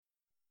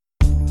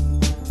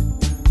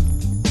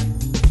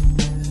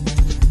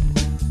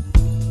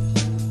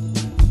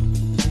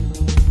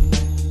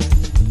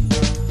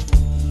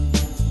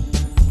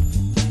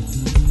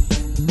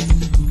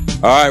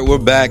All right, we're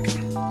back.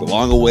 The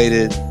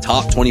long-awaited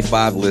top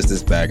 25 list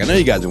is back. I know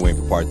you guys have been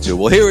waiting for part 2.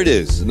 Well, here it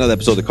is. Another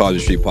episode of the Causeway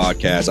Street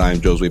Podcast. I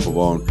am Josue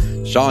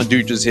Pavone. Sean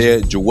Dutra's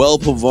here. Joel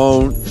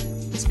Pavone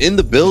is in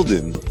the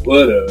building.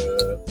 What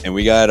up? And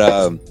we got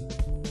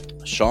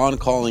Sean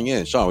calling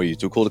in. Sean, are you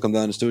too cool to come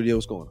down to the studio?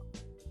 What's going on?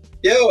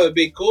 Yo, it'd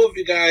be cool if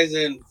you guys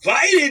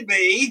invited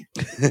me.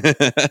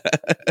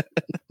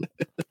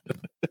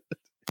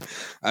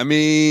 I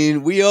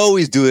mean, we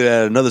always do it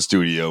at another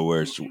studio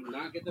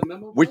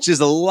which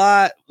is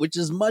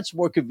much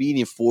more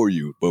convenient for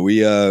you. But we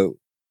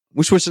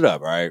switched it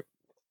up, all right?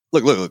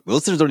 Look, the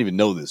listeners don't even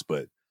know this,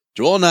 but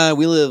Joel and I,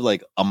 we live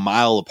like a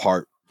mile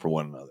apart from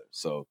one another.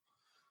 So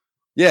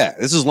yeah,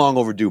 this is long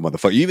overdue,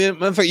 motherfucker.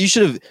 Matter of fact, you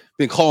should have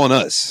been calling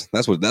us.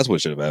 That's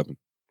what should have happened.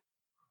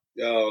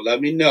 Yo,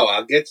 let me know.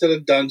 I'll get to the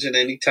dungeon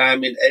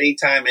anytime,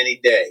 any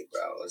day,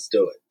 bro. Let's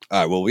do it. All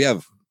right. Well, we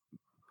have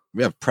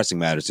pressing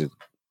matters to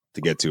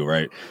get to,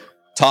 right?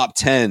 Top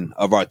 10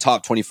 of our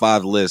top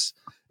 25 list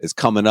is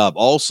coming up.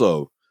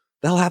 Also,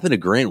 that'll happen to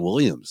Grant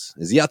Williams.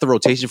 Is he out the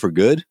rotation for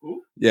good?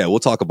 Yeah, we'll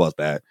talk about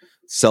that.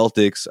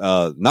 Celtics,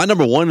 not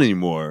number one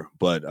anymore,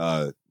 but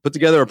put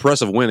together a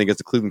impressive win against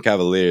the Cleveland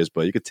Cavaliers,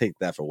 but you could take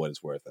that for what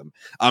it's worth.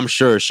 I'm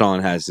sure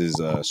Sean has his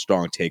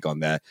strong take on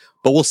that,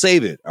 but we'll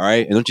save it, all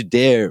right? And don't you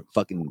dare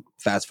fucking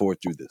fast forward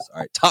through this, all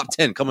right? Top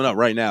 10 coming up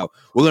right now.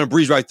 We're going to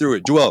breeze right through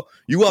it. Joel,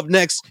 you up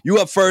next. You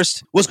up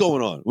first. What's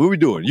going on? What are we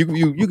doing? You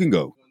can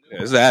go. Yeah,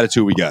 this is the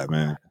attitude we got,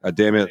 man. God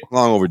damn it.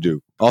 Long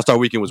overdue. All-Star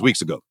Weekend was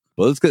weeks ago.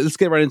 But let's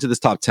get right into this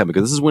top 10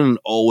 because this is when it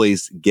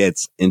always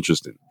gets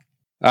interesting.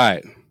 All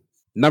right.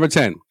 Number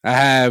 10, I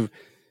have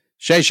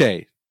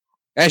Shay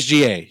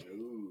SGA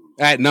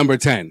at number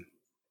 10.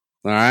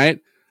 All right.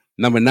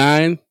 Number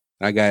 9,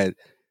 I got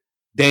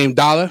Damian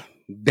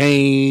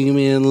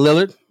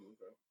Lillard.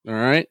 All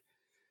right.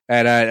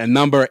 At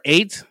number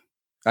 8,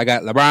 I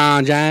got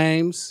LeBron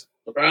James.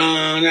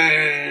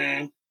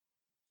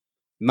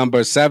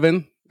 Number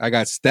 7, I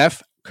got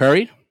Steph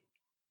Curry.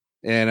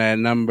 And at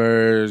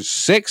number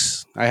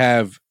 6, I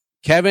have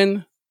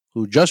Kevin,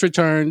 who just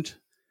returned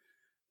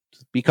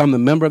to become the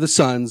member of the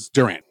Suns,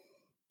 Durant.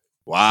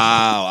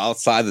 Wow,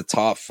 outside the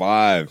top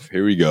 5.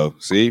 Here we go.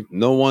 See,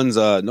 no one's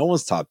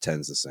top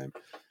 10 is the same.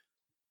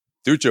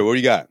 Dutra, what do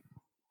you got?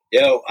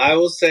 Yo, I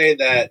will say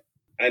that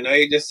I know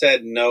you just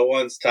said no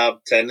one's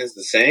top 10 is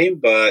the same,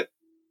 but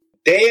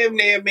damn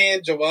near me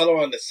and Joel are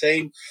on the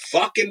same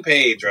fucking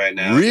page right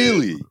now.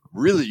 Really?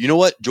 You know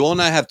what? Joel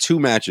and I have 2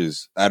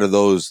 matches out of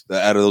those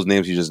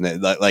names you just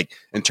named. Like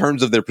in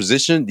terms of their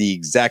position, the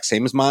exact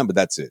same as mine, but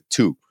that's it.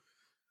 2.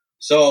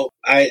 So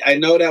I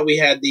know that we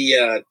had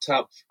the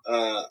top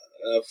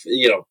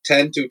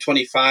 10 through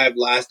 25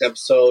 last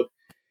episode,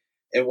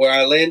 and where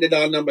I landed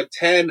on number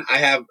 10, I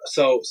have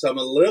so I'm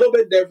a little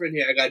bit different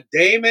here. I got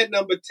Dame at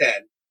number 10.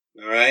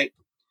 All right.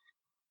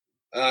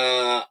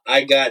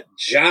 I got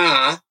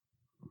Ja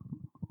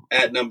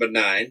at number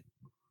 9.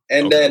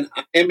 And then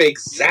I am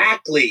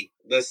exactly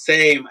the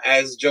same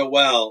as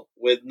Joel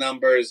with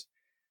numbers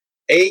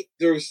 8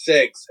 through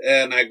 6.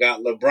 And I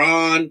got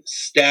LeBron,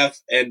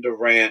 Steph, and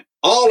Durant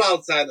all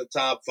outside the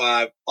top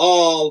 5,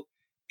 all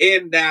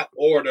in that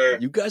order.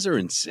 You guys are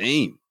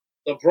insane.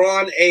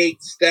 LeBron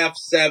 8, Steph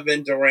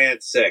 7,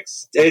 Durant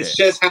 6. It's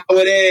just how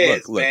it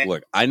is.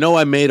 Look. I know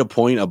I made a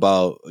point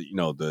about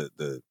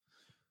the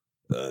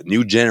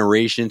new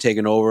generation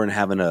taking over and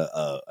having an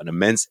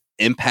immense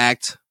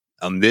impact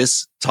on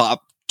this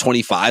top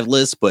 25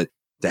 list, but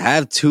to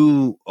have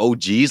 2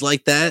 OGs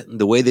like that,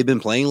 the way they've been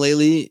playing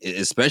lately,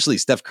 especially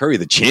Steph Curry,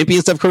 the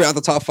champion Steph Curry out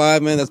the top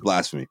 5, man, that's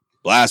blasphemy.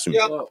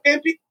 Yo,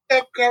 champion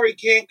Steph Curry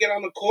can't get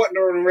on the court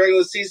during the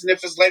regular season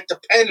if his life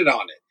depended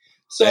on it.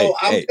 So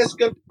I'm just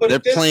going to put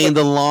it this way. They're playing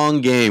the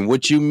long game.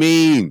 What you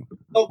mean?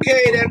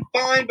 Okay, then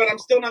fine, but I'm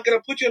still not going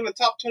to put you in the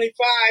top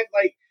 25,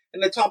 like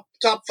in the top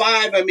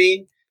 5. I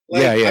mean,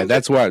 like,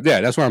 that's where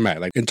I'm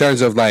at. Like in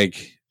terms of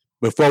like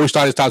before we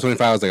started top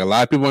 25, I was like a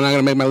lot of people are not going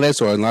to make my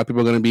list, or a lot of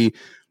people are going to be,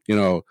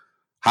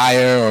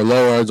 higher or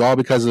lower. It's all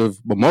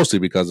mostly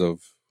because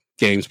of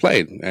games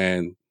played,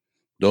 and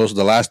those are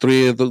the last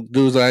 3 of the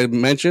dudes that I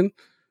mentioned.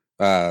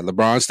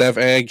 LeBron, Steph,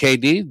 and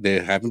KD, they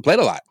haven't played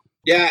a lot.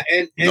 Yeah,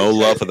 and no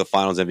love for the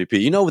Finals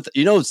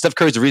MVP. Steph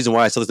Curry's the reason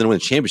why I still didn't win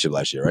the championship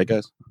last year, right,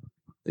 guys?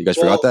 You guys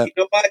forgot that?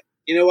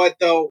 You know what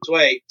though?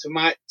 Wait, to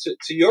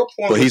your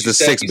point. But he's the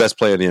 6th best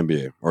player in the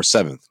NBA, or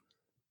 7th.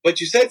 But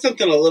you said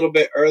something a little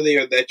bit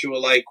earlier that you were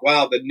like,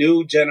 "Wow, the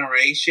new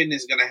generation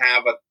is going to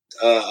have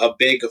a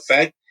big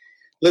effect."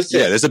 Listen,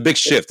 yeah, there's a big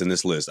shift in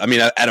this list. I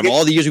mean, out of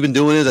all the years we've been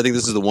doing this, I think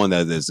this is the one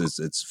that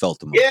it's felt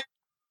the most.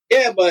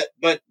 Yeah, but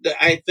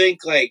I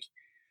think like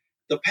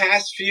the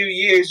past few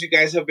years, you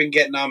guys have been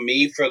getting on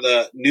me for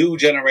the new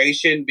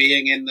generation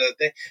being in the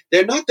thing.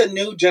 They're not the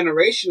new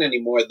generation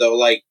anymore, though.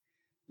 Like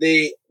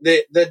the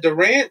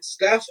Durant,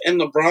 Steph, and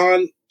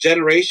LeBron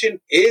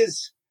generation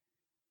is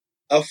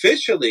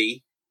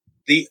officially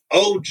the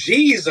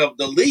OGs of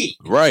the league.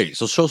 Right.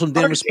 So show some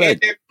damn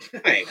respect.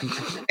 What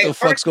the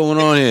fuck's going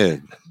on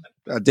here?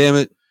 God damn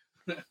it.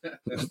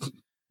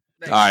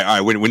 All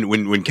right.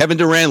 When Kevin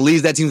Durant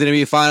leads that team to the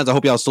NBA Finals, I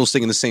hope y'all still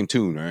singing the same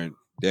tune. All right,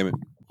 damn it.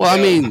 Well,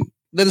 I mean,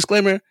 the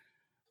disclaimer,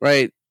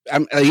 right?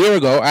 A year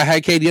ago, I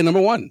had KD at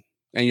number 1,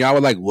 and y'all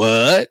were like,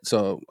 "What?"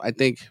 So I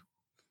think,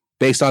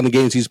 based on the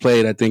games he's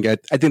played, I think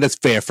that's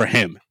fair for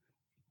him.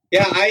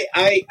 Yeah,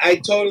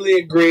 I totally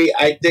agree.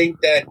 I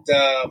think that,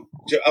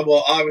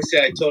 well, obviously,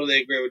 I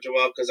totally agree with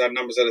Joel because our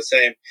numbers are the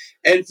same.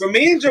 And for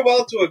me and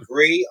Joel to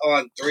agree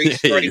on 3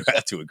 straight, you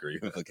have to agree.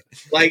 Okay.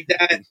 Like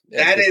that,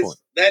 that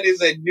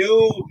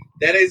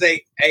is an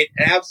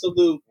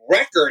absolute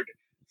record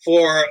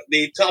for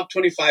the top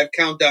 25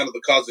 countdown of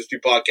the Causeway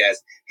Street podcast,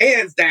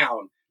 hands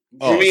down.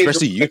 Oh,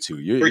 especially you two.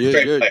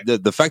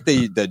 The fact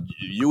that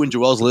you and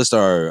Joel's list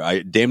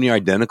are damn near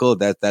identical.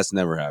 That's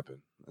never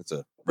happened. That's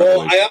a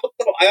revelation.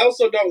 Well, I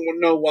also don't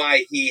know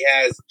why he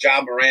has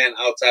Ja Morant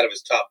outside of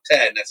his top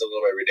 10. That's a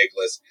little bit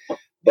ridiculous.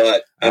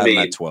 But I mean,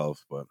 at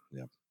 12, but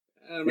yeah,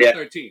 I'm at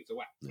 13. So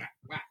wow.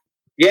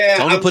 Yeah,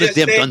 tell him to put his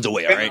damn saying, guns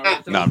away. All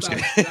right. No, I'm just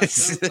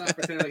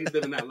kidding. He's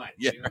living that life.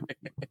 Yeah.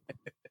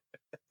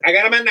 I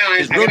got him at 9.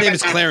 His real name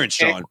is Clarence,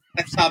 Sean.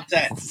 That's top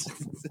 10.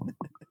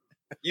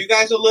 You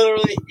guys are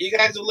literally.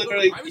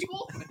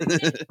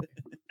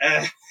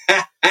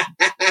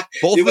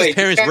 Both of his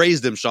parents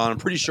raised him, Sean. I'm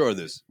pretty sure of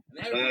this.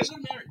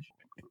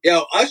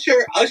 Yo,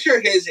 Usher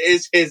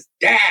is his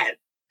dad.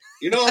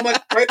 You know how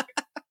much pressure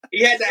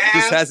he had to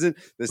have?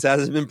 This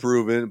hasn't been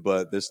proven,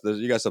 but this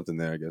you got something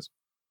there, I guess.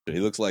 He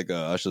looks like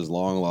Usher's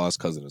long lost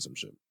cousin or some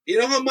shit. You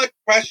know how much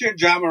pressure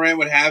Ja Morant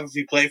would have if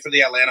he played for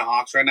the Atlanta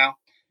Hawks right now,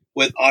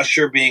 with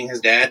Usher being his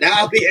dad?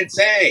 That would be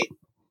insane.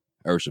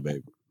 Usher,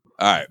 baby.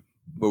 All right,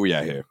 where we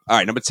at here? All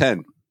right, number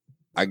 10.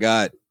 I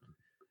got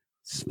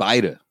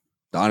Spider,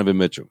 Donovan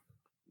Mitchell.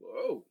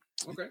 Whoa.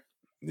 Okay.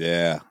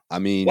 Yeah, I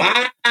mean,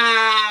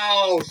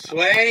 wow,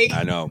 Sway.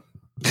 I know.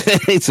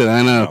 He said,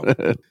 "I know."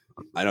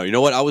 I know. You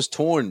know what? I was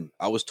torn.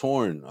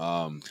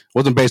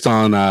 Wasn't based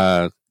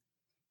on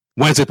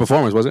Wednesday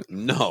performance, was it?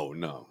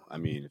 No. I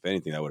mean, if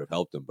anything, that would have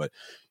helped him. But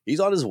he's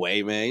on his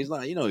way, man. He's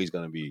not. He's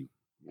going to be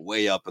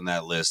way up in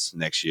that list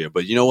next year.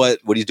 But you know what?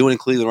 What he's doing in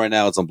Cleveland right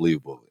now, it's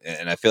unbelievable.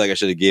 And I feel like I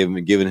should have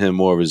given him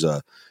more of his. I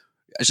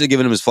should have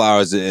given him his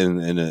flowers in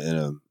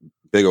a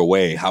bigger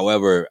way.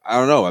 However, I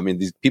don't know. I mean,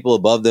 these people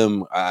above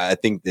them, I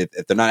think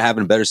if they're not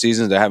having better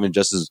seasons, they're having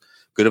just as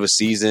good of a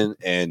season,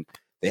 and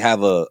they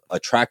have a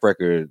track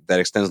record that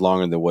extends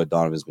longer than what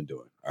Donovan's been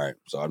doing. All right,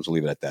 so I'm just gonna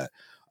leave it at that.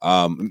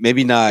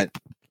 Maybe not.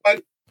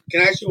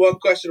 Can I ask you one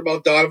question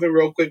about Donovan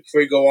real quick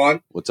before you go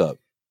on? What's up?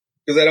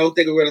 Because I don't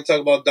think we're going to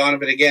talk about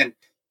Donovan again.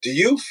 Do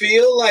you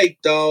feel like,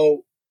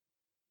 though,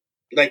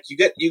 like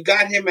you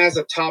got him as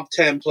a top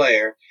 10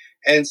 player,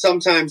 and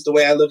sometimes the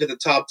way I look at the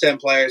top 10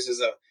 players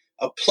is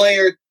a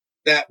player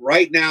that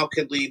right now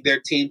could lead their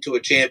team to a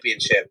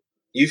championship.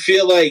 You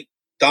feel like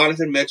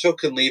Donovan Mitchell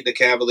can lead the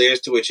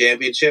Cavaliers to a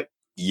championship?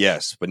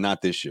 Yes, but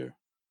not this year.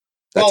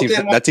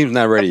 That team's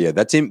not ready yet.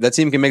 That team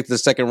can make it to the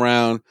second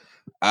round.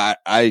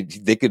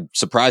 They could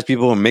surprise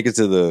people and make it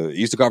to the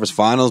Eastern Conference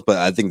Finals, but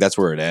I think that's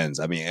where it ends.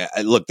 I mean,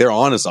 look, they're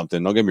on to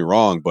something. Don't get me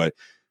wrong, but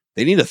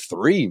they need a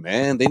 3,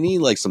 man. They need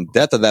like some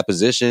depth at that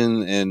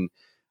position, and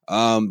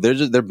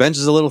their bench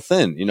is a little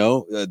thin.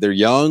 They're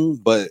young,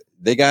 but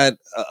they got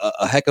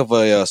a heck of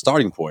a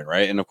starting point,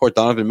 right? And of course,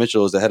 Donovan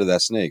Mitchell is the head of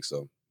that snake.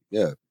 So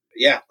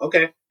yeah,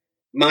 okay.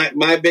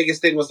 My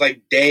biggest thing was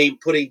like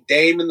putting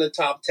Dame in the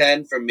top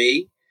 10 for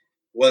me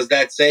was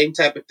that same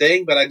type of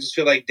thing, but I just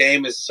feel like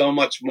Dame is so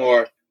much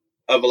more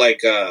of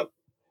like a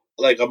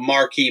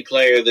marquee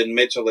player than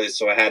Mitchell is,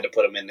 so I had to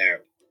put him in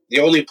there. The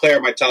only player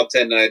in my top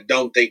 10 that I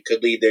don't think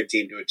could lead their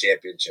team to a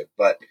championship,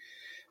 but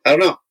I don't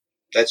know.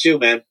 That's you,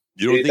 man.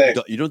 You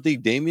don't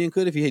think Damian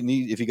could if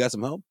he got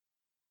some help?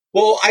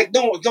 Well, I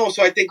don't.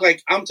 So I think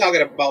like I'm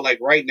talking about like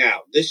right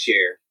now, this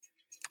year.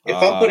 If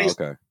I'm putting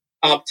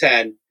top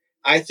 10,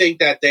 I think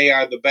that they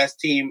are the best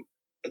team,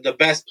 the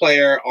best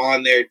player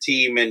on their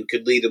team, and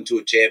could lead them to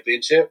a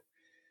championship.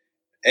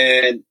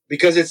 And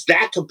because it's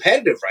that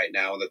competitive right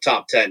now in the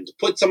top 10, to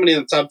put somebody in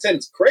the top 10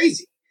 is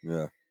crazy.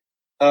 Yeah.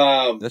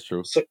 That's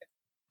true. So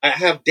I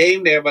have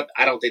Dame there, but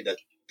I don't think that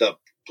the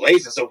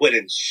Blazers are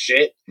winning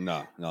shit.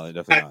 No, they're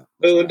definitely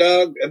not.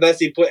 Dog, unless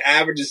he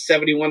averages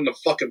 71 in the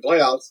fucking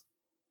playoffs.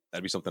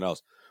 That'd be something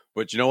else.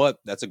 But you know what?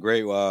 That's a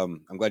great.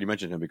 I'm glad you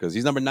mentioned him because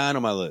he's number 9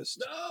 on my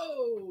list.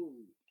 No.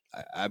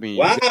 I mean,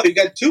 wow, you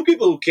got 2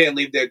 people who can't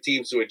lead their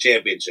teams to a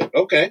championship.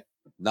 Okay.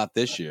 Not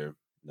this year.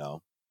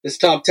 No. This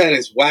top 10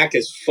 is whack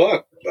as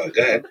fuck. But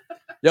go ahead.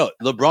 Yo,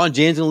 LeBron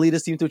James gonna lead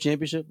his team to a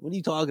championship? What are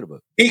you talking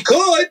about? He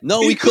could.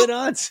 No, he could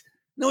not.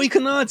 No, he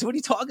could not. What are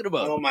you talking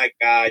about? Oh my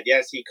God!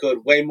 Yes, he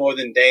could. Way more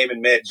than Dame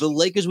and Mitch. The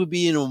Lakers would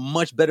be in a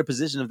much better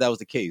position if that was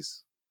the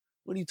case.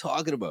 What are you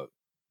talking about?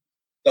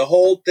 The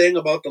whole thing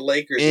about the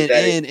Lakers is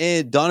that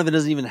and Donovan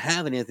doesn't even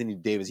have an Anthony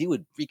Davis. He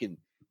would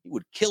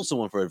kill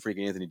someone for a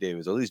freaking Anthony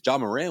Davis. Or at least Ja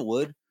Morant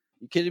would.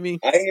 You kidding me?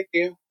 I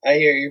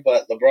hear you.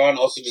 But LeBron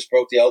also just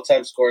broke the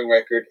all-time scoring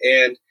record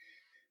and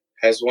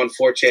has won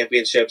 4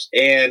 championships.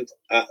 And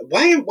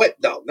what?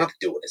 No, nothing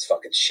to do with this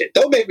fucking shit.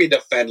 Don't make me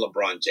defend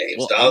LeBron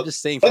James, dog. I'm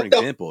just saying, for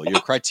example, your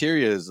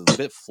criteria is a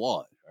bit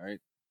flawed, all right?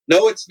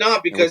 No, it's not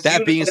And because with that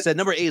you being know said,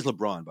 number 8 is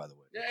LeBron, by the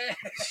way.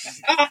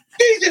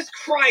 Jesus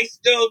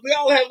Christ, dude. We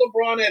all have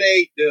LeBron at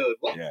 8, dude.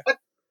 What, Yeah. what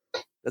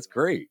That's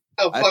great.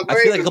 the I fuck?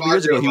 feel like a couple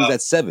years ago he was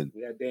at 7.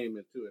 We had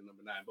Damon too at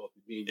number 9, both.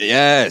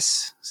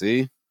 Yes.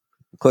 See? I'm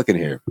clicking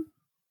here.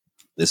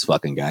 This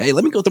fucking guy. Hey,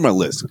 let me go through my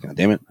list. God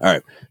damn it. All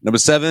right. Number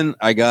 7,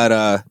 I got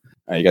all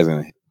right, you guys are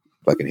gonna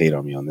fucking hate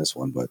on me on this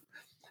one, but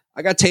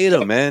I got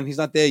Tatum, man. He's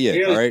not there yet.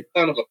 You All right.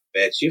 son of a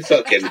bitch. You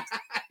fucking. All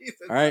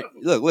right.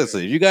 Look,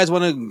 listen, if you guys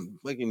want to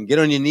fucking get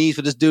on your knees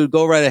for this dude,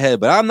 go right ahead.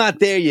 But I'm not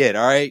there yet.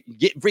 All right.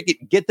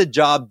 Get the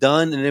job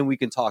done, and then we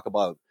can talk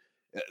about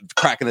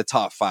cracking the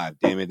top 5.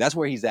 Damn it. That's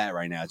where he's at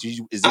right now. Is he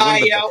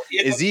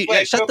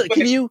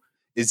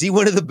Is he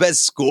one of the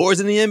best scorers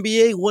in the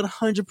NBA?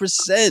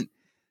 100%.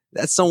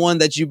 That's someone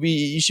that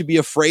you should be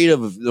afraid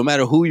of, no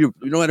matter who you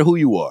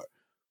are.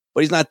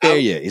 But he's not there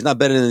yet. He's not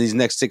better than these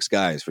next 6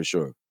 guys for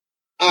sure.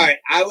 All right,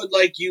 I would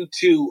like you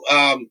to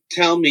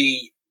tell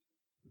me,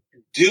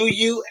 do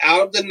you,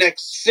 out of the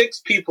next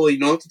 6 people, you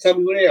don't have to tell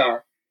me who they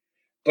are,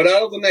 but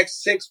out of the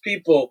next 6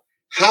 people,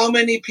 how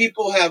many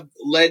people have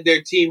led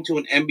their team to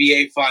an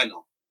NBA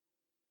final?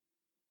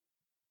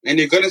 And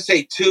you're going to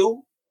say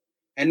 2,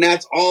 and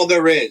that's all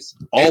there is.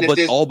 All but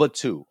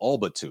two. All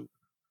but 2?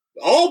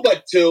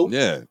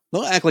 Yeah.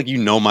 Don't act like you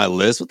know my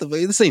list. What the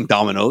fuck? This ain't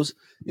dominoes.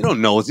 You don't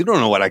know. You don't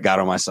know what I got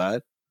on my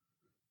side.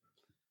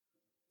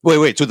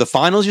 Wait, to the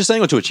finals you're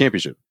saying, or to a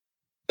championship?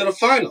 To the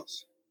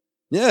finals.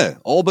 Yeah,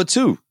 all but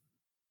 2.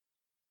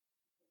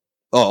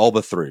 Oh, all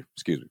but 3.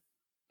 Excuse me.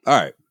 All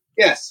right.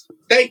 Yes.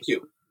 Thank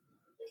you.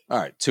 All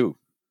right, 2.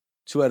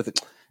 2 out of 3.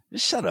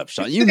 Just shut up,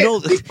 Sean. You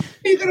know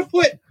you're gonna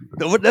put.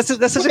 That's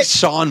such a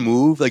Sean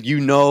move. Like, you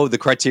know the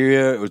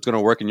criteria is going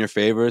to work in your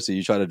favor, so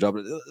you try to drop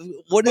it.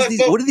 What are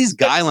these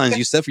guidelines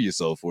you set for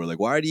yourself for? Like,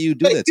 why do you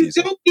do that to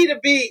yourself? You don't need to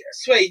be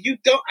Sway. You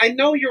don't. I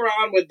know you're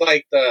on with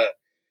like the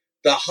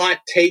hot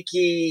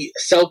takey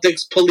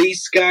Celtics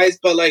police guys,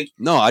 but like,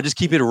 no, I just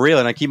keep it real,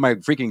 and I keep my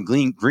freaking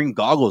green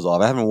goggles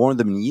off. I haven't worn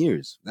them in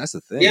years. That's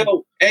the thing.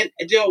 You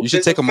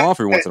should take them off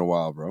every once in a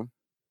while, bro.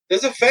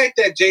 There's a fact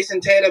that Jason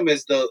Tatum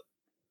is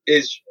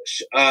it's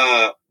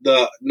not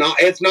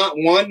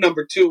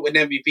number 2 in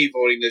MVP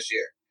voting this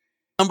year.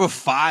 Number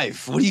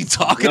 5. What are you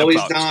talking about? No,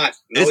 he's not.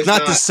 It's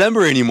not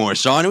December anymore,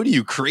 Sean. What are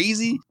you,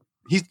 crazy?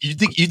 You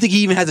think he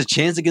even has a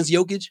chance against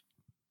Jokic?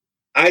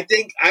 I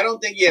don't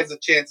think he has a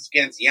chance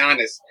against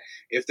Giannis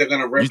if they're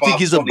going to rip off. You think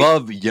he's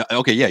above?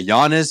 Okay, yeah,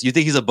 Giannis. You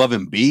think he's above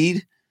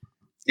Embiid?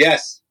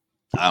 Yes.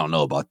 I don't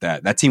know about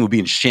that. That team would be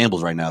in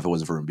shambles right now if it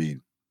wasn't for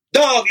Embiid.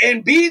 Dog,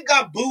 Embiid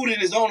got booed in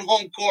his own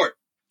home court.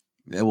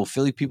 Yeah, well,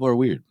 Philly people are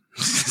weird.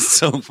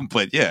 So,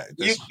 but yeah,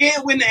 you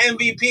can't win the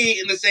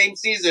MVP in the same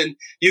season.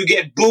 You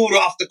get booed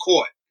off the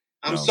court.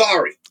 I'm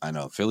sorry. I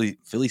know Philly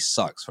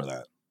sucks for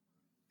that.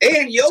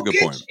 And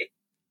Jokic,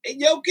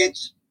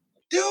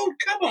 dude,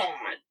 come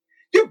on.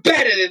 You're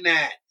better than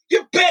that.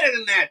 You're better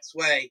than that,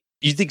 Sway.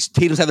 You think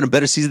Tatum's having a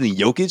better season than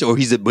Jokic, or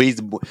he's a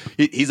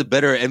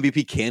better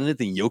MVP candidate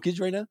than Jokic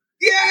right now?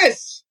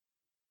 Yes,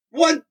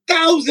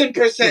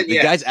 1,000%. The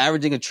guy's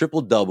averaging a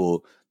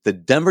triple-double. The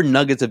Denver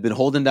Nuggets have been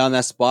holding down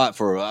that spot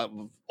for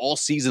all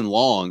season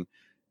long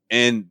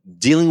and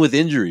dealing with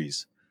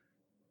injuries.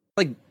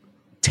 Like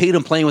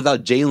Tatum playing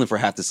without Jalen for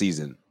half the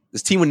season.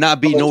 This team would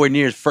not be nowhere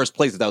near first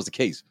place if that was the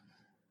case.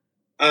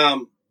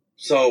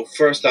 So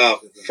first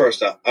off, all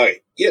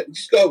right, yeah,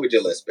 just go with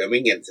your list, man. We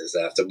can get into this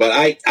after, but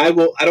I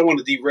don't want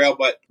to derail,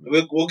 but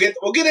we'll get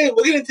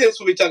into this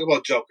when we talk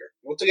about Joker.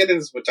 We'll get into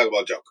this when we talk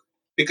about Joker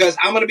because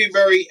I'm going to be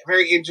very,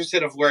 very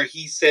interested of where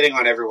he's sitting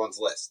on everyone's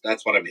list.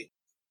 That's what I mean.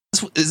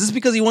 Is this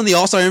because he won the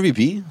All-Star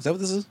MVP? Is that what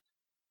this is?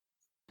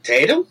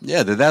 Tatum?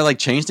 Yeah, did that like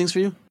change things for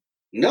you?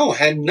 No, it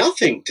had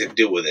nothing to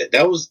do with it.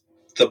 That was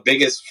the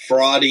biggest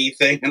fraudy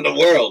thing in the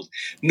world.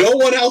 No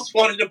one else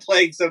wanted to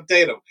play except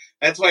Tatum.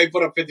 That's why he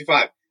put up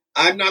 55.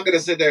 I'm not going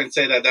to sit there and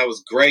say that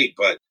was great,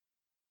 but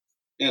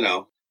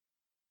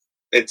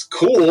it's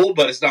cool,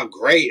 but it's not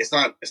great.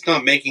 It's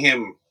not making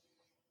him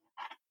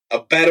a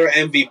better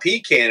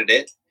MVP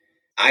candidate.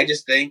 I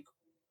just think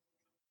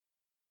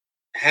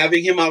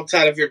having him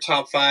outside of your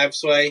top 5,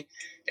 Sway,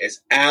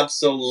 is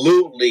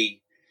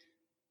absolutely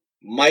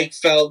Mike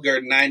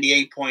Felger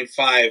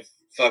 98.5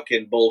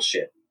 fucking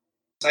bullshit.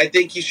 I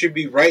think he should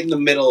be right in the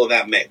middle of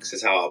that mix,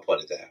 is how I'll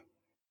put it there.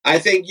 I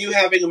think you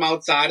having him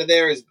outside of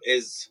there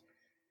is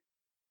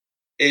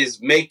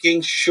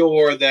making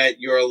sure that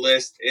your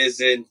list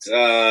isn't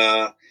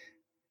a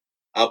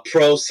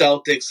pro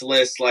Celtics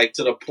list, like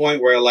to the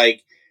point where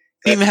like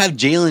you even have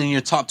Jalen in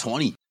your top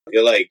 20.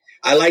 You're like,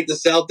 I like the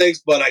Celtics,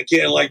 but I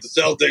can't like the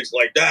Celtics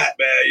like that,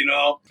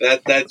 man.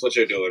 That's what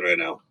you're doing right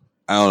now.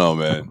 I don't know,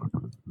 man.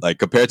 Like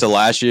compared to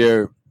last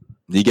year,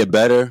 did he get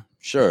better?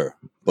 Sure,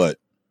 but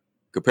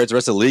compared to the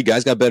rest of the league,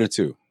 guys got better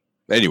too.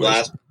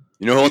 Anyways,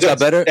 you know who else got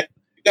better?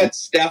 You got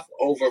Steph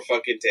over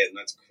fucking Tatum.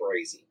 That's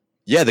crazy.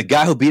 Yeah, the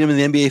guy who beat him in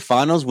the NBA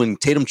Finals when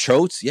Tatum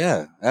choked.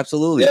 Yeah,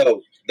 absolutely.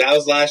 Yo, that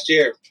was last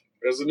year.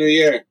 It was a new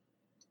year.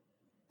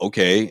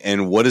 Okay,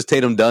 and what has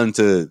Tatum done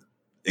to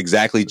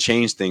exactly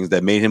change things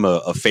that made him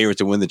a favorite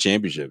to win the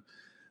championship?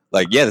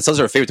 Like, yeah, the Celtics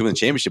are a favorite to win the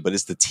championship, but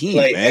it's the team,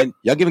 Like, man.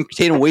 Y'all giving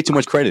Tatum way too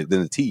much credit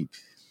than the team.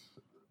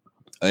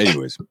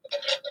 Anyways,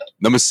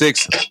 number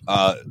 6.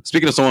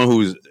 Speaking of someone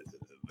who's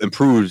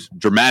improved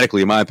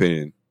dramatically, in my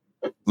opinion,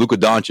 Luka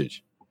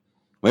Doncic.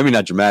 Maybe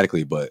not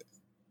dramatically, but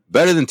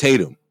better than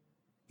Tatum.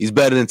 He's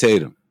better than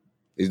Tatum.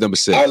 He's number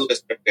 6. Our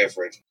lists are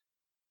different.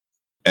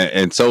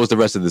 And so is the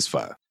rest of this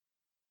 5.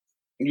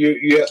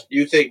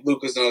 You think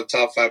Luka's not a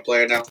top 5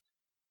 player now?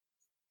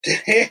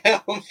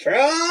 Damn, bro,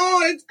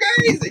 it's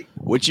crazy.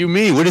 What you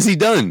mean? What has he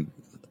done?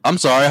 I'm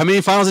sorry. How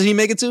many finals did he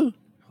make it to?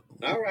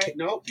 All right,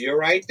 nope, you're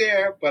right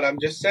there. But I'm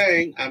just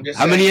saying.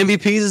 How many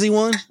MVPs has he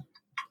won?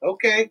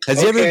 Okay.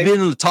 Has he ever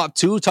been in the top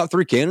 2, top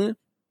 3 candidate?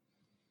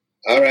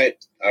 All right.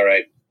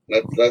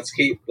 Let's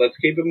keep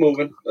it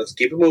moving. Let's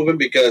keep it moving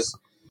because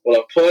we'll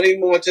have plenty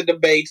more to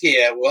debate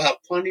here.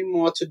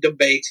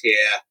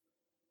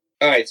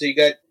 All right, so you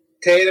got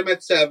Tatum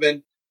at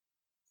 7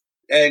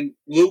 and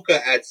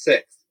Luka at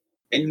 6.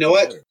 And you know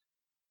what?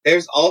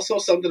 There's also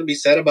something to be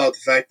said about the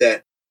fact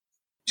that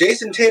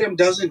Jason Tatum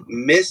doesn't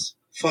miss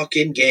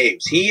fucking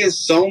games. He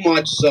is so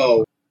much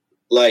so,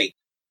 like,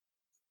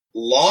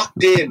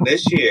 locked in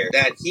this year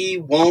that he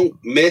won't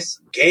miss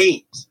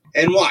games.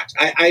 And watch,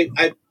 I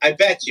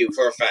bet you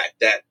for a fact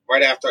that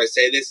right after I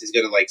say this, he's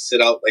gonna like sit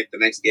out like the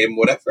next game,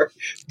 whatever.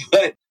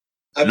 But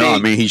I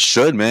mean, he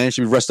should, man. He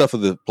should rest up for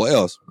the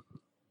playoffs.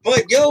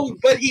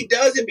 But he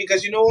doesn't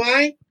because you know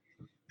why?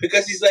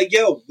 Because he's like,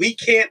 we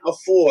can't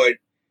afford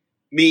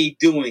me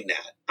doing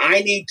that.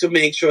 I need to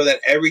make sure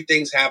that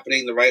everything's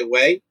happening the right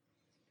way.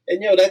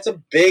 And that's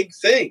a big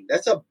thing.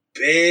 That's a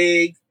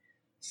big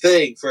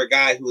thing for a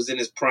guy who's in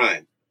his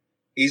prime.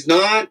 He's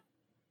not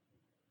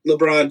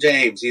LeBron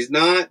James. He's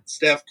not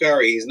Steph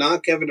Curry. He's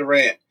not Kevin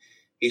Durant.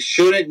 He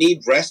shouldn't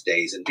need rest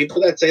days. And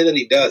people that say that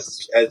he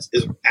does is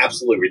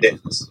absolutely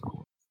ridiculous.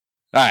 All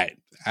right.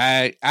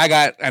 I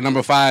got at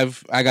number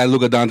 5, I got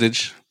Luka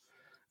Doncic.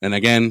 And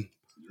again,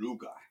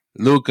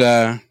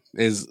 Luka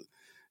is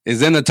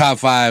in the top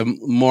 5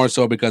 more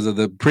so because of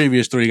the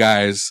previous 3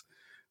 guys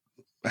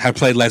have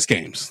played less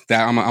games.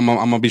 That I'm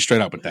gonna be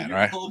straight up with that,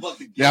 right?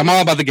 Yeah, I'm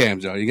all about the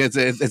games, Joe.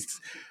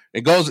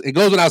 It goes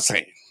without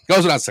saying.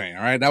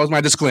 All right, that was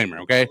my disclaimer.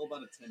 Okay,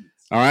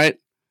 all right.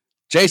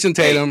 Jason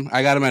Tatum,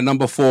 I got him at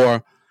number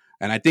 4,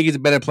 and I think he's a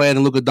better player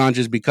than Luka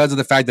Doncic because of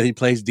the fact that he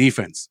plays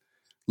defense.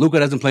 Luka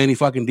doesn't play any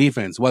fucking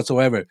defense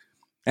whatsoever,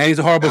 and he's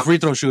a horrible free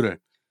throw shooter.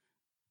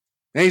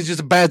 And he's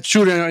just a bad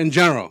shooter in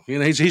general.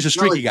 He's a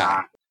streaky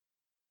guy.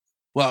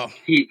 Well,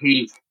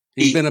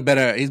 he's been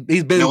better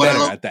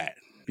at that.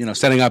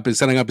 Setting up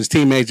his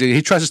teammates.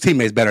 He trusts his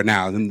teammates better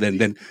now than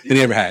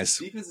he ever has.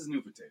 Defense is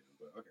new for Tatum,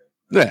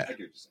 but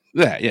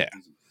okay. Yeah.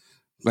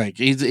 Like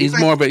he's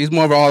more of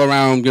an all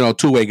around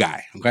two-way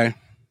guy. Okay.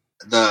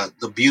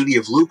 The beauty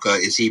of Luka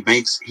is he's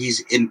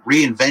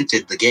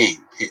reinvented the game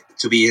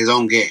to be his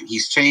own game.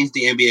 He's changed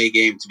the NBA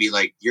game to be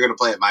like, you're going to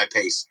play at my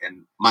pace,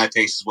 and my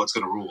pace is what's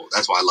going to rule.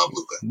 That's why I love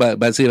Luka.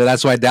 But see,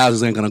 that's why Dallas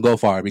isn't going to go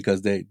far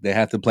because they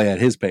have to play at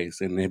his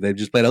pace, and if they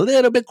just played a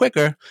little bit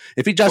quicker,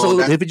 if he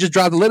just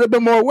dropped a little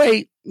bit more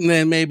weight,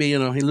 then maybe he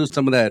lose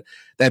some of that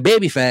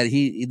baby fat.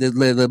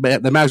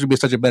 The Mavericks would be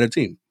such a better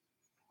team.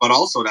 But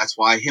also, that's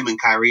why him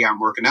and Kyrie aren't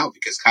working out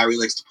because Kyrie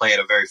likes to play at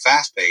a very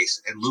fast pace,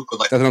 and Luka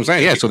that's what I'm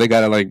saying. Yeah, so they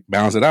got to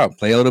balance it out,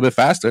 play a little bit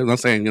faster. I'm not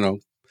saying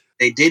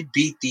they did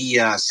beat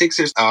the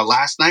Sixers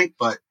last night,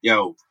 but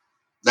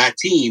that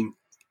team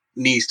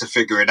needs to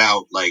figure it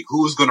out. Like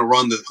who's going to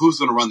run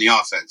the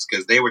offense?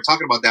 Because they were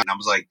talking about that, and I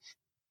was like,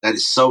 that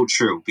is so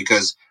true.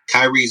 Because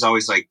Kyrie's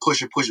always like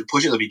push it,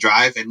 let me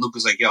drive, and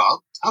Luka's like,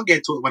 I'll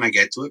get to it when I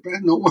get to it, bro.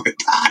 No worry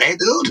about it,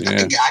 dude.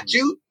 I got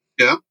you.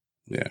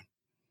 Yeah.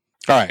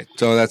 All right,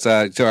 so that's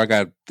so I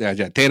got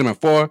Tatum at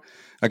 4.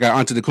 I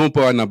got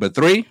Antetokounmpo at number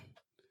 3.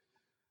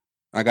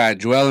 I got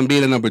Joel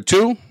Embiid at number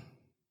 2.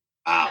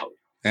 Wow.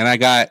 And I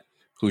got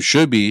who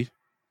should be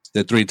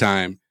the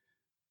 3-time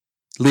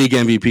league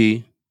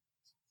MVP,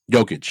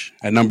 Jokic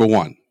at number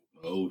 1.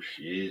 Oh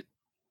shit!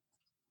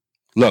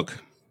 Look,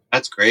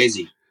 that's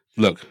crazy.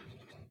 Look,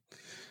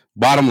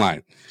 bottom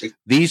line,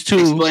 these two.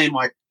 Explain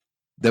why.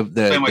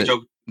 Explain why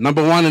Jokic.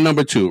 Number 1 and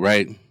number 2,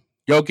 right?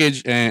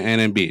 Jokic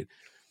and Embiid.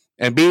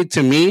 Embiid,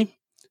 to me,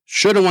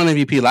 should have won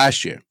MVP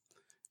last year.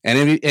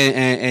 And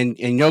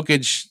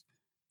Jokic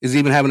is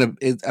even having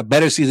a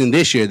better season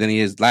this year than he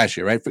is last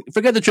year, right?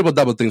 Forget the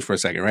triple-double things for a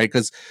second, right?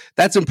 Because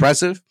that's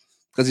impressive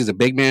because he's a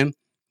big man.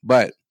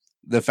 But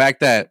the fact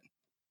that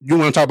you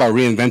want to talk about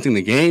reinventing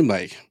the game,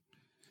 like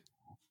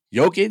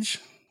Jokic,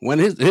 when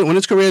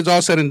his career is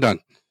all said and done,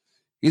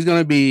 he's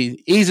going to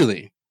be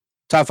easily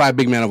top 5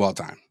 big man of all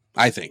time,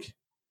 I think.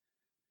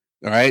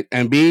 All right?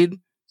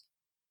 Embiid,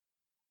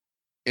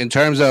 in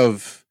terms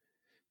of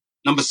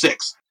number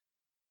 6.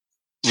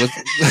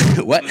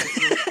 What?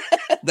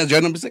 That's your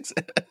number 6?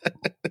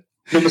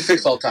 Number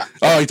 6 all time.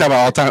 Oh, you're talking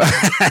about all time.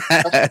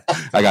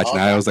 I got you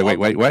now. I was like,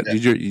 wait, what?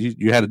 Yeah.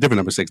 You had a different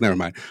number 6. Never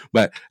mind.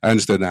 But I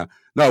understood now.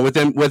 No, with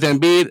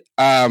Embiid,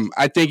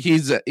 I think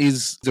he's a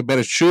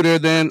better shooter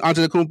than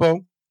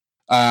Antetokounmpo.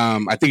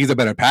 I think he's a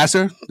better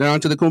passer than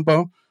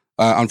Antetokounmpo.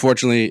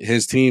 Unfortunately,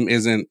 his team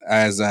isn't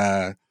as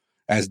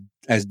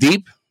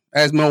deep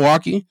as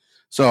Milwaukee.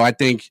 So I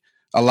think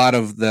a lot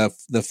of the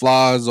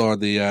flaws or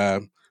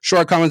the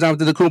shortcomings of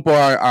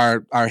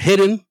Antetokounmpo are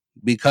hidden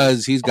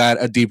because he's got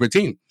a deeper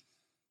team.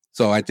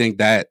 So I think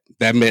that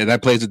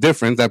plays a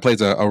difference. That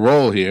plays a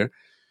role here.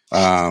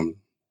 I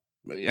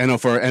know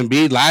for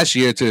Embiid last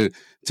year to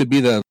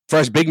be the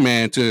first big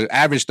man to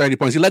average 30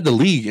 points, he led the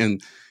league in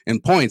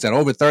points at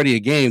over 30 a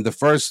game. The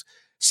first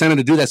center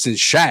to do that since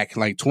Shaq,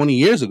 like 20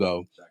 years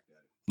ago.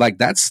 Like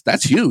that's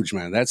huge,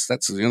 man. That's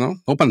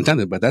no pun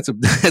intended, but that's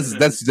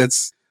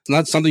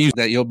not something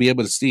that you'll be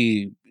able to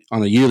see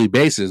on a yearly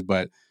basis.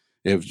 But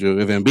if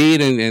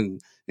Embiid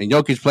and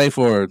Jokic play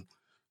for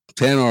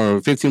 10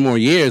 or 15 more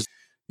years,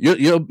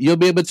 you'll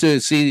be able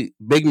to see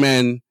big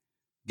men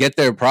get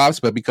their props,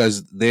 but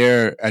because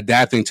they're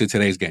adapting to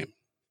today's game.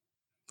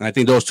 And I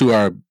think those two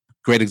are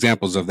great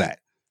examples of that.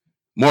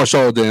 More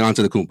so than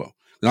Antetokounmpo.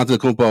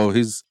 Antetokounmpo,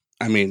 he's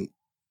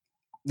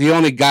the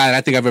only guy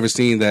I think I've ever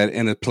seen that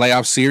in a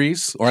playoff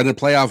series or in a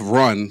playoff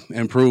run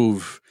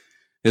improve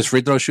his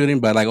free throw shooting,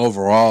 but like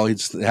overall,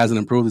 it hasn't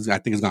improved. I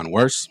think it's gotten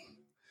worse.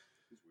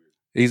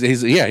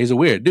 He's a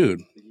weird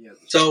dude.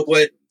 So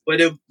would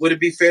it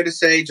be fair to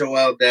say,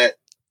 Joel, that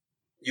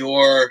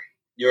your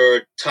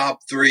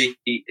top three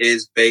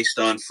is based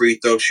on free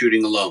throw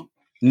shooting alone?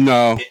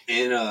 No.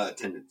 And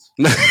attendance.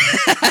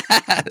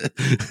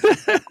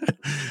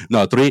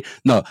 No,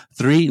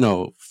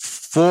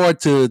 4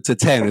 to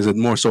 10 is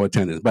more so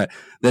attendance. But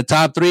the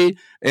top three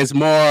is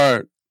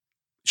more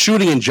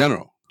shooting in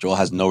general. Joel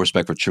has no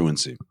respect for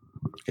truancy.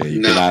 Okay, you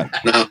No.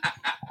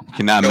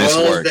 cannot miss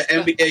work. The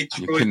NBA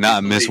You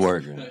cannot miss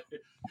work.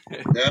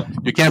 Yeah.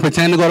 You can't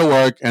pretend to go to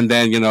work and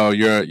then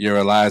you're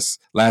a last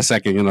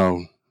second, you're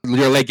a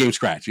late game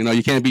scratch. You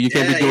can't be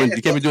doing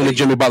the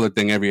Jimmy Butler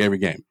thing every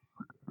game.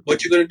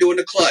 What you gonna do in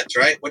the clutch,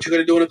 right? What you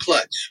gonna do in the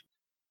clutch?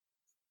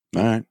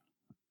 All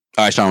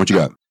right, Sean, what you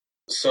got?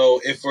 So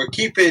if we're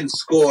keeping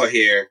score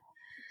here,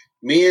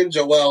 me and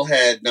Joel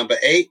had number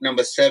 8,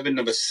 number 7,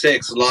 number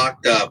 6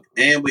 locked up,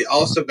 and we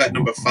also got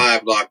number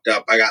 5 locked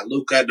up. I got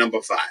Luka at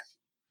number 5.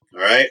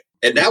 All right,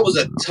 and that was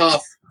a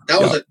tough.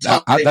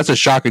 That's a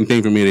shocking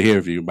thing for me to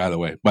hear from you, by the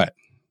way. But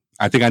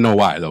I think I know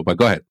why, though. But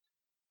go ahead.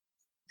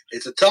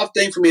 It's a tough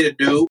thing for me to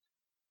do.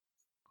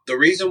 The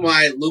reason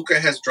why Luka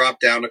has dropped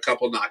down a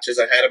couple notches,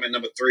 I had him at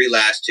number 3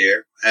 last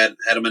year. I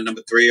had him at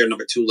number 3 or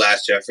number 2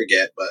 last year. I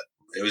forget, but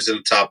it was in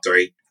the top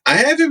 3. I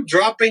have him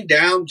dropping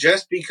down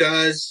just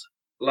because,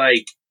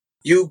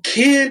 you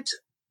can't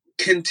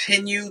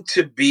continue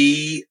to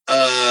be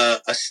a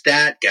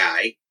stat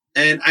guy.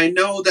 And I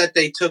know that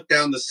they took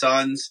down the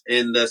Suns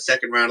in the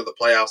second round of the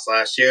playoffs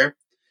last year.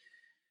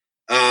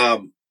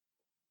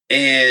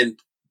 And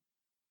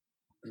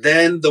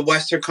then the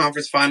Western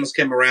Conference Finals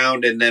came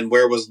around, and then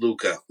where was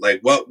Luka?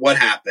 What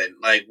happened?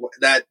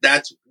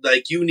 That's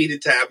you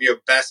needed to have your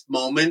best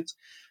moment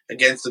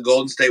against the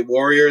Golden State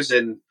Warriors,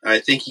 and I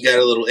think he got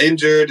a little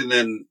injured, and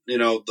then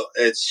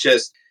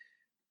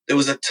it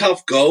was a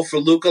tough go for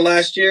Luka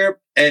last year,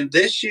 and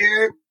this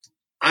year,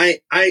 I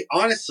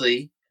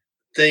honestly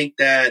think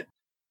that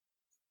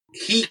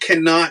he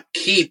cannot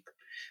keep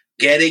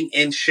getting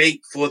in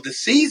shape for the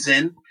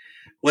season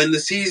when the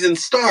season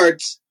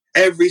starts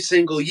every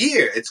single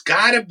year. It's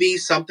got to be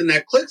something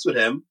that clicks with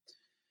him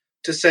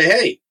to say,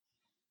 hey,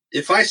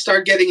 if I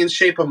start getting in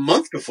shape a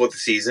month before the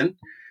season,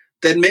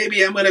 then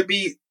maybe I'm going to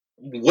be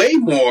way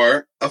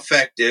more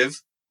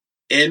effective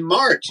in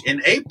March,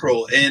 in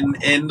April,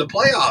 in the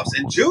playoffs,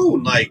 in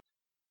June.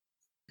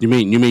 You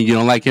mean you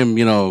don't like him,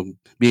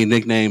 being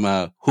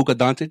nicknamed Hookah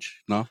Doncic?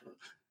 No?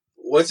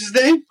 What's his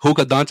name?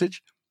 Hookah Doncic?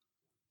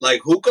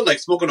 Like hookah? Like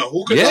smoking a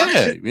hookah?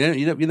 Yeah.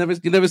 You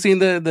never seen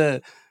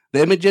the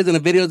images and the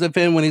videos of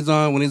him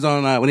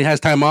when he has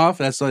time off.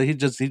 That's why he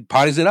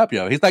parties it up,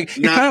 yo. He's kind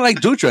of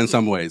like Dutra in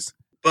some ways.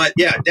 But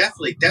yeah,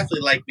 definitely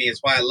like me. It's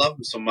why I love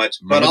him so much.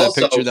 Remember but that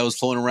also, picture that was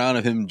floating around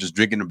of him just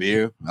drinking a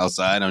beer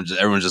outside?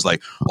 Everyone's just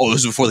like, "Oh, this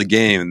is before the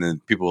game," and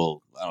then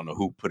people, I don't know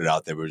who put it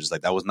out there, but just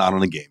like that was not on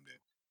the game day.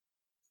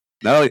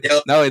 Not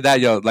only that,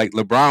 yo, like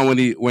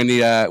LeBron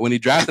when he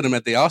drafted him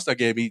at the All-Star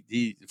game,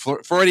 he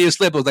Freudian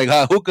slip was like,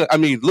 Luka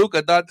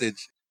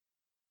Doncic.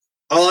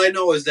 All I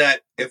know is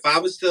that if I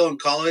was still in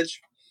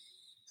college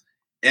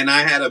and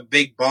I had a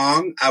big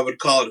bong, I would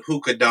call it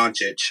Hookah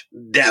Doncic.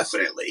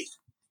 Definitely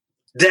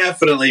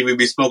we'd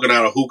be smoking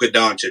out a Hookah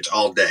Doncic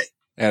all day.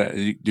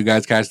 You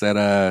guys catch that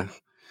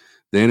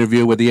the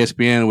interview with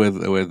ESPN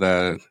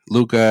with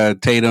Luka,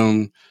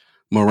 Tatum,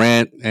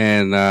 Morant,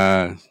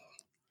 and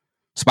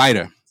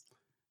Spider.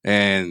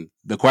 And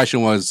the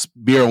question was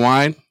beer or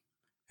wine?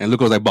 And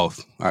Luka was like,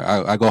 both.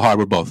 I go hard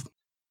with both.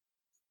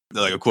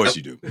 They're like, of course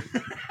you do.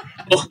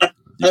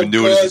 You've been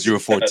doing this since you were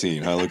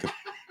 14, huh, Luka?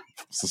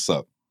 What's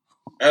up?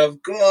 Of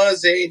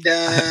course he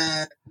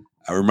does.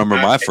 I remember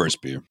my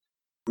first beer.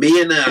 Me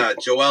and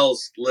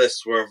Joel's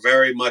lists were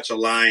very much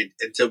aligned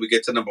until we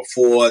get to number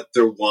 4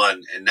 through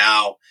 1. And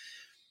now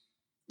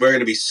we're going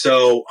to be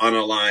so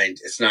unaligned.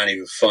 It's not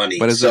even funny.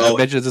 But I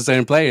bet you it's the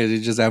same players.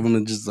 You just have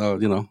them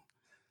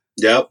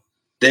Yep.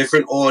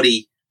 Different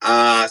Audi.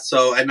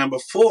 So at number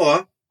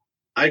 4,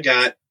 I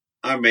got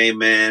our main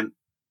man,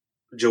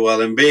 Joel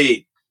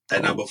Embiid,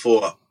 at number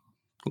 4.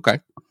 Okay.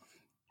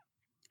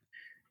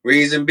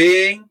 Reason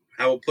being,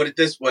 I will put it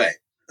this way.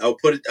 I'll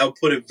put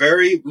it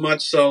very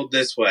much so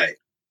this way.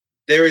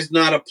 There is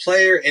not a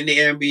player in the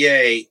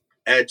NBA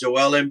at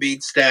Joel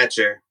Embiid's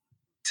stature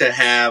to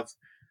have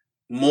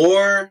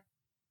more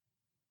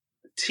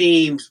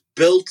teams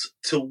built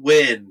to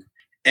win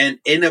and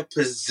in a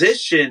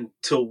position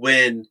to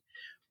win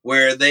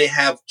where they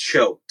have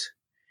choked.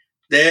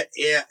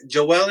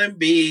 Joel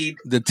Embiid.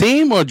 The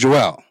team or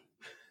Joel?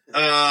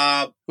 What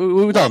are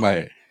we talking about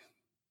here?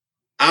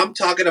 I'm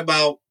talking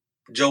about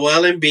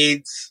Joel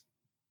Embiid.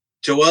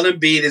 Joel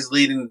Embiid is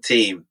leading the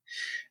team.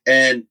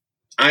 And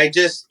I'm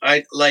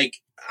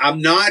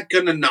not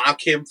going to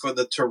knock him for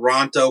the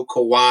Toronto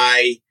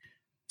Kawhi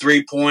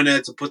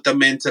 3-pointer to put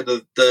them into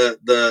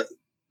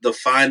the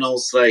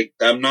finals. Like,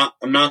 I'm not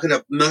going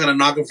to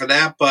knock him for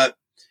that, but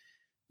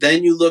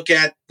then you look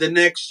at the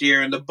next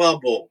year in the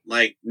bubble,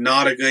 like,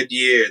 not a good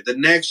year. The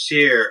next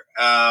year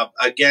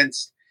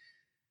against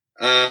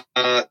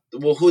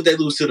who'd they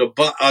lose to?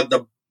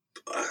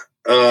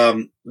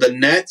 The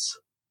Nets?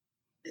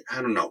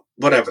 I don't know.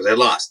 Whatever. They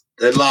lost.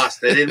 They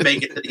didn't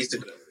make it to the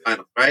Eastern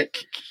Finals, right?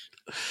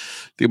 I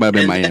think it might have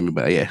been Miami,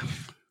 but yeah.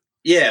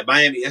 Yeah,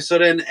 Miami. So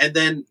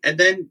then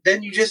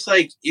you're just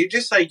like,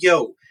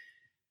 yo,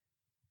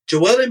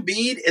 Joel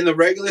Embiid in the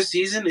regular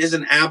season is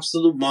an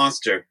absolute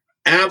monster.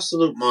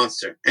 Absolute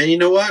monster. And you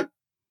know what?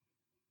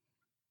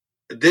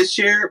 This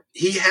year,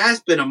 he has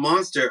been a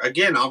monster.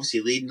 Again, obviously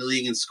leading the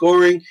league in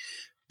scoring.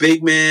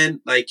 Big man,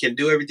 like, can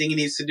do everything he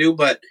needs to do.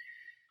 But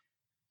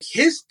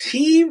his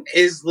team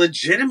is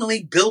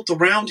legitimately built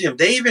around him.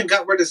 They even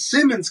got rid of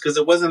Simmons because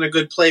it wasn't a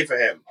good play for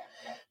him.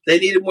 They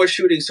needed more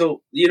shooting.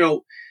 So,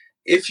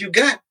 if you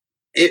got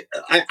it,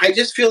 I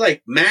just feel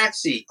like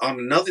Maxey on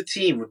another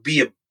team would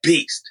be a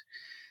beast.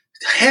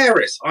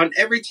 Harris on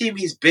every team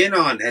he's been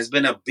on has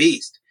been a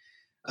beast.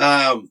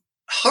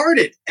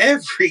 Harden,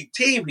 every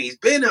team he's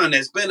been on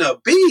has been a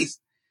beast.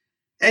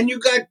 And you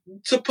got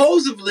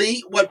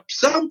supposedly what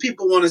some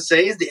people want to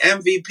say is the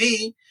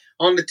MVP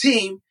on the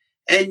team,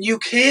 and you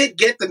can't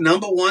get the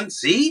number 1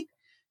 seed.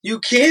 You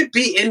can't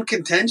be in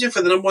contention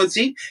for the number 1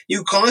 seed.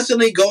 You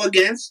constantly go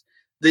against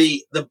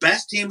the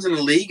best teams in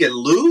the league and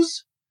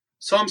lose.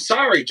 So I'm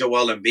sorry,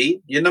 Joel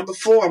Embiid. You're number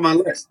 4 on my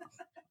list.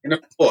 You're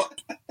number 4.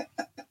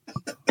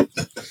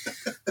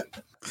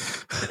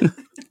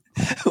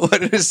 What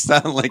did it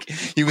sound like?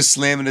 He was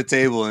slamming the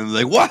table and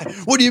like, what?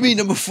 What do you mean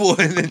number 4?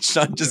 And then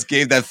Sean just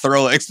gave that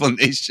thorough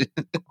explanation.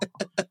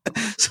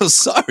 So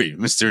sorry,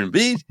 Mr.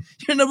 Embiid,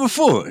 you're number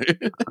 4.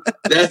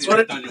 That's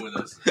what done with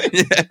us.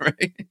 Yeah,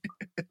 right.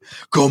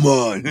 Come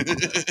on. He's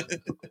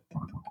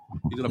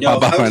gonna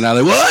pop out right now.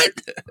 Like, what?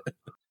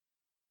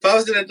 If I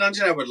was in a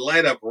dungeon, I would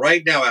light up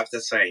right now after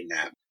saying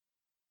that.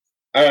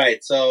 All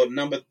right, so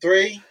number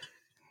 3.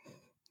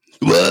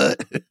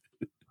 What?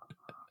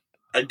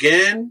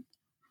 Again,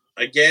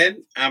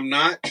 I'm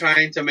not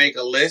trying to make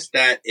a list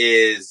that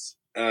is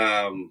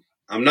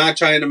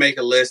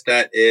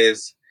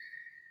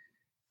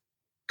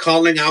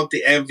calling out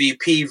the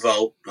MVP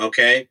vote,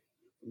 okay?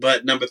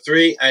 But number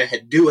 3,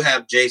 I do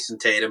have Jason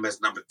Tatum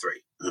as number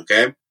 3,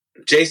 okay?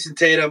 Jason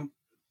Tatum,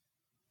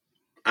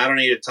 I don't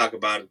need to talk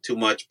about it too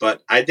much,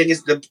 but I think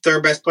it's the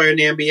 3rd best player in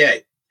the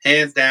NBA,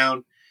 hands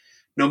down.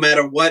 No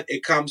matter what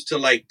it comes to,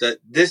 like,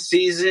 this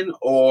season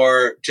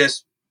or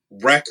just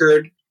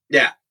record,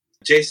 yeah,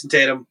 Jason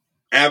Tatum,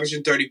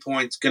 averaging 30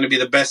 points, going to be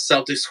the best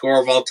Celtics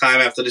scorer of all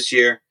time after this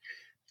year,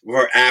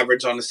 for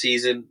average on the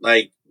season.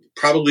 Like,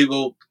 probably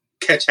will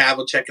catch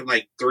Havlicek in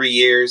like 3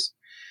 years.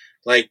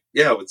 Like,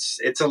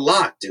 it's a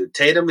lot, dude.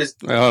 Tatum is.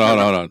 Wait, hold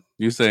on.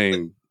 You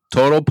saying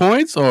total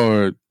points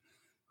or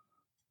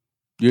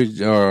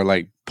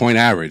like point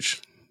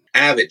average?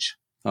 Average.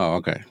 Oh,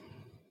 okay.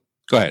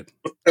 Go ahead.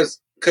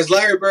 Because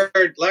Larry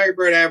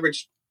Bird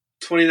averaged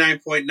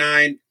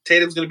 29.9.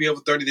 Tatum's going to be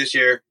over 30 this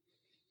year.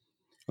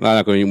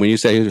 When you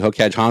say he'll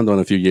catch Hondo in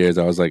a few years,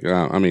 I was like,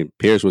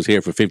 Pierce was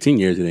here for 15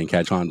 years and didn't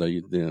catch Hondo.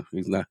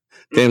 Tatum's not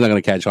going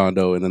to catch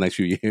Hondo in the next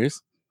few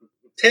years.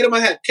 Tatum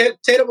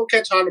will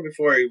catch Hondo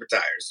before he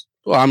retires.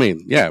 Well,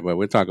 but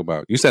we're talking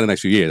about, you said the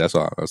next few years. That's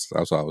all I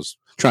was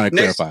trying to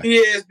clarify. Next few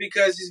years,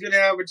 because he's going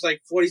to average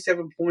like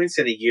 47 points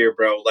in a year,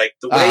 bro. Like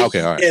the way all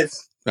right.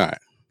 All right.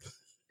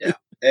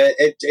 Yeah,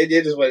 it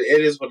is what it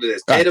is.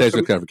 There's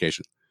the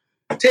clarification.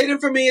 Tatum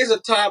for me is a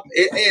top.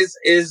 It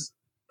is.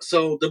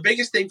 So the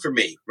biggest thing for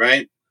me,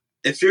 right?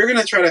 If you're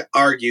going to try to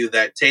argue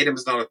that Tatum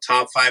is not a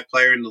top 5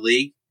 player in the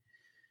league,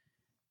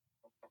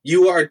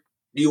 you are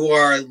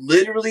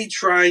literally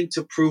trying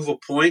to prove a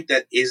point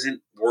that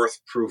isn't worth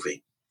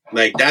proving.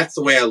 Like, that's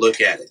the way I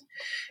look at it.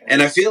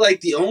 And I feel like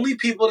the only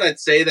people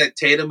that say that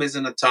Tatum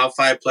isn't a top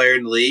 5 player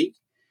in the league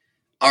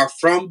are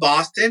from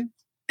Boston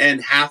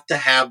and have to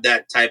have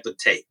that type of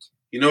take.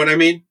 You know what I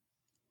mean?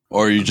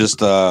 Or are you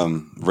just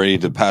ready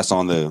to pass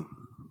on the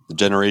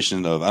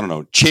generation of, I don't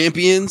know,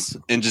 champions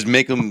and just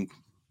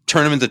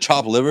turn them into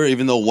chopped liver,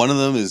 even though one of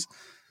them is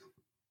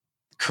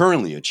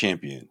currently a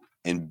champion?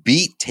 and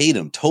beat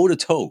Tatum toe to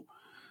toe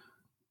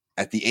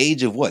at the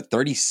age of what,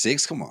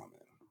 36? Come on, man.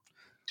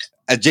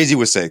 As Jay-Z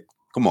would say,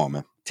 come on,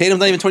 man. Tatum's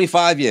not even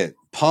 25 yet.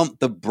 Pump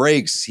the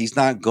brakes. He's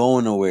not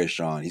going nowhere,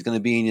 Sean. He's going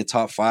to be in your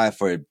top 5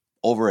 for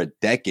over a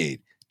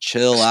decade.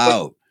 Chill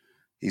out.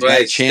 He's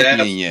not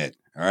champion yet.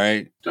 All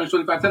right. Turns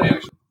 25 today,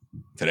 actually.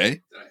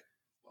 Today?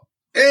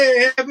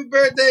 Hey, happy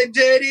birthday,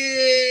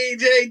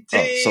 JD! JT!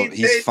 Oh, so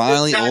he's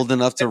finally old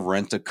enough to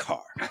rent a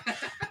car.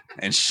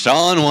 And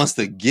Sean wants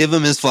to give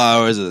him his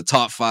flowers as a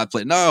top 5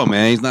 player. No,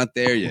 man, he's not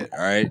there yet. All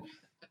right.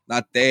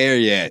 Not there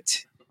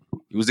yet.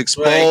 He was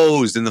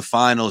exposed in the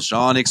finals.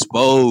 Sean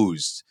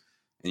exposed.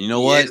 And you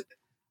know what?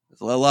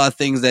 There's a lot of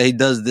things that he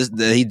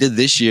did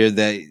this year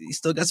that he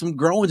still got some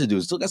growing to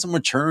do. Still got some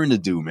return to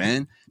do,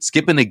 man.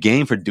 Skipping a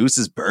game for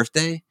Deuce's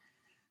birthday.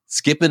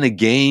 Skipping a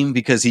game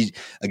because he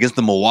against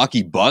the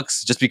Milwaukee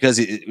Bucks just because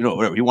he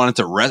wanted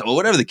to rest or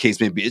whatever the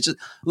case may be. It's just,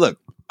 look,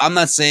 I'm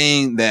not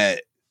saying that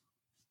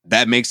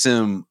makes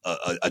him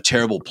a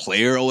terrible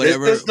player or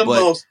whatever,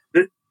 but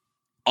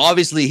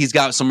obviously he's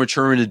got some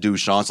maturing to do,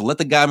 Sean. So let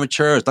the guy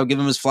mature. Stop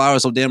giving him his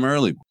flowers so damn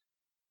early.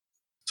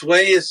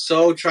 Sway is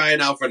so trying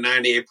out for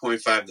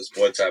 98.5 the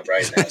Sports Hub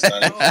right now. It's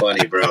not even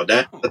funny, bro.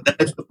 That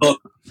is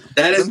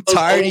I'm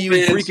tired of you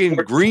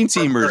freaking green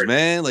teamers,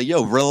 man. Like,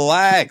 yo,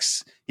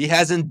 relax. He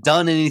hasn't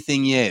done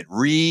anything yet.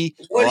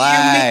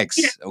 Relax,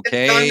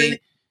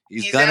 okay?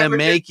 He's gonna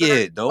make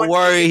it. Don't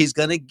worry, he's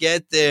gonna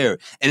get there,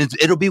 and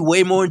it'll be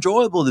way more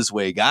enjoyable this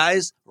way,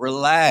 guys.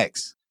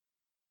 Relax.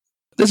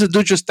 This is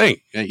Dutra's thing.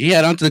 He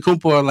had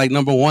Antetokounmpo like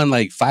number 1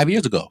 like 5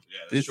 years ago.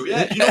 Yeah, true.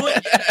 Yeah, you know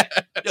what?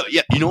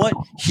 You know what?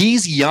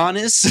 He's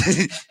Giannis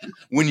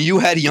when you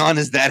had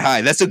Giannis that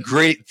high. That's a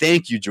great.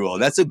 Thank you, Joel.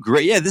 That's a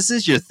great. Yeah, this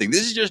is your thing.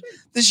 This is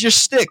your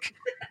stick.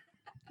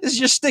 This is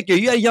your sticker.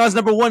 You had Giannis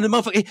number 1. The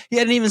motherfucker, he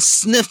hadn't even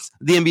sniffed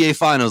the NBA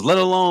Finals, let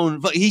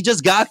alone. But he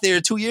just got there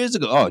 2 years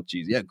ago. Oh,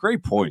 geez, yeah,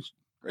 great point.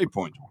 Great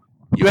point.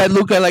 You had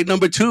Luka like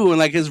number 2 in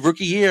like his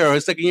rookie year or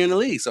his second year in the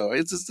league. So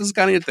it's just, this is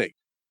kind of your thing.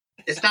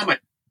 It's not my.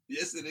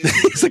 Yes, it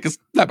is. It's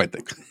not my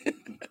thing.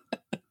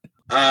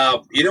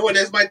 You know what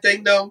is my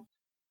thing though?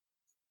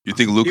 You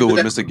think Luka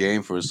would miss a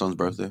game for his son's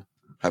birthday?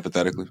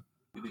 Hypothetically.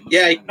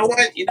 Yeah. You know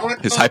what?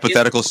 His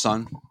hypothetical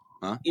son.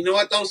 Huh? You know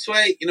what though,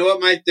 Sway? You know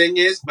what my thing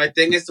is? My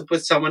thing is to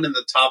put someone in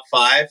the top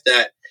 5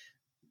 that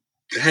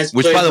has.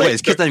 Which, by the way,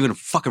 his kid's not even gonna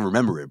fucking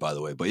remember it. By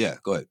the way, but yeah,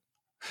 go ahead.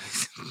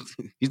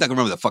 He's not gonna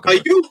remember that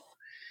fucking.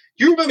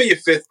 You remember your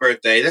 5th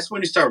birthday? That's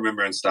when you start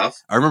remembering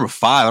stuff. I remember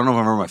 5. I don't know if I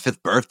remember my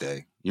 5th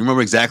birthday. You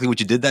remember exactly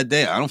what you did that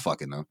day? I don't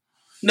fucking know.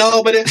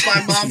 No, but it's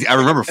my mom. I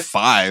remember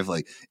 5,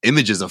 like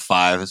images of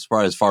 5,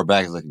 as far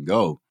back as I can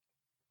go.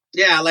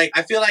 Yeah, like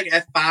I feel like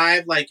at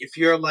 5, like if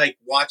you're like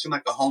watching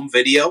like a home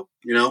video,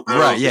 you know,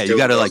 right? Yeah, you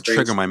got to like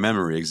trigger my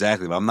memory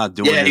exactly. But I'm not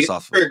doing this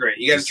off. Trigger it.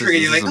 You got to trigger.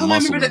 You're like, oh, I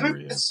remember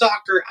that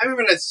soccer. I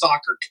remember that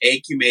soccer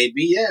cake you made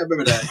me. Yeah, I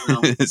remember that. You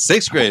know?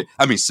 6th grade.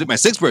 I mean, my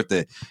 6th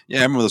birthday. Yeah,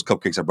 I remember those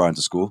cupcakes I brought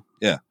into school.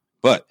 Yeah,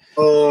 but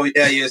oh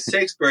yeah, your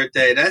 6th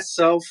birthday. That's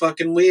so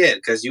fucking weird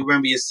because you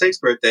remember your 6th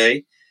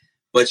birthday,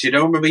 but you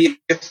don't remember your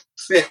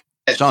 5th.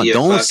 John,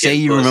 don't say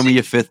you remember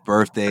your 5th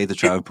birthday to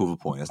try to prove a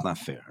point. That's not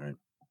fair, right?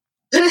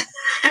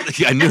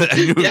 I knew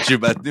what you're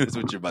about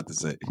to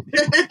say.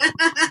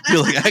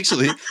 You're like,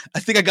 actually, I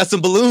think I got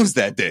some balloons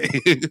that day.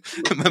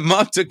 My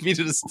mom took me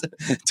to the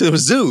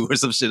zoo or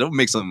some shit. Don't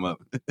make something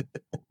up.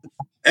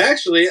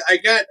 Actually, I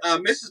got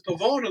Mrs.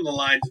 Pavone on the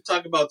line to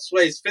talk about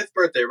Sway's 5th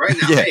birthday right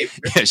now. Yeah,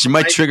 yeah, she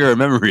might trigger her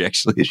memory,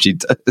 actually, if she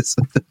does.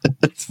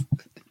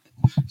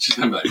 She's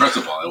going to be like, first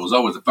of all, it was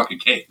always a fucking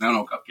cake.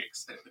 No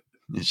cupcakes.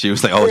 She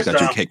was like, always got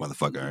your cake,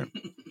 motherfucker.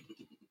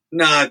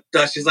 Nah,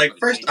 she's like,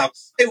 first off,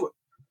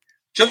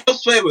 Joe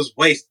Sway was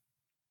wasted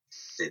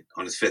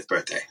on his 5th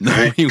birthday. No,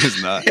 right? He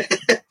was not.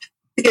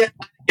 Yeah,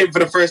 and for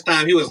the first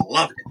time, he was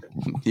loving it.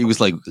 He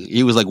was like,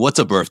 "What's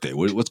a birthday?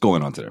 What's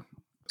going on today?"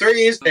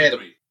 3 years ahead of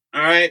me.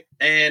 All right,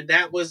 and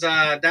that was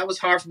hard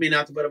for me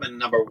not to put him in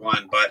number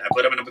 1, but I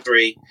put him in number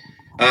 3.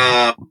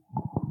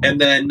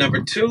 And then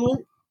number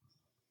 2,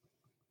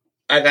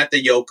 I got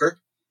the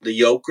Joker. I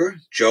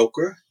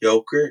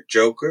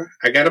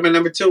got him in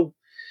number 2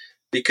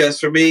 because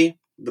for me,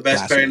 the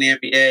best player in the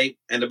NBA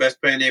and the best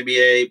player in the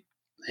NBA,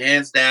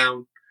 hands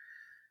down,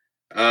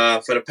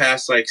 for the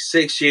past like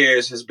 6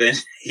 years has been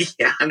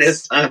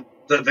Giannis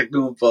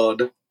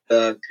Antetokounmpo.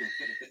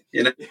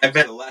 You know, I've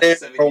been there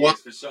for a while.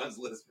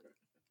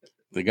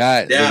 The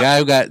guy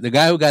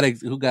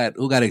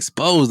who got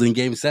exposed in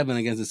Game 7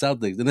 against the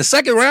Celtics in the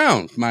second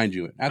round, mind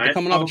you, after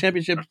coming off a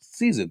championship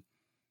season.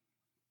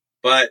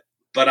 But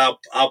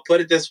I'll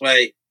put it this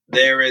way: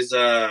 there is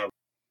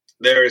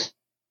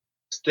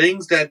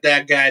things that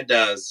guy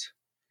does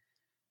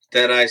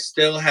that I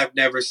still have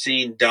never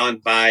seen done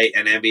by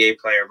an NBA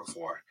player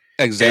before.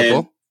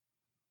 Example: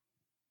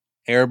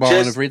 airball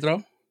on a free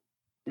throw.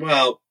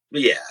 Well,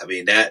 yeah, I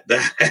mean that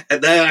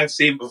I've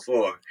seen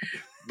before,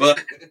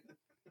 but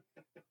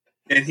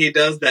and he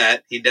does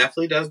that. He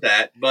definitely does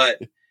that. But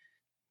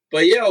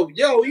yo,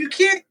 you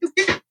can't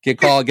get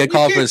called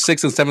for a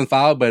 6th and 7th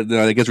foul, but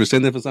it gets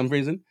rescinded for some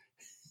reason.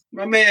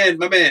 My man,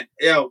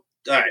 yo,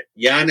 all right,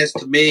 Giannis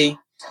to me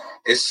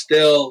is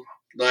still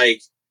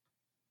like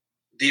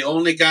the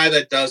only guy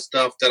that does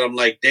stuff that I'm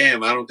like,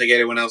 damn, I don't think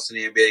anyone else in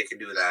the NBA can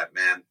do that,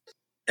 man.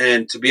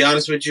 And to be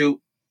honest with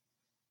you,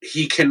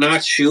 he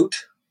cannot shoot,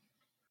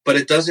 but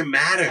it doesn't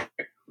matter.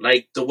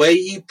 Like the way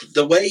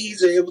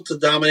he's able to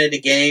dominate a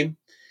game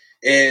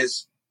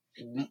is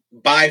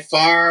by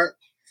far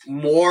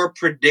more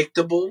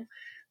predictable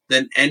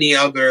than any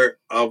other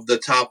of the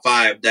top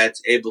 5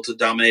 that's able to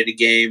dominate a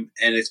game,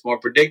 and it's more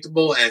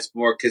predictable and it's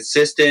more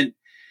consistent.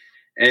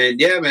 And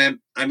yeah, man,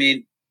 I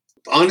mean,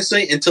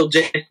 honestly, until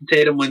Jason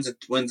Tatum wins a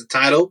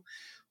title,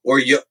 or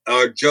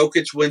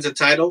Jokic wins a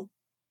title,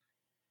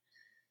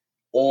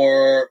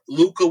 or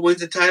Luka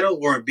wins a title,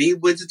 or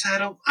Embiid wins a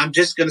title, I'm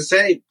just gonna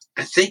say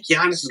I think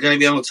Giannis is gonna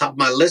be on the top of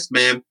my list,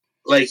 man.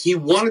 Like, he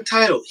won a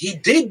title. He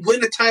did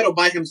win a title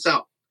by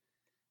himself.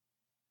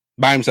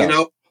 By himself. You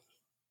know?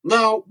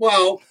 No,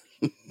 well,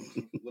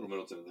 Little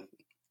Middleton.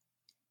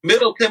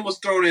 Middleton was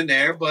thrown in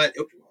there, but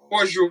of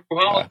course Drew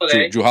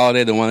Holiday. Drew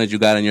Holiday, the one that you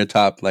got in your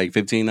top like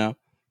 15 now.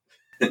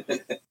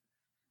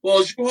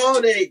 Well, Drew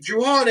Holiday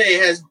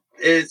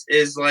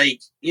is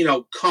like, you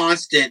know,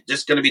 constant,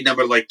 just going to be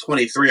number like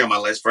 23 on my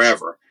list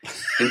forever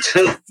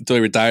until he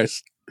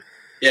retires.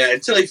 Yeah,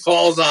 until he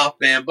falls off,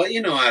 man. But you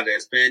know how it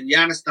is, man.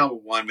 Giannis number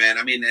 1, man.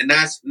 I mean, and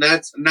that's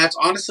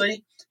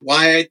honestly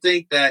why I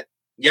think that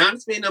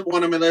Giannis being number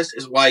 1 on my list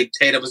is why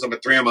Tatum is number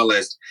 3 on my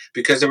list,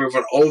 because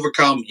everyone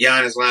overcome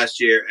Giannis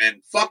last year.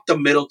 And fuck the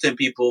Middleton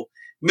people.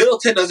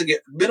 Middleton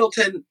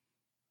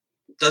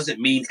doesn't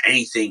mean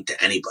anything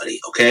to anybody,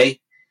 okay?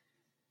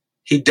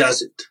 He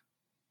doesn't.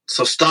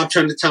 So stop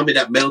trying to tell me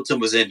that Middleton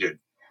was injured.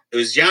 It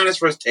was Giannis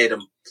versus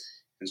Tatum,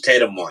 and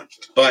Tatum won.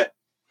 But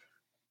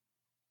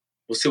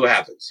we'll see what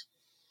happens.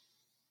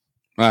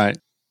 All right.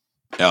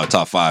 Yeah,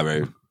 top 5,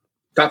 baby.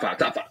 Top 5.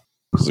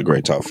 This is a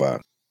great top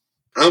 5.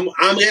 I'm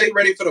getting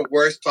ready for the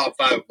worst top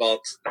 5 of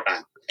all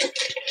time.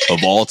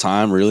 Of all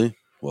time, really?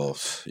 Well,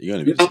 you're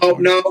gonna be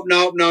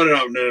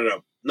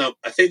No.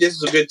 I think this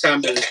is a good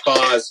time to just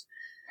pause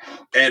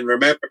and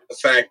remember the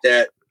fact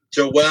that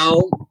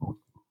Joel,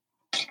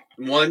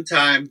 one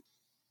time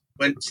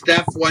when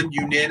Steph won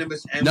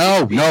unanimous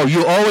MVP. No,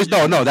 you always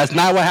no. That's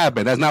not what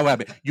happened.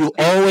 You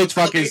always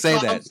fucking say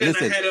that.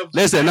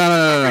 Listen.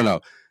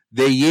 No.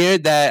 The year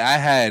that I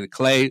had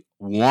Clay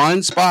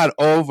 1 spot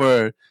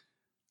over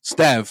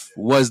Steph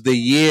was the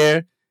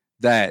year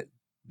that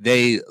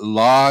they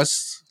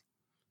lost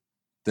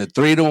the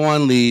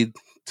 3-1 lead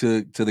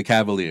to the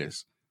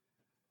Cavaliers.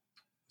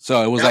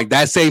 So it was like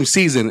that same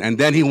season, and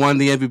then he won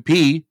the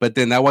MVP. But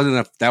then that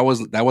wasn't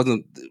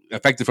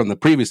affected from the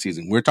previous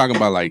season. We're talking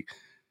about like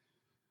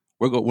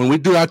when we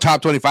do our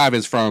top 25,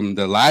 it's from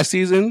the last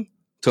season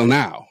till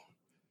now,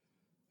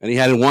 and he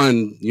hadn't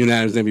won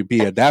unanimous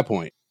MVP at that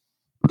point.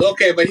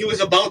 Okay, but he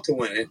was about to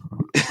win it.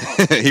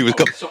 He was.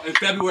 So in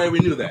February we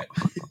knew that.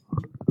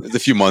 It's a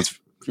few months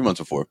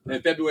before.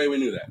 In February we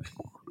knew that.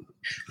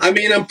 I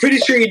mean, I'm pretty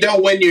sure you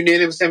don't win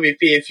unanimous MVP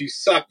if you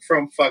suck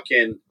from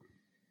fucking.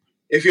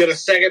 If you're the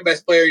second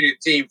best player in your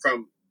team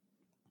from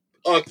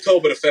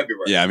October to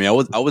February. Yeah, I mean, I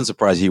wasn't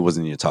surprised he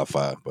wasn't in your top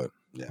 5, but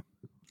yeah,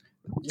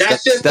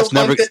 that's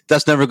never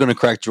going to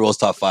crack Joel's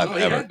top 5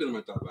 ever. He been in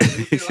my top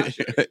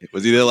 5.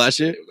 Was he there last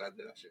year?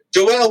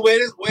 Joel, where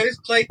does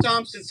Klay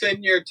Thompson sit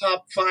in your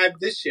top 5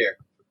 this year?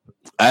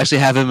 I actually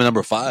have him at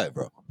number 5,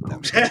 bro.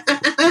 Imagine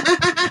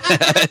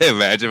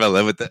if I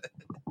live with that.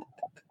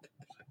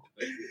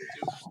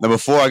 Number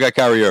 4, I got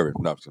Kyrie Irving.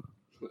 No,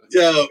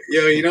 Yo,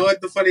 you know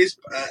what the funniest?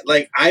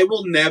 I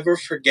will never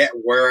forget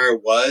where I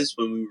was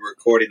when we were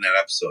recording that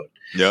episode.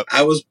 Yep.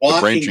 I was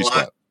walking.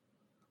 Spot.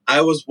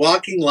 I was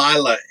walking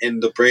Lila in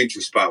the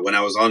Braintree spot when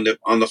I was on the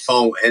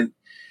phone, and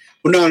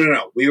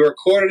no. We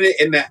recorded it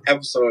in that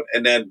episode,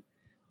 and then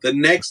the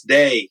next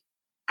day,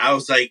 I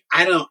was like,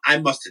 I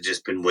must have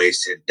just been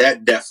wasted.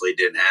 That definitely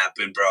didn't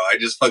happen, bro. I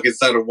just fucking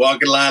started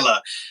walking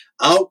Lila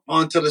out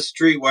onto the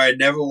street where I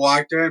never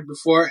walked her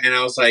before, and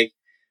I was like,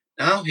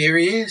 oh, here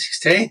he is. He's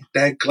saying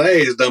that Clay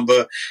is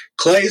number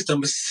 5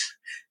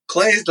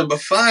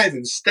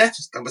 and Steph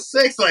is number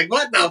 6. Like,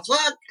 what the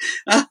fuck?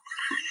 I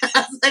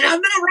was like,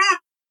 I'm not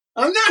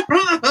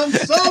wrong. I'm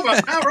sober.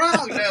 I'm not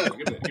wrong,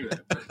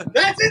 dude.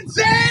 That's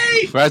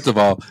insane. First of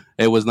all,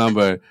 it was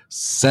number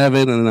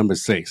 7 and number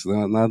 6.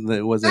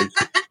 It wasn't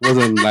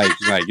like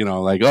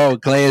oh,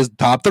 Clay is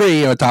top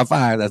 3 or top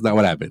 5. That's not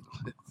what happened.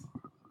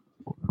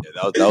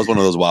 Yeah, that was one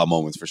of those wild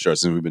moments for sure.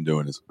 Since we've been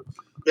doing this.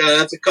 Yeah,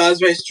 that's a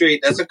Causeway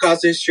Street.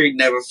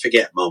 Never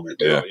forget moment.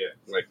 Dude. Yeah.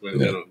 Like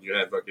when you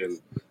had fucking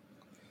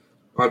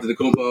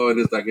Antetokounmpo and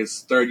it's like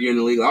his 3rd year in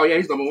the league. Oh yeah,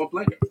 he's number 1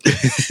 player.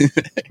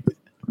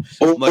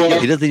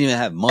 He doesn't even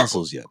have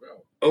muscles yet.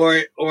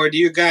 Or do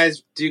you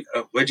guys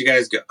where'd you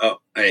guys go?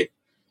 Oh, hey,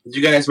 do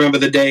you guys remember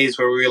the days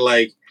where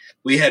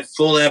we had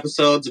full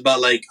episodes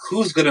about like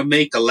who's gonna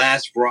make the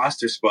last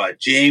roster spot,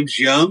 James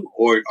Young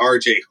or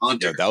RJ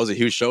Hunter? Yeah, that was a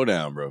huge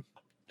showdown, bro.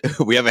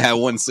 We haven't had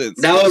one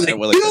since. That was a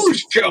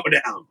huge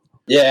showdown.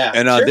 Yeah.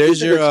 And there's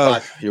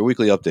your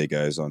weekly update,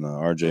 guys, on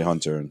RJ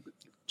Hunter and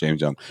James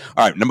Young.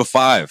 All right, number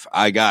 5,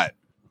 I got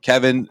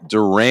Kevin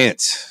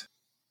Durant.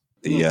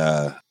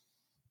 the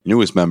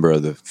newest member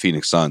of the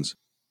Phoenix Suns.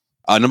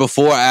 Number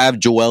 4, I have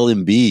Joel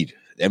Embiid,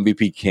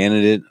 MVP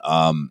candidate.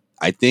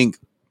 I think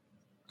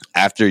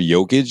after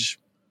Jokic,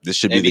 this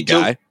should be the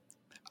guy.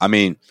 I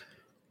mean,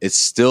 there's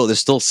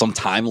still some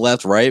time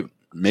left, right?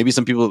 Maybe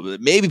people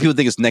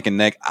think it's neck and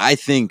neck. I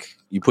think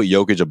you put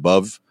Jokic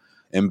above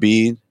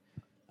Embiid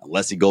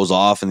unless he goes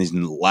off in these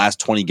last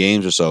 20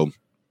 games or so,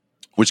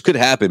 which could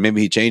happen.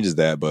 Maybe he changes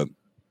that, but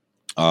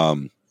I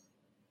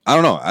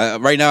don't know.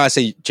 Right now, I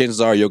say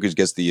chances are Jokic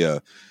gets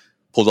the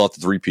pulled off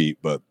the three-peat,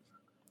 but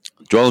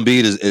Joel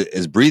Embiid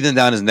is breathing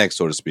down his neck,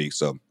 so to speak.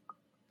 So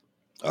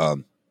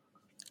you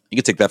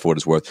can take that for what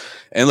it's worth.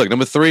 And look,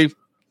 number 3,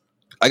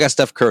 I got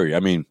Steph Curry. I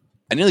mean,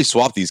 I nearly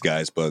swapped these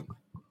guys, but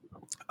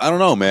I don't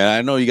know, man.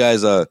 I know you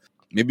guys.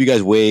 Maybe you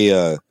guys weigh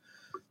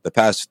the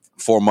past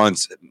 4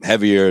 months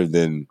heavier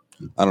than,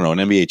 I don't know, an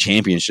NBA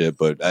championship,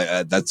 but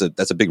that's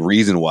a big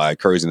reason why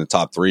Curry's in the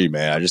top 3,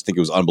 man. I just think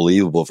it was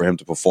unbelievable for him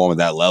to perform at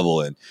that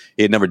level, and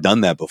he had never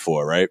done that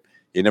before, right?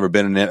 He had never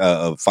been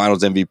a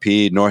Finals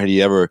MVP, nor had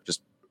he ever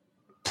just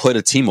put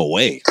a team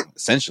away,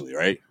 essentially,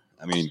 right?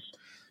 I mean,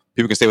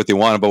 people can say what they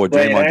want about what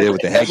Draymond did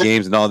with the head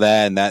games and all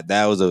that, and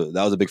that was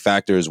a big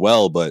factor as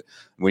well. But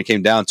when it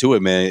came down to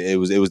it, man, it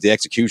was the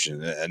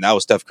execution, and that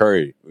was Steph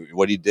Curry.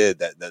 What he did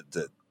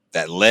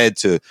that led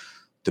to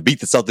beat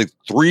the Celtics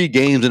 3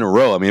 games in a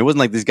row. I mean, it wasn't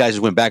like these guys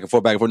just went back and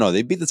forth. No,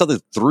 they beat the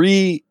Celtics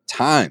 3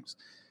 times,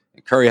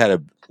 and Curry had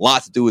a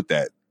lot to do with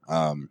that.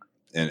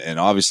 And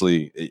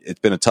obviously, it's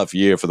been a tough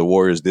year for the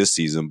Warriors this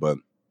season, but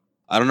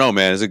I don't know,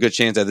 man. There's a good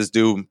chance that this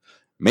dude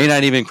may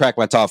not even crack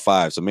my top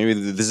 5. So maybe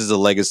this is a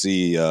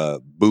legacy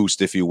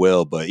boost, if you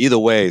will. But either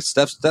way,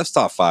 Steph's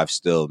top 5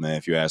 still, man,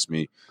 if you ask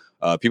me.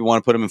 People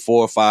want to put him in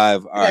 4 or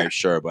 5. All right,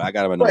 sure. But I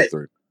got him at number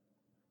 3.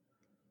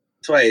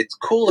 That's why it's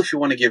cool if you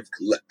want to give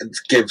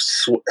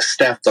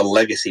Steph the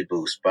legacy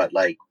boost. But,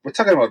 like, we're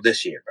talking about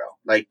this year, bro.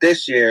 Like,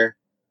 this year.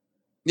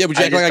 Yeah, but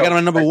I got him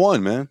at number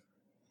 1, man.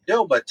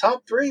 Yo, but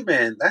top 3,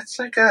 man, that's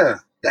like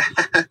a...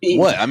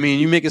 What? I mean,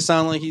 you make it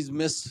sound like he's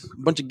missed a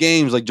bunch of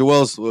games, like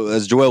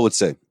as Joel would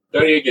say.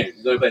 38 games.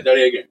 He's only played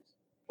 38 games.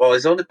 Well,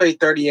 he's only played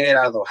 38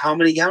 out of the... How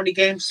many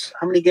games?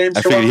 I figured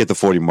he hit the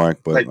 40 mark,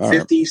 but... Like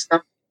 50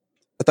 something?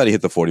 I thought he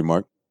hit the 40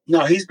 mark.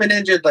 No, he's been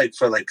injured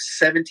for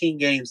 17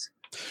 games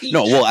each.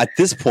 No, well, at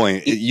this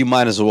point, you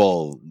might as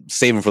well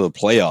save him for the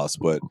playoffs,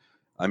 but,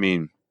 I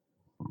mean,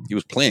 he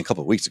was playing a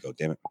couple of weeks ago,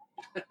 damn it.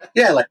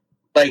 Yeah,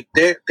 like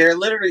they're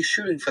literally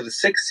shooting for the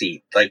 6th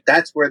seed. Like,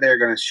 that's where they're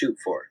going to shoot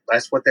for.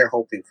 That's what they're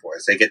hoping for,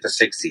 is they get the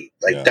 6th seed.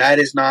 Like, That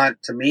is not,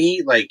 to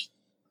me, like,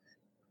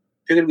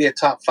 if you're going to be a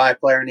top 5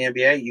 player in the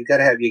NBA, you got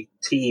to have your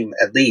team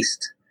at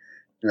least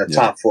in the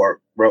top four,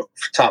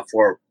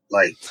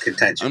 like,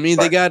 contention. I mean,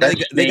 they got the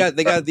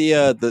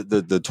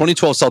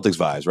 2012 Celtics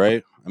vibes,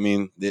 right? I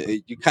mean,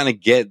 you kind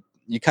of get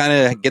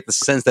the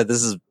sense that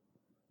this is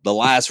the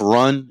last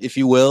run, if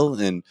you will,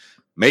 and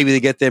maybe they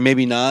get there,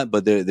 maybe not,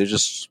 but they're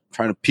just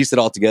trying to piece it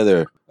all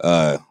together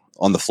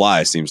on the fly,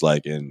 it seems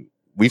like, and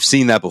we've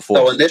seen that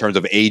before in terms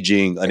of an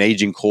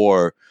aging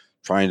core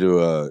trying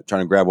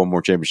to grab one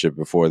more championship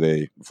before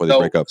they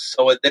break up.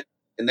 So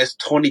in this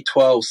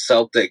 2012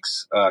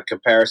 Celtics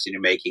comparison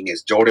you're making,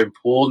 is Jordan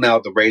Poole now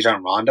the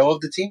Rajon Rondo of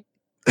the team?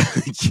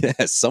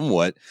 Yeah,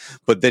 somewhat,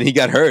 but then he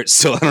got hurt,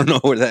 so I don't know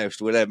what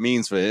that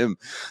means for him.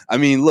 I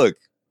mean, look,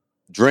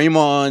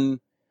 Draymond,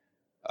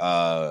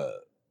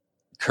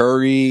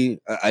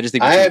 Curry. I just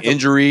think between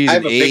injuries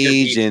and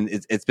age, and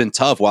it's been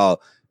tough. While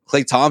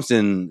Klay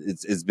Thompson,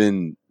 it's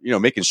been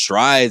making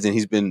strides, and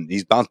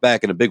he's bounced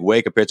back in a big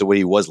way compared to what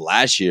he was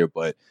last year.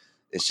 But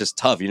it's just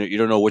tough. You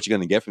don't know what you're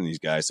going to get from these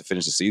guys to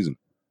finish the season.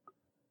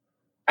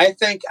 I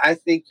think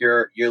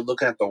you're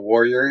looking at the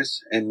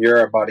Warriors, and you're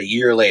about a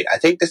year late. I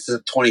think this is a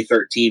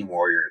 2013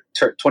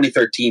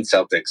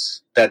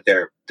 Celtics that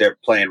they're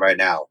playing right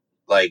now.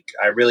 Like,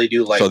 I really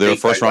do like. So they're a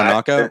first round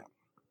knockout.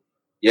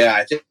 Yeah,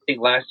 I think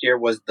last year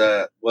was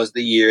the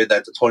year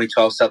that the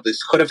 2012 Celtics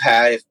could have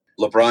had if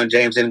LeBron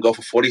James didn't go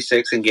for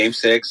 46 in Game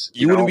 6.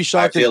 You wouldn't be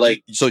shocked. You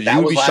would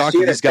be shocked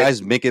if these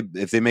guys make it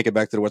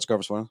back to the Western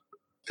Conference Finals.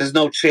 There's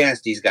no chance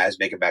these guys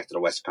make it back to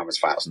the Western Conference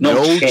Finals.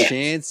 No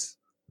chance.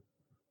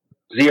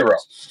 0.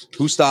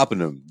 Who's stopping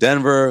them?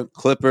 Denver,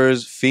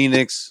 Clippers,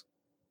 Phoenix.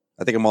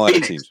 I think I'm all out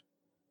of teams.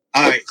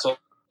 All right, so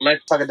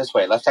let's talk it this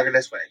way.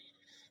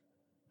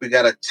 We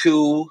got a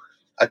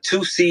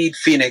 2 seed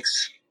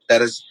Phoenix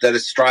that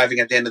is striving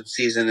at the end of the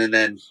season, and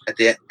then at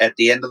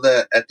the end of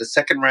the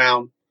second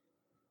round,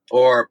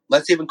 or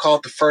let's even call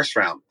it the first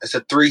round, it's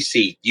a 3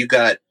 seed. You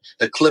got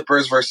the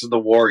Clippers versus the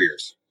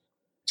Warriors.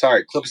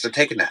 Sorry, Clippers are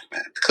taking that,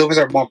 man. The Clippers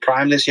are more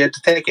prime this year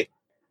to take it.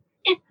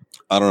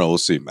 I don't know. We'll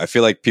see. I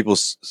feel like people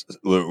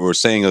were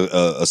saying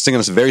singing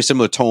a very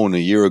similar tone a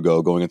year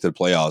ago going into the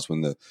playoffs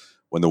when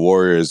the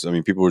Warriors. I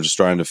mean, people were just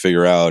trying to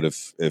figure out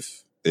if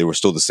they were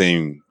still the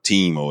same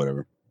team or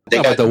whatever.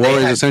 But the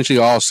Warriors essentially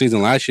all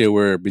season last year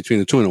were between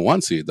the 2 and the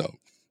 1 seed, though.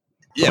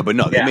 Yeah, but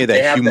no, they made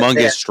that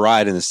humongous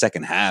stride in the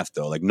second half,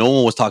 though. Like, no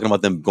one was talking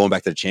about them going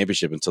back to the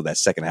championship until that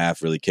second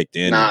half really kicked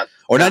in. Not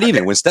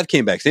even when Steph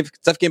came back.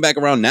 Steph came back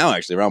around now,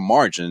 actually, around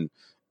March, and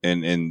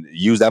and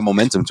use that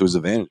momentum to his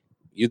advantage.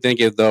 You think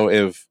if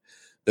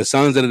the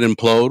Suns didn't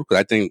implode, because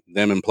I think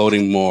them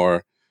imploding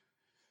more,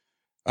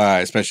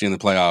 especially in the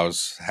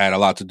playoffs, had a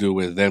lot to do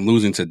with them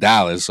losing to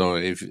Dallas. So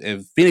if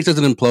Phoenix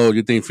doesn't implode,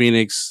 you think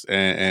Phoenix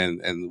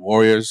and the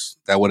Warriors,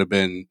 that would have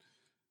been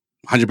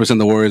 100%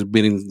 the Warriors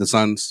beating the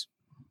Suns?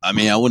 I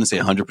mean, I wouldn't say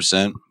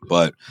 100%,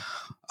 but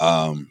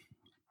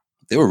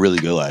they were really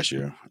good last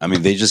year. I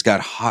mean, they just got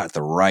hot at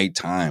the right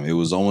time. It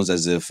was almost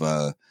as if,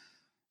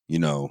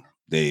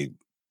 they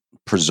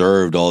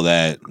preserved all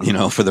that,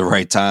 for the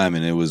right time.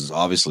 And it was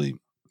obviously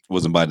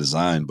wasn't by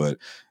design, but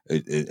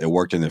it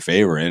worked in their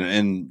favor.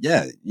 And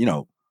yeah,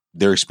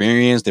 their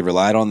experience, they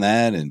relied on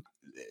that. And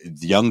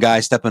the young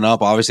guys stepping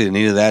up, obviously they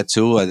needed that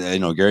too.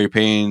 Gary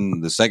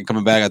Payne, the second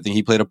coming back, I think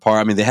he played a part.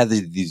 I mean, they had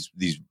these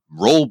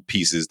role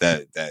pieces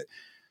that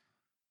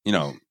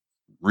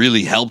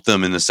really helped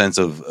them in the sense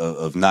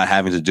of not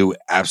having to do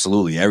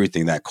absolutely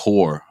everything. That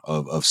core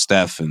of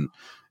Steph and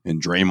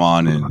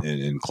Draymond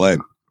and Clay.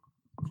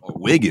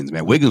 Wiggins,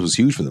 man, Wiggins was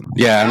huge for them.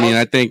 Yeah, I mean,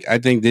 I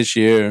think this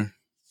year,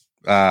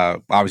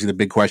 obviously the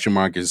big question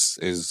mark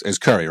is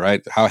Curry,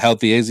 right? How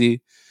healthy is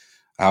he?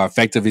 How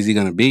effective is he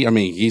going to be? I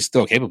mean, he's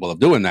still capable of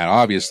doing that,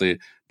 obviously,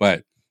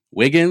 but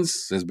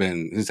Wiggins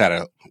he's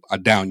had a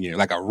down year,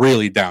 like a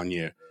really down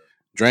year.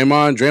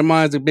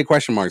 Draymond is a big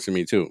question mark to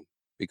me too,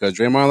 because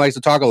Draymond likes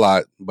to talk a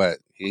lot, but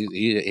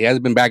he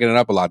hasn't been backing it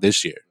up a lot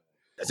this year.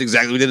 That's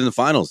exactly what we did in the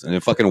finals, and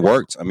it fucking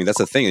worked. I mean, that's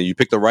the thing. You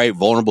pick the right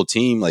vulnerable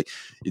team. Like,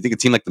 you think a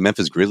team like the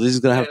Memphis Grizzlies is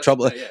gonna have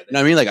trouble? You know what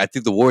I mean? Like, I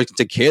think the Warriors can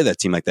take care of that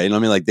team like that. You know what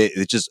I mean? Like,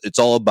 it's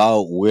all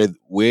about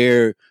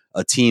where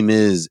a team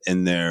is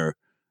in their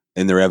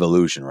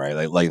evolution,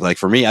 right? Like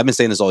for me, I've been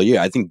saying this all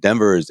year. I think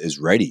Denver is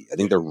ready. I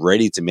think they're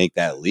ready to make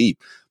that leap.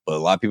 But a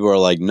lot of people are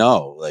like,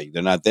 no, like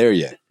they're not there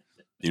yet.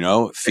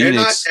 Phoenix, They're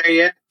not there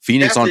yet.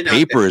 Phoenix Definitely on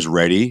paper is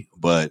ready,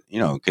 but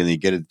can they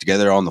get it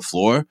together on the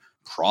floor?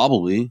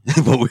 Probably,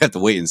 but we have to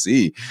wait and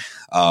see.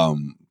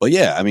 But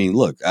yeah, I mean,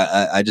 look,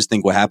 I just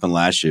think what happened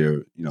last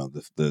year,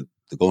 the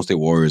Golden State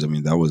Warriors. I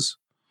mean, that was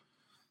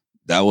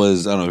I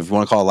don't know if you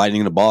want to call it lightning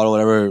in a bottle,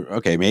 or whatever.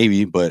 Okay,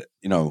 maybe, but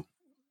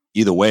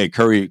either way,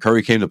 Curry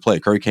came to play.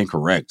 Curry came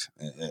correct,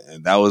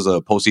 and that was a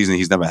postseason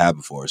he's never had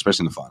before,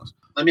 especially in the finals.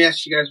 Let me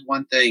ask you guys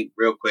one thing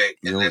real quick,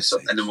 and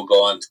then we'll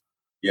go on to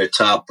your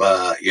top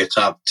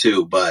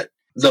two. But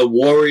the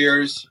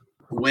Warriors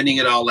winning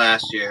it all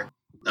last year.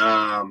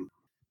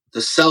 The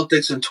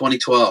Celtics in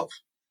 2012,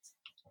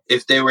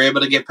 if they were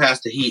able to get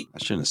past the Heat. I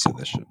shouldn't have said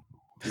that shit.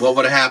 What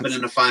would have happened in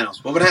the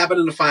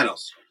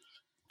finals?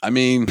 I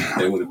mean,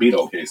 they would have beat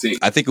OKC.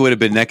 I think it would have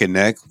been neck and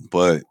neck,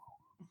 but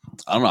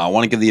I don't know. I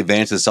want to give the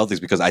advantage to the Celtics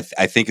because I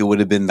think it would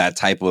have been that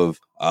type of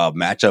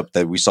matchup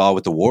that we saw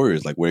with the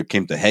Warriors, like where it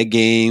came to head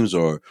games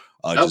or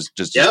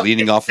just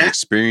leading off of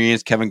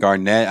experience. Kevin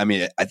Garnett. I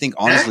mean, I think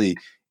honestly,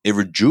 it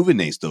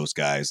rejuvenates those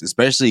guys,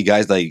 especially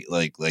guys like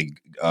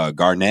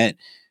Garnett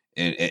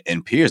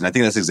and Pierce. And I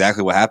think that's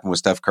exactly what happened with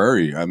Steph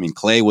Curry. I mean,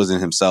 Clay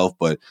wasn't himself,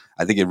 but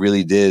I think it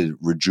really did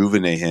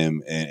rejuvenate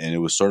him, and it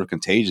was sort of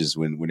contagious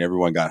when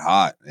everyone got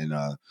hot. And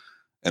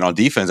on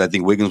defense, I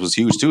think Wiggins was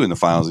huge too in the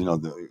finals.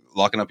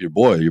 Locking up your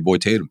boy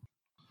Tatum.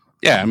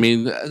 Yeah, I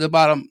mean, the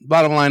bottom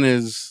line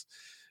is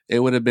it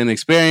would have been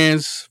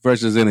experience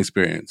versus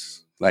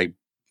inexperience, like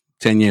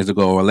 10 years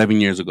ago or 11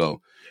 years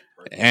ago.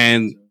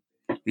 And,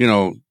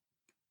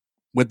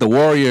 with the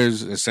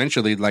Warriors,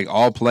 essentially, like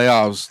all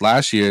playoffs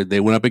last year, they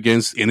went up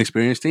against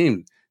inexperienced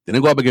teams. They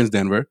didn't go up against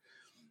Denver.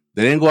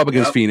 They didn't go up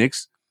against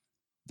Phoenix.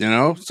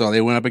 So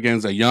they went up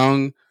against a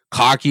young,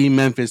 cocky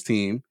Memphis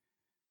team.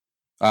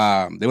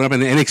 They went up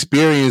an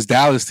inexperienced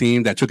Dallas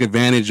team that took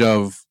advantage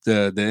of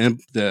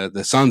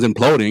the Suns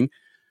imploding,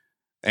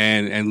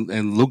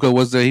 and Luka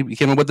he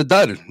came up with the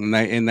dud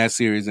in that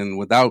series. And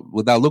without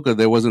Luka,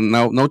 there wasn't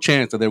no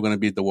chance that they were going to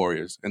beat the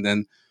Warriors. And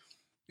then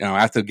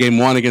after game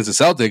one against the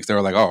Celtics, they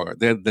were like, oh,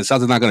 the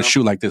Celtics are not going to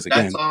shoot like this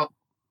again.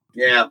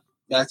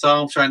 That's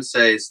all I'm trying to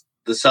say is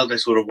the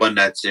Celtics would have won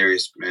that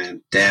series,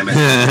 man. Damn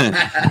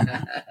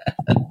it.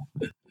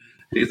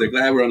 He's like,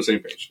 glad we're on the same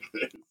page.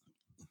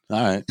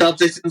 All right.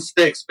 Celtics in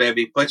 6,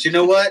 baby. But you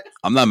know what?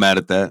 I'm not mad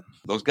at that.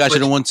 Those guys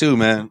should have won too,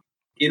 man.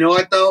 You know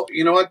what though?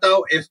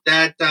 If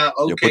that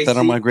OKC, put that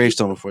on my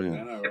gravestone before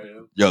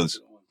you. Yo,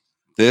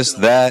 if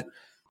that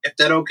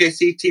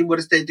OKC team would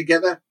have stayed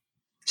together,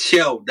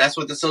 that's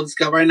what the Celtics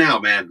got right now,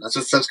 man. That's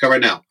what the Celtics got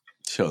right now.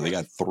 They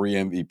got 3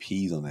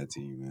 MVPs on that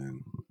team,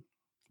 man.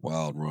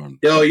 Wild run.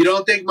 Yo, you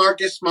don't think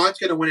Marcus Smart's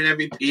gonna win an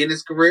MVP in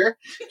his career?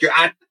 You're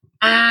out of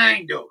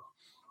mind, though.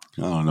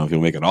 I don't know if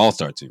he'll make an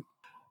all-star team.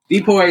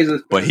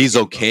 But he's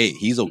okay.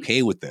 He's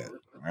okay with that.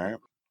 All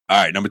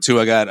right. Number 2,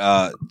 I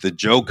got the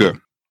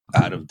Joker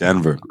out of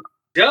Denver.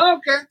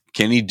 Joker.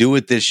 Can he do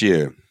it this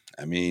year?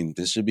 I mean,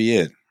 this should be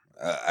it.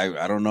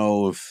 I don't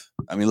know if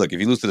look,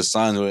 if you lose to the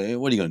Suns, what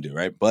are you going to do,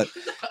 right? But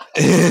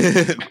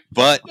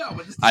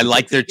I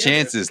like their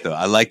chances, though.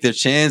 I like their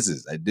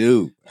chances. I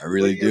do. I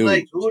really do.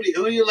 Who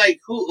do you like?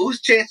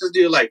 Whose chances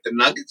do you like? The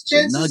Nuggets'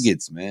 chances? The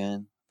Nuggets,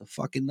 man. The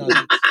fucking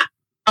Nuggets.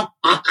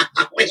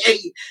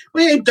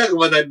 we ain't talking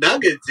about the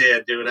Nuggets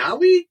here, dude, are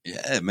we?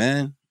 Yeah,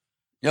 man.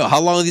 Yo,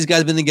 how long have these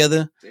guys been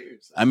together?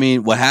 I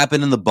mean, what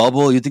happened in the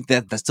bubble? You think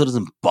that still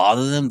doesn't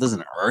bother them?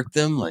 Doesn't irk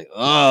them? Like,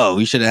 oh,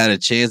 we should have had a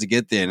chance to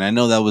get there. And I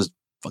know that was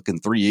fucking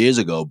 3 years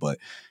ago, but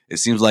it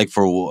seems like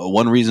for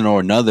one reason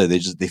or another,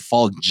 they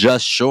fall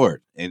just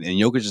short. And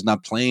Jokic is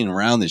not playing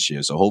around this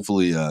year. So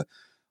hopefully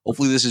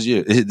this is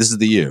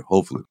the year.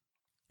 Hopefully,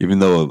 even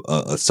though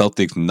a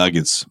Celtics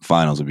Nuggets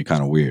finals would be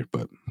kind of weird,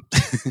 but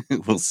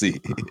we'll see.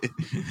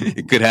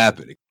 It could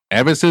happen.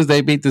 Ever since they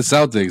beat the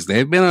Celtics,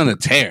 they've been on a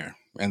tear.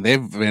 And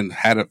they've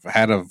had a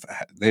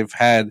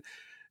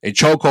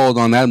chokehold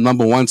on that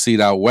number one seed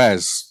out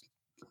west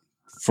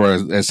for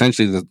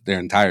essentially their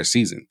entire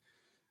season.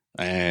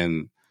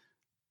 And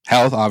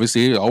health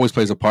obviously always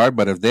plays a part,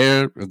 but if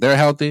they're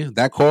healthy,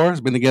 that core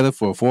has been together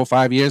for 4 or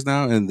 5 years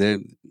now, and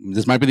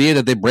this might be the year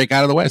that they break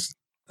out of the West.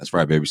 That's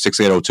right, baby.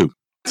 6-8-0-2.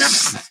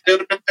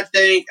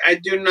 I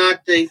do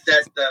not think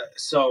that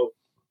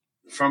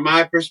from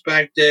my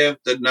perspective,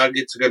 the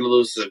Nuggets are going to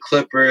lose to the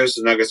Clippers.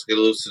 The Nuggets are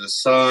going to lose to the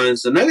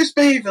Suns. The Nuggets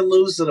may even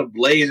lose to the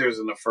Blazers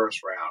in the first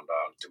round,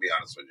 to be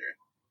honest with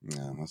you.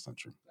 No, that's not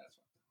true.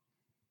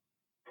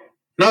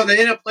 No, they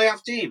ain't a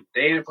playoff team.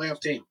 Yeah,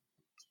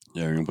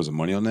 you're going to put some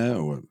money on that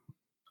or what?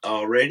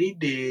 Already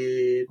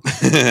did.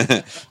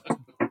 Let's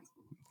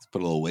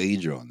put a little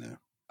wager on there.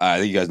 I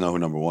think you guys know who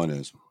number one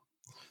is.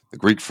 The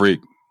Greek Freak.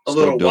 A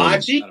little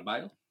Waji?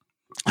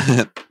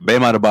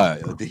 Bam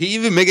Adebayo. Did he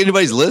even make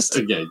anybody's list?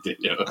 Yeah, he did.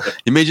 Yeah.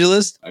 You made your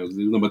list? I was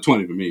number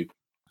 20 for me.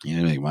 You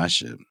didn't make my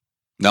shit.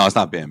 No, it's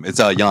not Bam. It's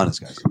Giannis,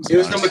 guys. He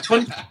was number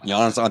 20.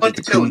 Giannis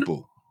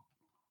Antetokounmpo.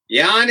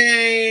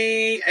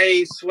 Yanni,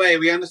 hey, Sway,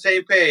 we on the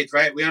same page,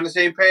 right? We on the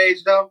same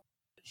page, though?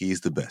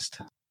 He's the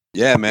best.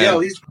 Yeah, man. Yo,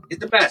 he's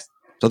the best.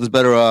 Something's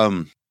better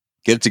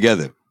get it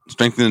together.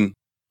 Strengthen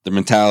the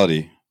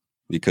mentality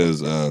because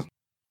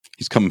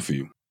he's coming for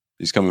you.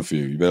 He's coming for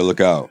you. You better look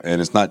out.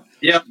 And it's not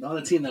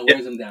Another team that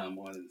wears him down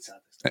more than the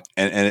Celtics.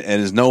 And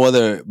there's no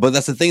other. But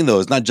that's the thing, though.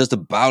 It's not just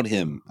about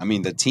him. I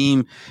mean, the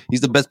team.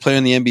 He's the best player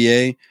in the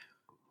NBA.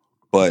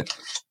 But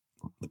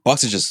the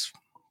Bucks are just.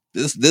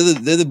 They're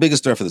the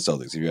biggest threat for the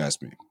Celtics, if you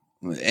ask me.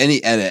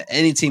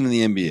 Any team in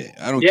the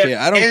NBA. I don't care.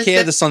 I don't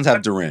care if the Suns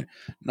have Durant.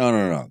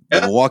 No.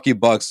 The Milwaukee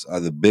Bucks are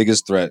the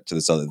biggest threat to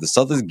the Celtics. If the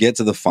Celtics get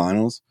to the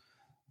finals,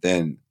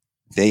 then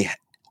they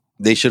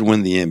should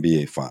win the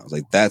NBA finals.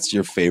 Like, that's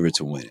your favorite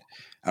to win it.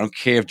 I don't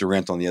care if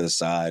Durant's on the other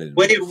side. And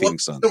wait, what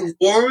the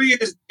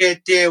Warriors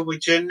get there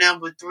with your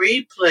number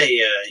 3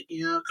 player?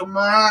 Come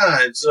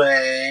on,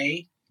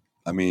 Sway.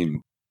 I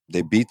mean,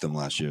 they beat them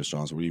last year,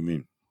 Sean. So what do you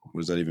mean?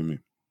 What does that even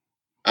mean?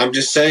 I'm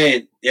just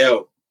saying,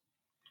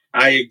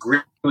 I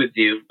agree with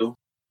you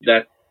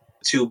that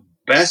 2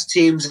 best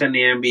teams in the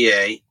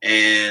NBA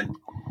and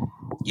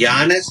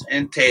Giannis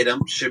and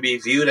Tatum should be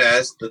viewed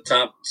as the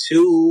top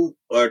 2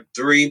 or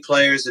 3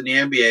 players in the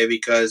NBA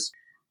because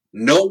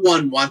no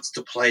one wants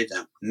to play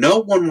them. No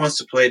one wants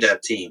to play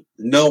that team.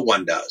 No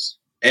one does.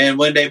 And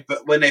when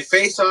they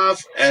face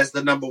off as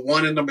the number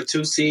 1 and number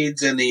 2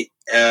 seeds in the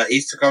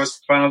Eastern Conference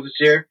Finals this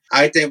year,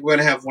 I think we're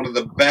going to have one of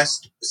the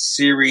best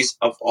series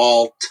of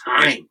all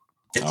time.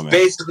 It's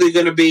basically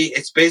going to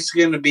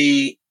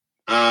be.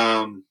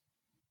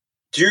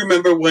 Do you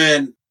remember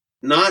when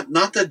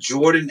not the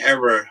Jordan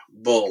era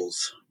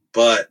Bulls,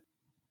 but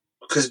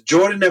because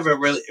Jordan and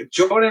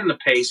the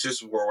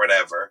Pacers were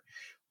whatever,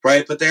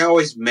 right? But they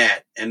always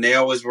met and they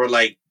always were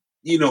like,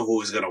 who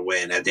was going to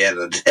win at the end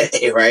of the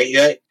day,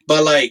 right?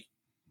 But like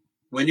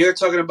when you're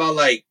talking about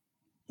like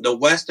the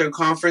Western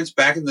Conference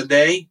back in the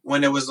day,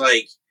 when it was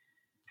like,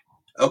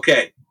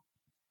 okay,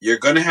 you're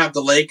going to have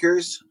the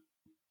Lakers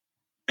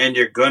and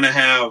you're going to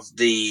have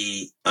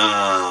the,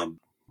 I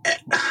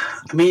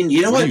mean,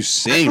 you know what? What are you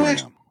saying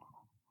right now?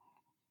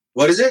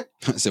 What is it?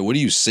 I said, what are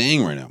you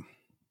saying right now?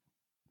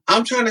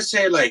 I'm trying to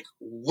say, like,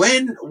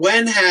 when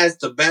has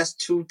the best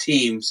 2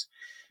 teams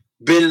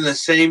been in the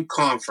same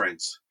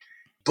conference?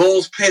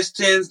 Bulls,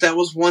 Pistons, that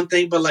was one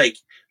thing, but like,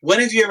 when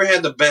have you ever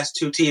had the best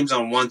 2 teams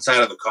on one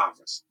side of the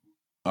conference?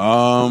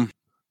 I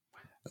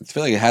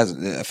feel like it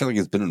hasn't. I feel like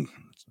it's been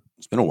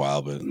a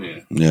while, but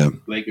yeah.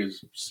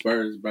 Lakers,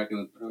 Spurs back in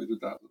the early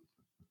 2000s.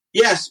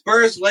 Yeah,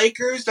 Spurs,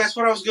 Lakers. That's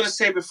what I was going to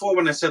say before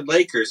when I said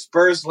Lakers.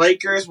 Spurs,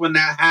 Lakers, when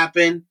that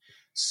happened.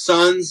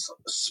 Suns,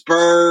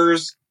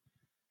 Spurs.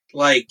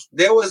 Like,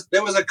 there was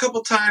a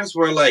couple times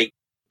where, like,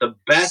 the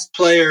best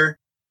player,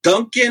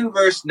 Duncan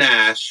versus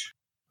Nash,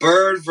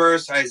 Bird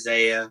versus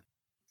Isaiah.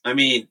 I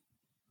mean,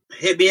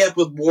 hit me up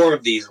with more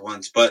of these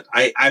ones, but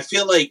I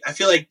feel like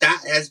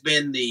that has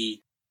been the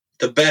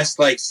best,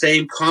 like,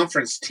 same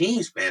conference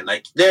teams, man.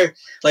 Like, they're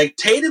like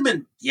Tatum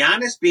and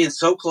Giannis being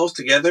so close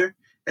together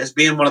as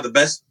being one of the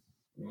best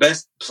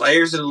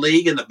players in the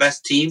league and the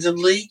best teams in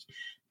the league.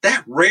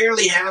 That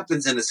rarely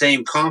happens in the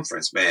same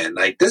conference, man.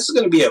 Like, this is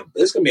gonna be a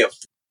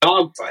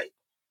dog fight.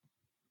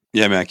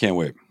 Yeah, man, I can't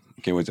wait.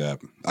 I can't wait to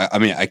happen. I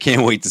mean, I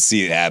can't wait to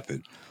see it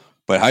happen.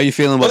 But how are you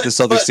feeling about the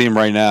Celtics team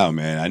right now,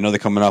 man? I know they're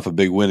coming off a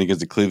big win against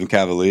the Cleveland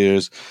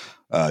Cavaliers.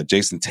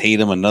 Jason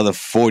Tatum, another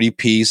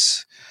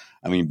 40-piece.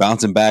 I mean,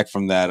 bouncing back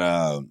from that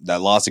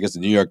loss against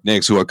the New York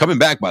Knicks, who are coming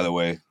back, by the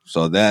way.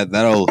 So that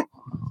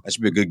That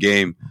should be a good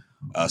game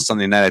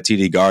Sunday night at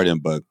TD Garden.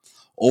 But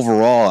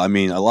overall, I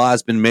mean, a lot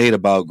has been made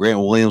about Grant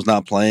Williams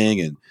not playing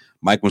and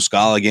Mike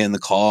Muscala getting the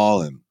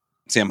call and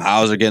Sam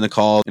Hauser getting the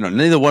call. You know,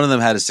 neither one of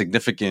them had a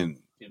significant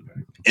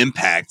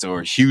impact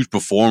or huge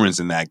performance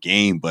in that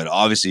game. But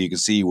obviously, you can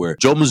see where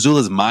Joe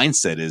Mazzulla's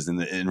mindset is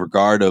in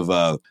regard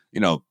of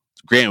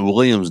Grant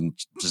Williams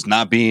just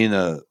not being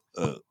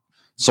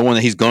someone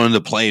that he's going to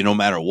play no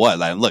matter what.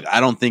 Like, look, I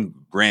don't think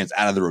Grant's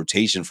out of the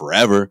rotation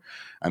forever.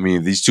 I mean,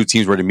 if these two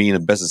teams were to meet in a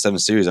best of 7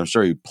 series, I'm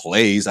sure he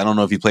plays. I don't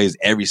know if he plays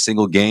every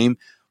single game,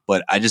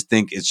 but I just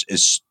think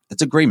it's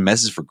a great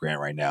message for Grant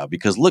right now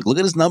because look at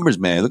his numbers,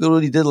 man. Look at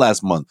what he did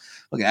last month.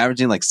 Look,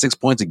 averaging like 6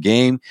 points a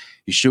game.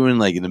 He's shooting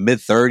like in the mid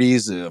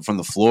 30s from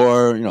the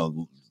floor.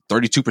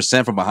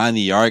 32% from behind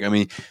the arc. I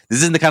mean, this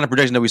isn't the kind of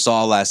production that we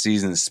saw last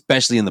season,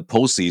 especially in the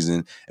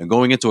postseason. And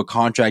going into a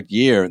contract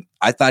year,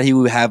 I thought he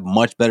would have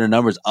much better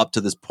numbers up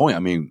to this point. I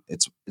mean,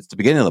 it's the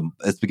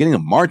beginning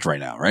of March right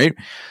now, right?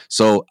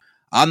 So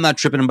I'm not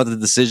tripping about the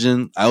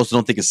decision. I also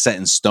don't think it's set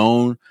in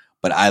stone,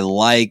 but I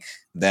like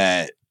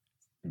that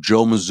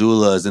Joe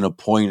Mazzulla is in a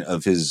point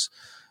of his,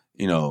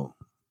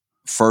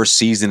 first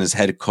season as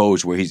head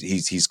coach where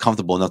he's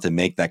comfortable enough to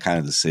make that kind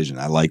of decision.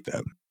 I like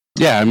that.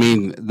 Yeah, I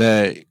mean,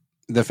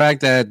 the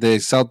fact that the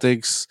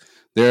Celtics,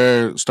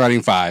 their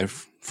starting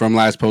 5 from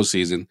last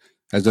postseason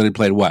has only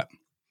played 4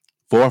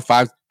 or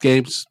 5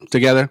 games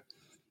together.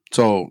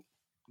 So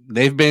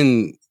they've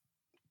been,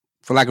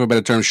 for lack of a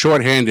better term,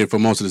 shorthanded for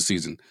most of the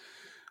season.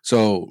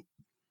 So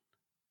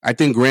I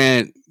think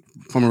Grant,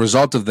 from a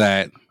result of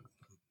that,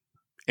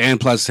 and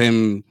plus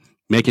him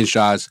making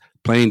shots,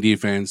 playing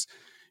defense,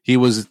 he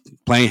was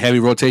playing heavy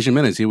rotation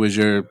minutes. He was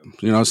your,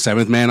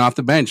 7th man off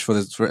the bench for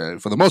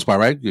the most part,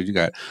 right? You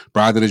got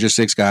Brogdon as your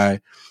 6th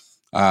guy.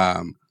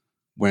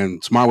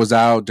 When Smart was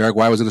out, Derek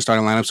White was in the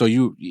starting lineup, so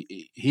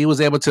he was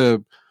able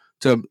to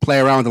play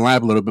around with the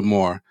lineup a little bit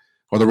more,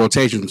 or the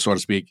rotation, so to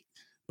speak.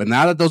 But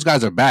now that those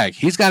guys are back,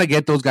 he's got to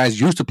get those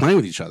guys used to playing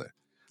with each other.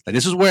 Like,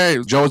 this is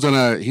where Joe's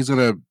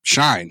gonna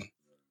shine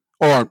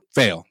or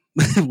fail,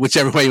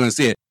 whichever way you want to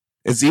see it.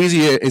 It's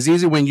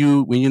easy when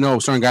you know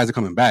certain guys are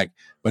coming back.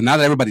 But now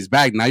that everybody's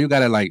back, now you got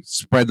to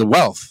spread the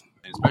wealth.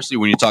 Especially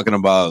when you're talking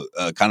about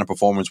kind of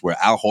performance where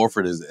Al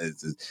Horford is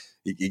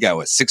he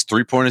got 6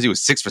 3-pointers. He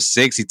was 6 for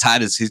 6. He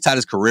tied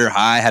his career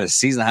high, had a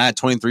season high at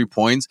 23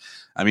 points.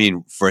 I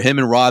mean, for him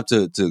and Rob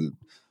to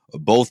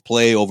both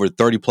play over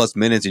 30 plus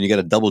minutes and you get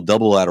a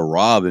double out of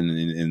Rob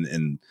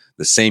in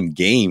the same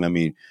game. I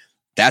mean,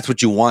 that's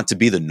what you want to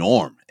be the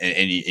norm,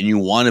 and you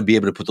want to be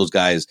able to put those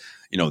guys,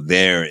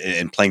 there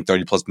and playing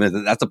 30 plus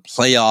minutes. That's a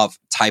playoff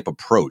type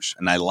approach,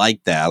 and I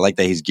like that. I like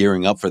that he's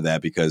gearing up for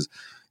that because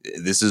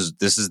this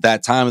is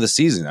that time of the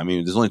season. I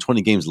mean, there's only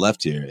 20 games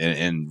left here,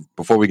 and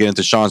before we get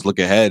into Sean's look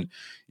ahead,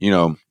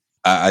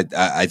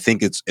 I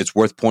think it's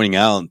worth pointing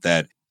out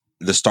that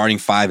the starting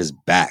 5 is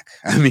back.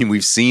 I mean,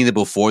 we've seen it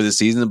before this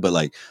season,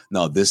 but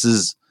no, this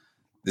is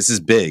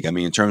big. I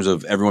mean, in terms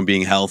of everyone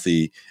being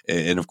healthy,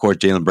 and of course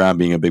Jaylen Brown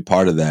being a big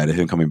part of that, and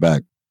him coming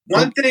back.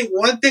 One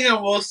thing I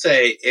will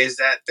say is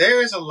that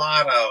there is a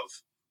lot of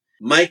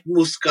Mike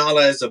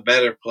Muscala is a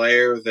better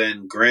player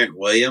than Grant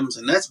Williams,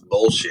 and that's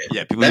bullshit.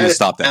 Yeah, people need to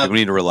stop that. People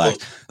need to relax.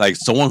 Like,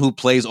 someone who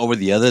plays over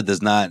the other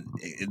doesn't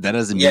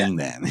mean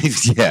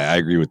that. Yeah, I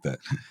agree with that.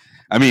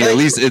 I mean, at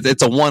least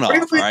it's a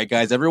one-off. All right,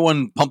 guys,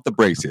 everyone pump the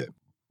brakes here.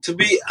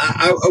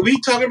 Are we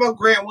talking about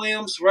Grant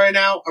Williams right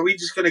now? Are we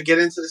just going to get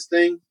into this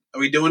thing? Are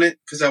we doing it?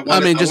 Because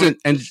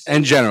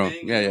in general,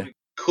 yeah.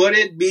 Could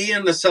it be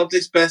in the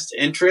Celtics' best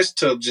interest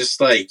to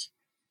just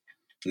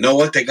know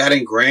what they got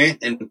in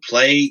Grant and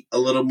play a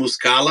little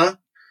Muscala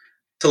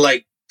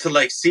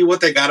to see what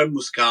they got in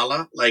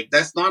Muscala?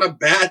 That's not a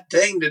bad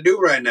thing to do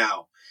right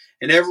now.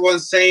 And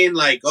everyone's saying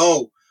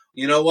oh,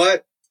 you know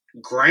what?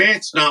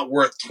 Grant's not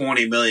worth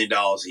 $20 million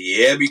a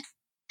year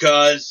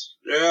because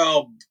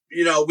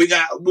we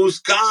got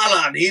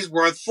Muscala and he's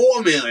worth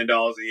 $4 million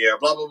a year.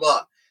 Blah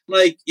blah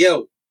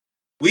blah.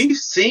 We've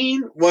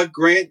seen what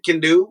Grant can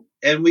do,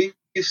 and we've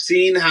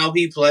seen how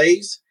he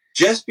plays.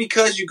 Just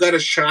because you got a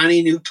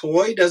shiny new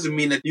toy doesn't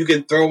mean that you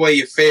can throw away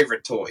your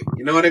favorite toy.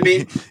 You know what I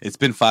mean? It's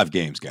been 5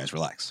 games, guys.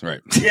 Relax.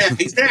 Right. Yeah,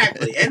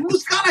 exactly. And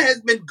Muscala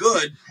has been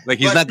good.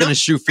 He's not going to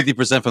shoot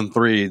 50% from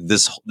 3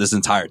 this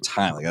entire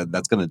time.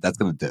 That's gonna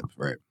dip,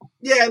 right?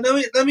 Yeah.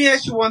 Let me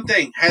ask you one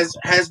thing. Has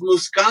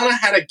Muscala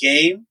had a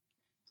game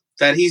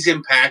that he's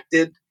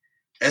impacted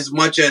as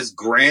much as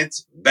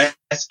Grant's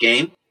best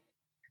game?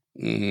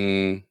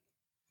 Maybe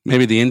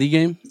the Indy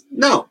game?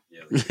 No.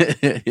 Yeah.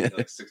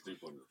 6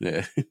 3-pointers.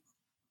 Yeah.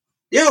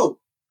 Yo,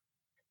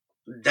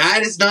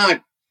 that is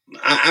not.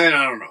 I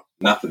don't know.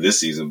 Not for this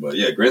season, but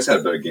yeah, Grant's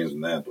had better games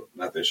than that, but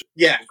not this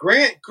year. Yeah,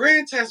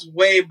 Grant has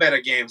way better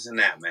games than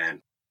that,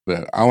 man.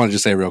 But I want to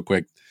just say real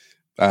quick,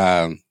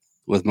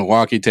 with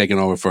Milwaukee taking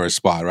over for a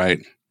spot, right?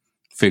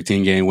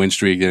 15-game win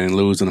streak and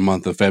lose in the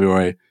month of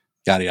February,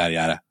 yada yada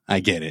yada. I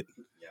get it.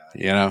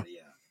 Yeah.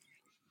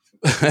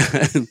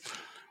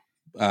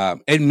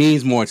 It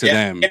means more to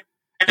them. Yeah.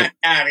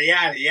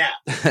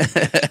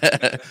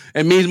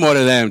 It means more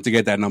to them to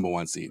get that number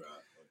 1 seed,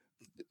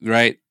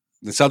 right?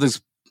 the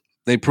Celtics,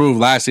 they proved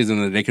last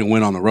season that they can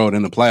win on the road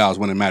in the playoffs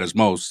when it matters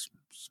most,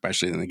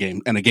 especially in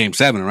a game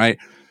 7, right?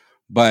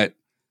 But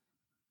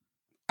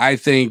I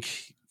think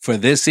for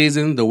this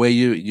season, the way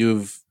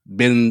you've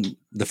been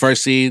the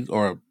first seed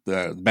or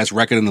the best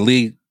record in the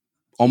league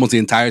almost the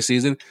entire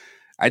season,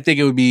 I think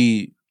it would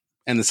be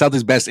in the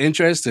Celtics' best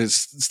interest to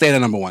stay the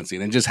number 1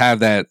 seed and just have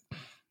that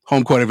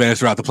home court advantage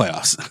throughout the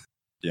playoffs.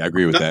 Yeah, I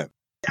agree with that.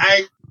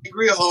 I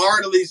agree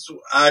wholeheartedly,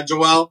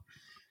 Joel.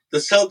 The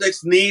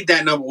Celtics need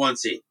that number 1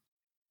 seed.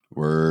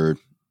 Word.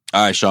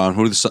 All right, Sean.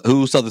 Who's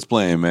Celtics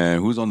playing, man?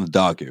 Who's on the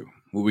docket?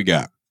 Who we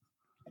got?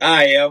 All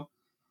right, yo.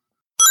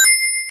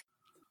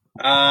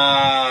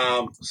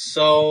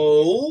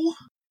 So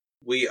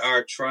we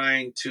are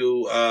trying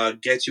to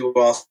get you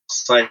all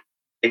psyched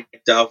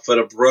up for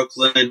the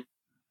Brooklyn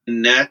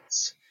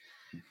Nets.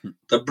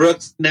 The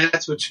Brooklyn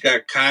Nets, which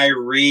got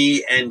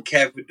Kyrie and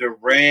Kevin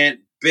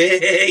Durant.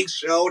 Big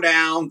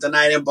showdown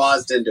tonight in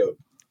Boston, dude.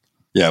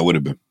 Yeah, it would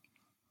have been.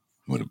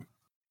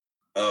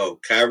 Oh,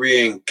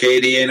 Kyrie and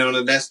KD ain't on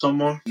the Nets no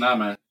more? Nah,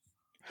 man.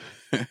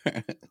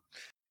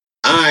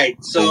 All right,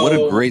 so... But what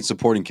a great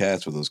supporting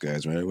cast for those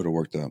guys, right? It would have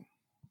worked out.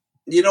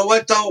 You know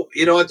what,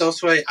 though,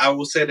 Sway? I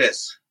will say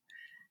this.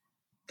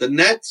 The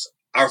Nets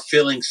are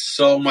feeling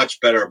so much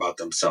better about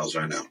themselves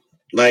right now.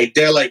 Like,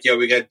 they're like, yo,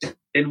 we got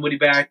Dinwiddie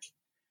back.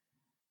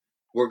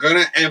 We're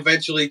going to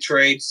eventually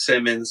trade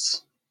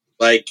Simmons.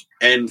 Like,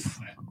 and...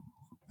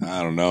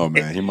 I don't know,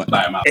 man. He might...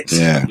 Buy him out.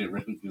 Yeah.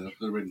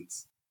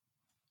 Riddance.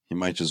 He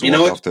might just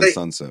walk off to the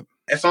sunset.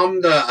 If I'm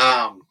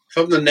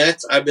the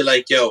Nets, I'd be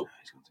like, yo,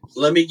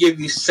 let me give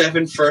you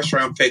 7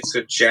 first-round picks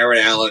for Jared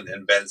Allen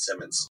and Ben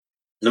Simmons.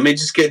 Let me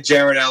just get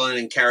Jared Allen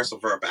and Caris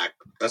LeVert back.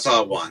 That's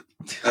all I want.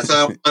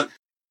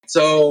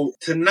 So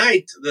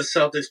tonight, the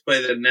Celtics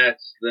play the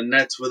Nets. The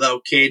Nets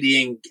without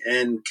KD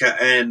and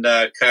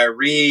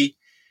Kyrie.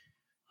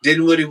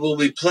 Dinwiddie will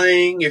be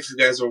playing, if you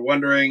guys are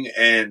wondering,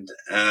 and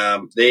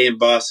they in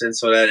Boston,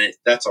 so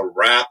that's a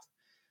wrap.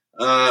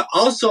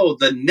 Also,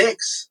 the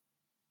Knicks.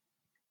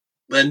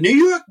 The New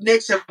York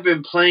Knicks have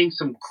been playing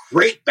some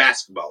great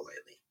basketball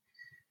lately.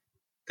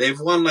 They've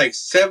won like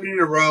 7 in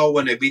a row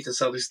when they beat the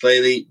Celtics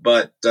lately,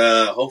 but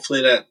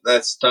hopefully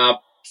that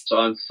stops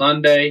on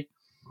Sunday.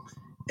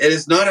 It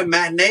is not a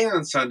matinee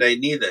on Sunday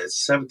neither.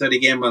 It's a 7:30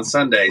 game on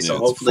Sunday, so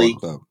hopefully,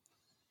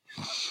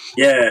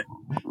 yeah.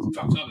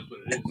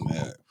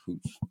 Man,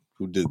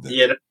 who did that?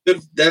 Yeah,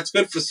 that's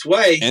good for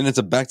Sway. And it's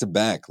a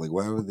back-to-back. Like,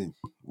 why would they?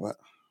 What?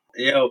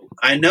 Yo,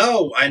 I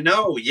know.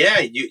 Yeah,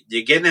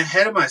 you're getting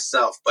ahead of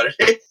myself, but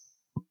it's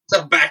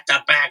a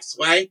back-to-back,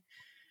 Sway.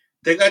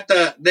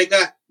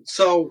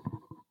 So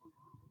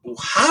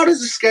how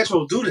does the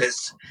schedule do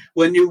this?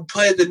 When you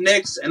play the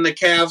Knicks and the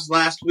Cavs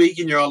last week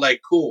and you're all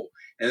like, cool.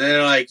 And then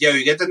they're like, yo,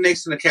 you get the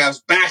Knicks and the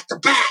Cavs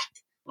back-to-back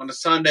on a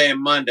Sunday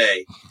and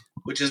Monday,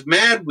 which is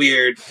mad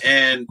weird.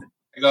 And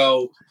I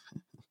go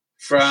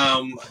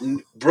from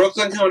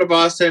Brooklyn coming to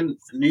Boston,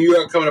 New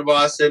York coming to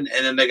Boston,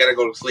 and then they got to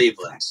go to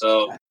Cleveland.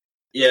 So,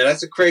 yeah,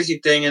 that's a crazy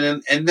thing.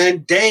 And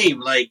then Dame,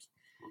 like,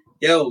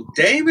 yo,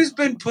 Dame has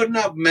been putting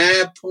up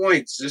mad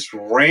points just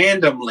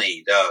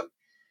randomly, dog.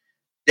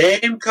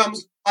 Dame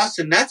comes to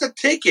Boston. That's a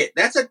ticket.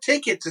 That's a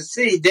ticket to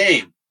see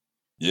Dame.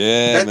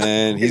 Yeah,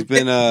 man. He's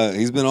been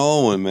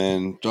on one,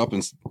 man.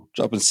 Dropping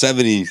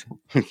 70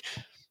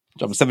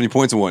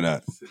 points and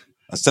whatnot.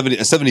 A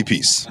 70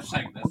 piece.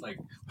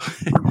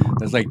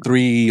 That's like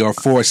 3 or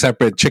 4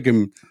 separate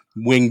chicken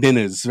wing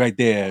dinners right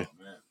there.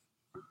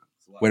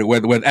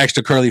 With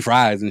extra curly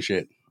fries and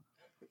shit.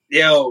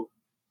 Yo.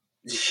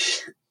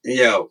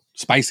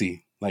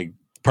 Spicy, like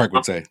Perk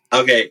would say.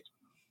 Okay.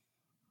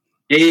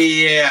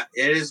 Yeah,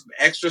 it is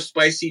extra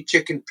spicy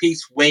chicken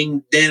piece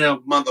wing dinner,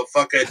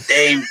 motherfucker.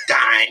 Dame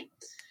time.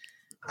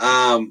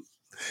 I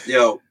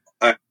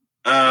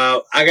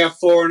got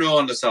 4-0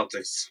 on the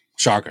Celtics.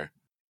 Shocker.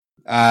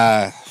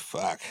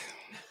 Fuck.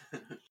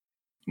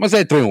 I'm gonna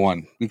say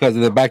 3-1 because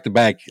of the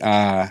back-to-back.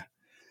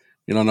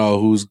 You don't know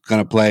who's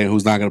gonna play and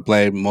who's not gonna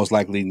play. Most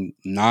likely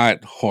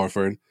not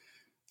Horford.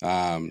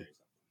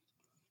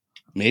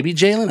 Maybe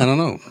Jalen. I don't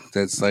know.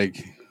 That's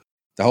like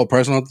the whole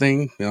personal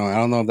thing. You know, I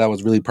don't know if that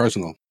was really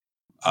personal.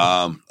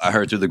 I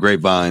heard through the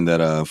grapevine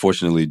that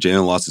unfortunately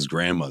Jalen lost his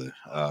grandmother.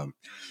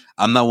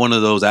 I'm not one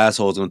of those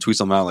assholes gonna tweet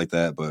something out like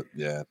that, but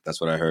yeah,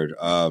 that's what I heard.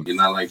 You're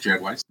not like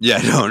Jared Weiss? Yeah,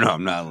 no,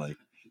 I'm not like.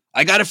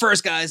 I got it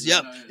first, guys.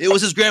 Yep, it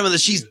was his grandmother.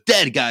 She's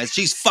dead, guys.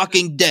 She's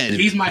fucking dead.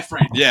 He's my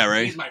friend. Yeah,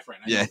 right. He's my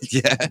friend. Yeah.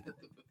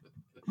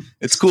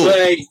 It's cool.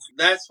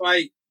 That's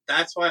why.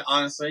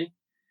 Honestly,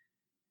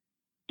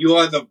 you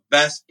are the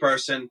best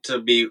person to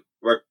be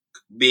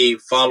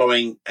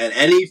following at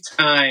any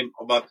time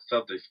about the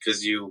Celtics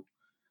because you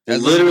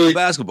literally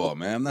basketball,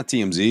 man. I'm not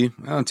TMZ.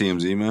 I'm not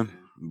TMZ, man.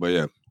 But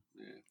yeah.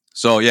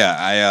 So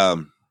yeah,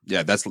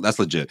 that's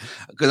legit.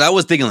 Because I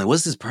was thinking like,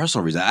 what's this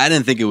personal reason? I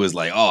didn't think it was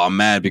like, oh, I'm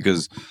mad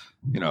because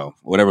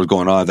whatever was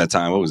going on at that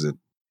time. What was it?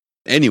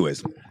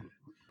 Anyways.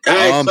 All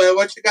right, so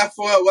what you got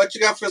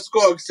for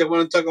score? Because I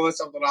want to talk about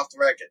something off the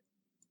record.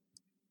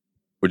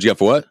 What you got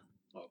for what?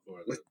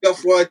 Let's go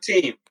for our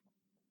team.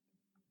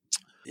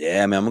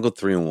 Yeah, man, I'm gonna go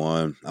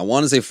 3-1. I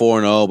want to say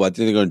 4-0, but I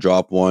think they're gonna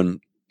drop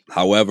one.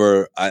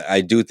 However,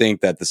 I do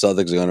think that the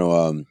Celtics are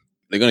gonna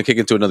they're gonna kick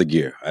into another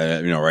gear.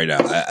 Right now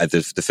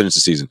to finish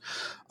the season.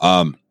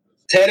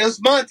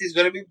 This month he's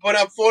going to be putting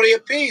up 40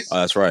 apiece. Oh,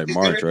 that's right, He's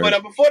March, going to be right?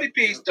 putting up a 40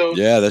 piece, dude.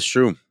 Yeah, that's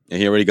true. And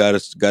he already got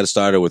it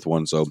started with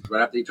one. So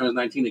Right after he turns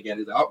 19 again,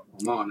 he's like, oh,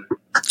 I'm on it.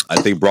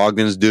 I think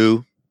Brogdon's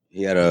due.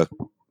 He had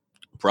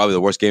probably the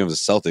worst game of the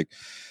Celtic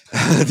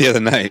the other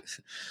night.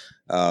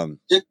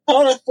 Just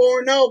call it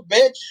 4-0,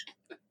 bitch.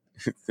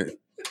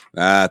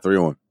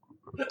 3-1.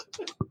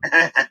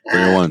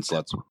 3-1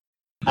 sluts.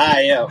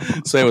 Yo.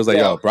 So it was like,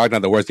 yo, Brogdon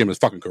had the worst game of his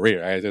fucking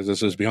career. Right? Let's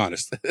just be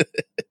honest.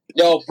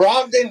 Yo,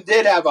 Brogdon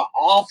did have an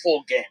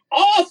awful game.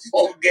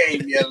 Awful game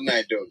the other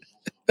night, dude.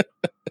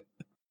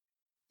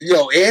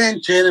 Yo,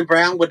 and Jaylen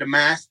Brown with the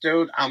mask,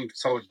 dude. I'm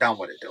so done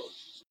with it, dude.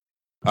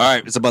 All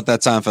right, it's about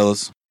that time,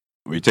 fellas.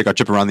 We take our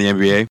trip around the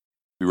NBA.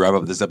 We wrap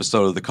up this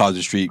episode of the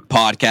Causey Street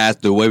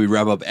podcast the way we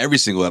wrap up every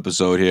single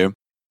episode here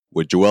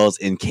with Joel's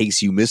In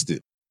Case You Missed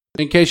It.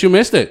 In case you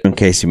missed it. In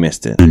case you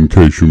missed it. In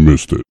case you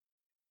missed it.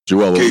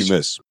 Joel, what did you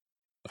miss?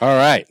 All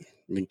right.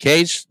 In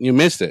case you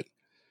missed it,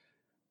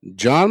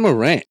 John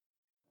Morant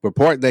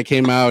report that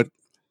came out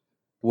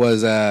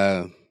was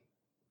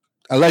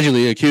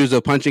allegedly accused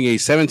of punching a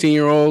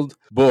 17-year-old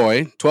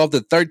boy 12 to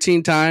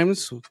 13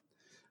 times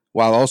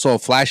while also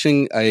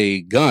flashing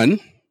a gun,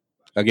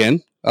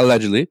 again,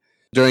 allegedly,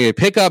 during a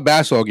pickup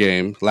basketball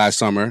game last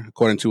summer,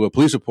 according to a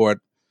police report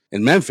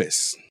in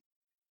Memphis.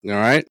 All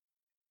right.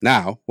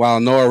 Now, while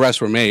no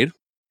arrests were made,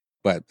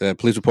 but the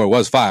police report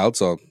was filed,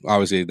 so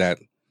obviously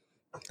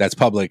that's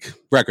public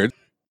record.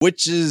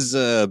 Which is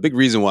a big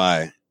reason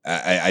why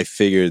I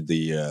figured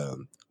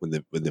when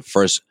the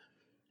first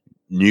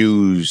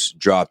news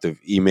dropped of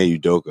Ime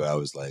Udoka, I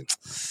was like,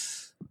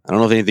 I don't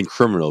know if anything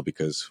criminal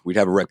because we'd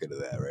have a record of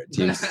that, right?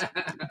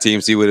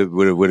 TMC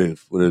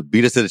would have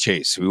beat us to the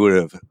chase. We would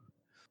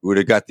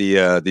have got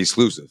the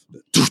exclusive.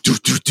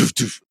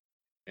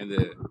 And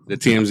the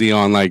TMZ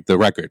on like the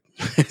record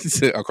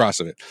across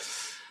of it.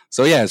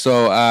 So yeah,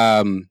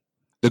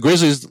 the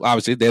Grizzlies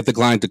obviously they have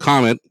declined to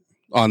comment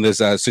on this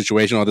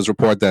situation or this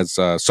report that's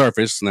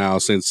surfaced now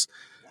since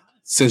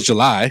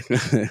July.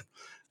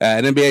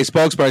 An NBA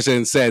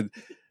spokesperson said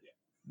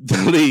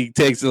the league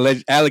takes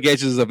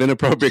allegations of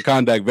inappropriate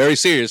conduct very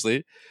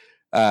seriously.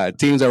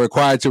 Teams are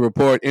required to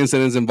report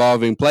incidents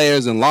involving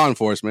players and law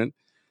enforcement.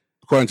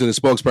 According to the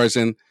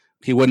spokesperson,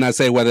 he would not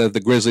say whether the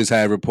Grizzlies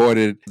had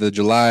reported the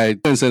July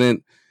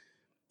incident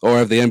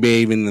or if the NBA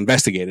even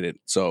investigated it.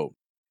 So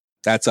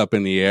that's up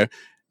in the air.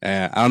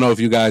 I don't know if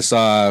you guys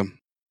saw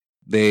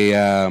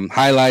the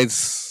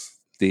highlights,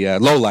 the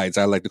lowlights,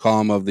 I like to call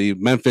them, of the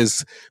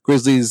Memphis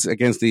Grizzlies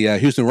against the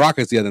Houston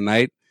Rockets the other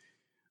night,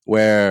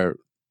 where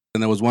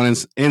there was one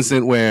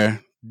incident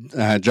where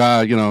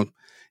Ja,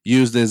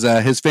 used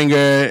his finger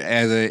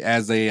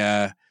as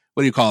a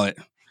what do you call it?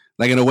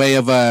 Like in a way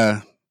of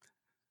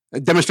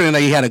demonstrating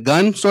that he had a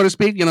gun, so to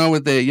speak.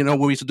 With the what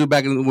we used to do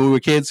back when we were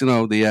kids.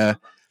 The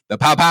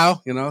pow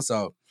pow.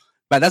 So,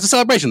 but that's a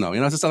celebration, though.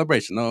 It's a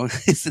celebration. No,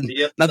 it's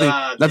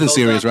nothing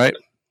serious, right?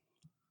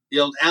 The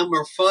old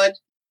Elmer Fudd.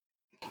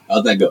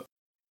 How'd that go?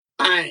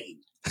 Bang.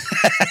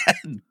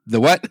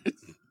 The what?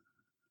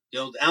 The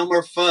old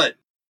Elmer Fudd.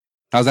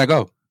 How's that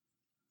go?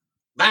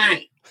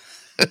 Bang.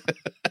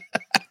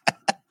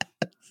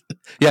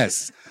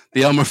 Yes,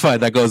 the Elmer Fudd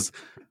that goes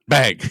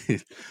bang.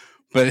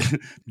 But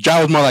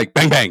Ja was more like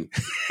bang bang.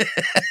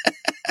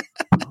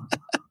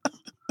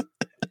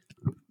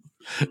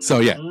 So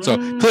yeah, so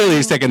clearly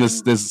he's taking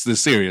this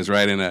serious,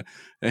 right? And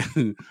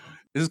this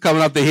is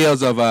coming up the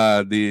heels of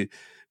the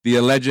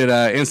alleged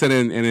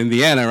incident in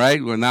Indiana,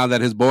 right? Where now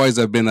that his boys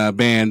have been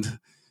banned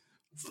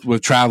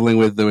with traveling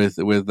with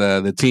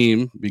the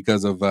team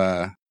because of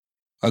a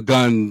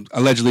gun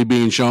allegedly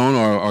being shown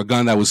or a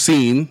gun that was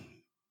seen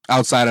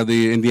outside of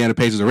the Indiana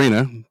Pacers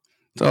arena.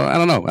 So I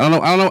don't know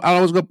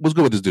what's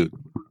good with this dude.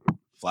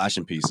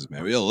 Flashing pieces,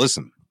 man. Yo,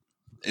 listen,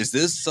 is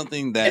this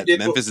something that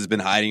Memphis has been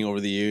hiding over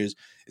the years?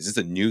 Is this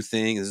a new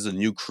thing? Is this a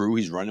new crew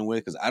he's running with?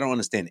 Because I don't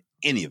understand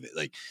any of it.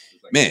 Like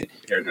man,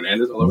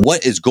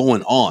 what is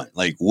going on?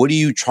 Like, what are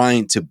you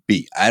trying to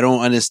be? I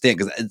don't understand.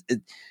 Because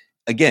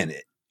again,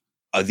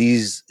 are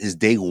these his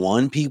day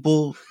one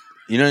people?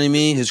 You know what I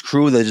mean? His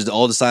crew that just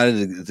all of a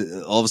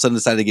sudden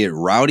decided to get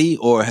rowdy,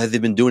 or have they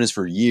been doing this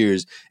for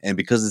years? And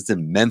because it's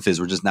in Memphis,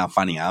 we're just now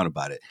finding out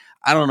about it.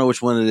 I don't know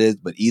which one it is,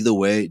 but either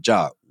way,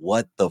 Ja,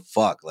 what the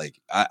fuck?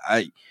 Like,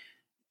 I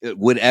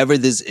whatever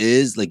this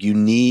is, like, you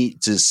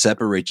need to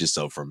separate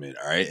yourself from it.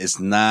 All right, it's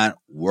not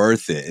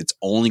worth it. It's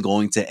only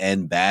going to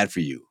end bad for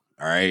you.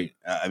 All right.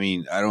 I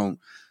mean,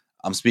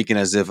 I'm speaking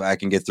as if I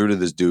can get through to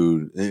this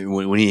dude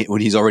when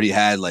he's already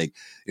had, like,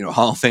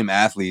 Hall of Fame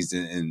athletes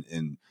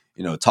and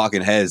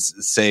talking heads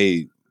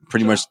say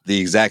pretty much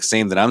the exact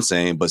same that I'm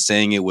saying, but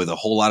saying it with a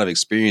whole lot of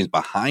experience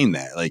behind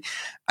that. Like,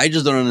 I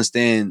just don't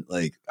understand,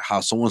 like,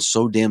 how someone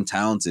so damn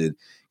talented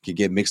can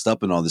get mixed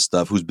up in all this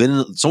stuff. I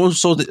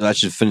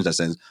should finish that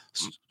sentence.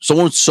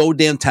 Someone so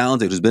damn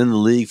talented who's been in the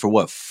league for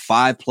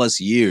 5+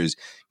 years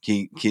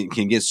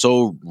can get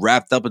so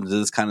wrapped up into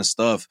this kind of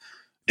stuff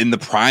in the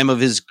prime of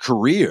his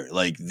career.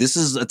 Like, this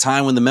is a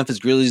time when the Memphis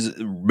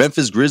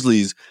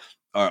Grizzlies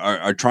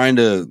are trying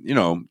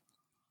to,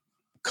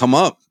 come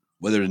up,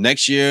 whether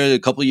next year, a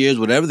couple of years,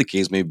 whatever the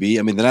case may be.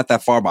 I mean, they're not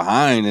that far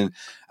behind, and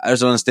I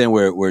just don't understand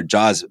where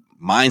Ja's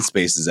mind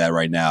space is at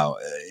right now.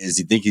 Is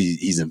he think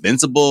he's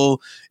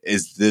invincible?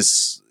 Is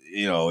this,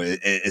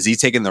 is he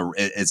taking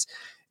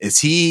is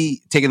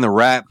he taking the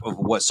rap of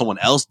what someone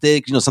else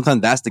did?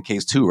 Sometimes that's the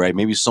case too, right?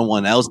 Maybe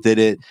someone else did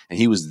it and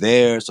he was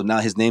there, so now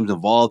his name's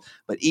involved.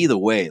 But either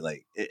way,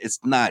 like, it's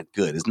not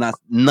good.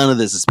 None of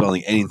this is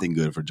spelling anything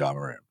good for Ja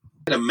Morant.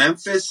 The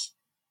Memphis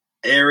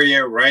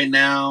area right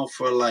now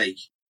for like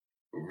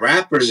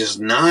rappers is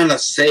not a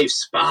safe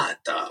spot,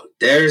 dog.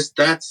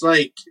 That's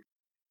like,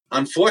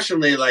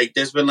 unfortunately, like,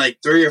 there's been like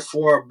 3 or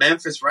 4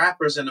 Memphis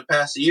rappers in the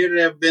past year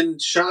that have been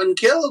shot and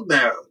killed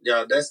now.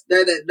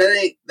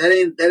 That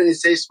ain't a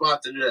safe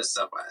spot to do that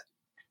stuff at.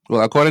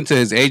 Well, according to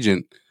his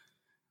agent,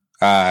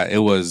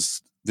 it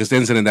was this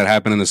incident that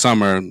happened in the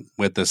summer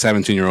with the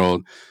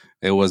 17-year-old.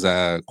 It was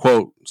a,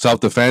 quote,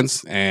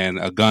 self-defense, and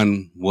a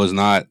gun was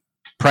not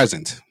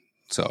present.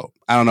 So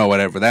I don't know,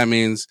 whatever that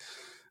means.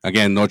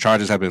 Again, no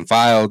charges have been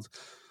filed.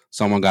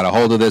 Someone got a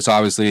hold of this,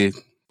 obviously.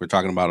 We're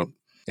talking about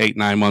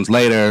 8-9 months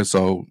later.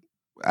 So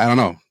I don't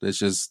know. It's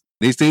just,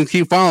 these things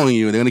keep following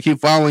you. They're going to keep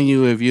following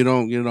you if you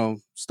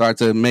don't, start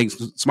to make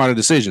smarter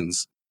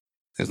decisions.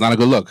 It's not a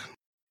good look.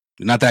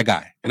 You're not that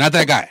guy. You're not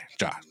that guy,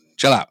 John.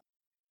 Chill out.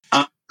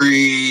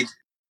 Agreed.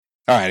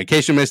 All right. In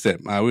case you missed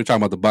it, we were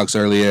talking about the Bucks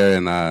earlier,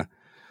 and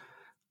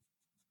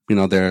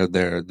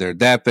their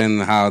depth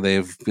and how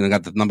they've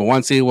got the number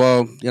 1 seed.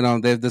 Well,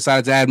 they've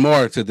decided to add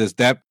more to this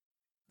depth.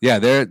 Yeah,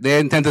 they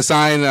intend to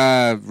sign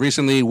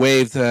recently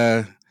waived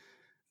veteran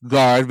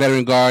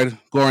guard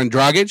Goran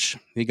Dragic.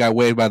 He got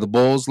waived by the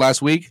Bulls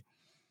last week,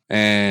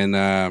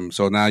 and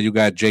so now you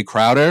got Jay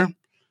Crowder,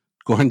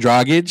 Goran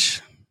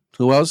Dragic.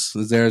 Who else?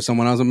 Is there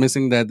someone else I'm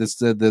missing that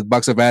the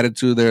Bucks have added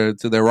to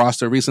their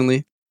roster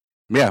recently?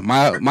 Yeah,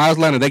 Miles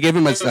Leonard. They gave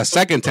him a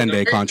second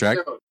 10-day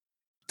contract.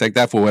 Take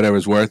that for whatever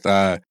it's worth.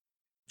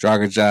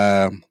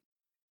 Dragic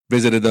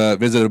visited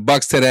the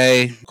Bucks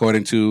today.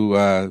 According to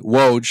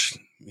Woj,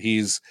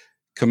 he's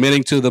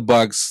committing to the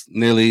Bucks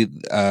nearly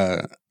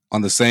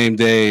on the same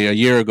day a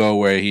year ago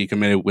where he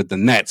committed with the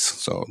Nets.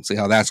 So see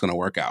how that's going to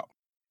work out.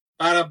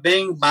 Bada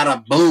bing,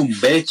 bada boom,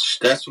 bitch.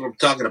 That's what I'm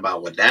talking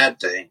about with that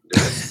thing.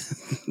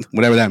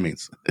 Whatever that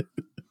means.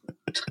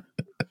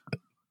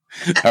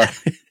 All right.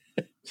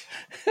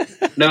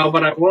 No,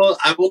 but I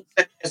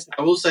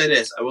will say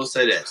this.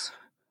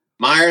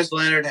 Myers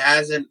Leonard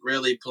hasn't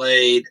really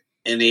played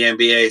in the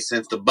NBA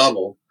since the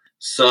bubble.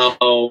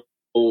 So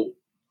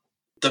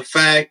the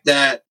fact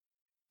that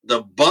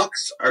the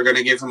Bucks are going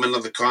to give him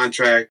another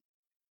contract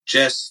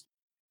just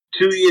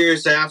 2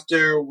 years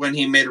after when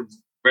he made a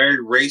very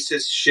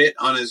racist shit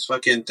on his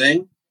fucking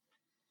thing,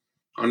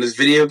 on his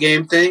video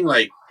game thing,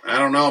 like, I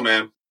don't know,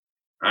 man.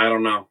 I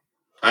don't know.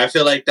 I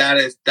feel like that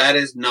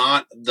is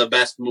not the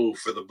best move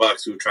for the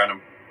Bucks who are trying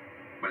to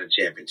win a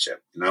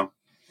championship,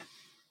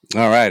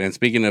 All right, and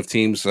speaking of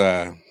teams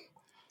that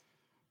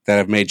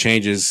have made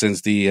changes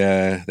since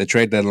the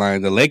trade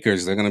deadline, the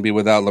Lakers, they're going to be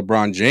without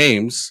LeBron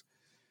James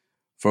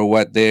for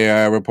what they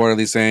are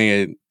reportedly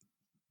saying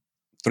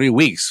 3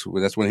 weeks.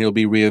 That's when he'll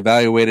be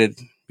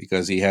reevaluated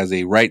because he has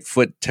a right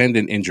foot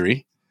tendon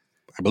injury.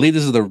 I believe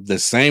this is the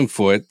same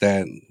foot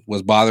that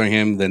was bothering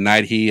him the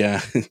night he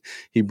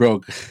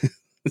broke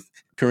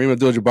Kareem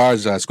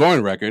Abdul-Jabbar's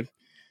scoring record.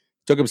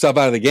 Took himself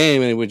out of the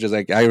game, and it was just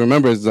like, I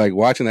remember it's like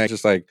watching that,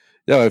 just like,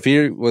 if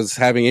he was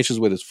having issues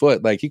with his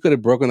foot, like, he could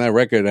have broken that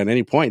record at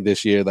any point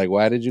this year. Like,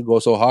 why did you go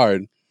so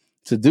hard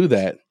to do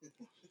that?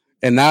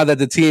 And now that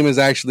the team is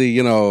actually,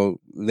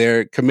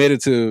 they're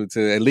committed to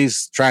at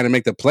least trying to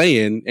make the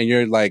play in, and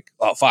you're like,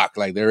 oh fuck,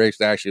 like, they're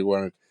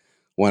actually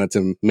wanted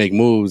to make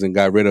moves and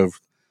got rid of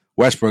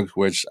Westbrook,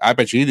 which I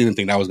bet you didn't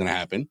think that was going to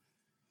happen.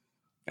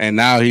 And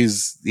now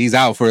he's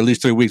out for at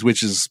least 3 weeks,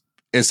 which is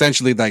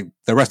essentially like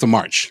the rest of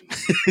March.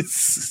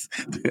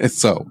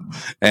 So,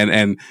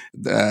 and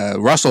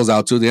Russell's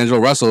out too. D'Angelo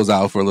Russell's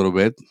out for a little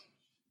bit.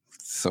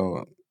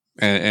 So,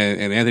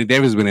 and Anthony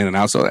Davis has been in and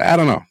out. So I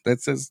don't know.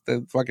 That's just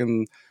the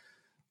fucking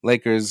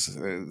Lakers.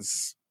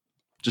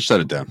 Just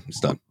shut it down. It's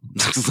done.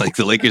 It's like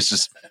the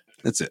Lakers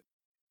that's it.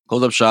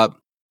 Close up shop.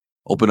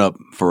 Open up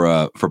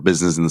for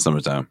business in the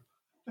summertime.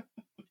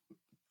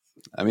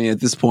 I mean, at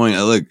this point,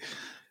 look,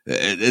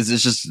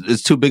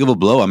 it's too big of a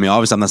blow. I mean,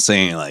 obviously, I'm not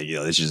saying like,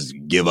 they should just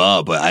give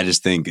up, but I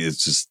just think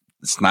it's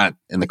not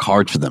in the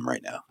cards for them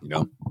right now.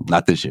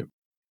 Not this year.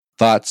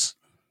 Thoughts,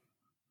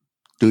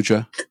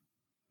 Dutra?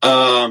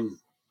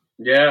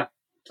 Yeah,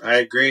 I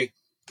agree.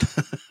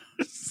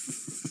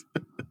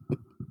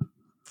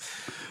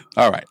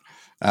 All right.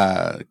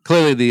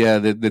 Clearly,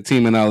 the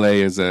team in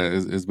LA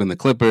has been the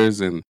Clippers,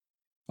 and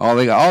all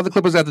the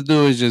Clippers have to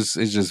do is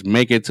just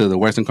make it to the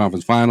Western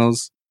Conference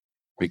Finals,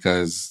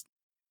 because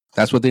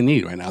that's what they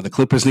need right now. The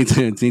Clippers need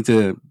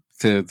to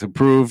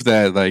prove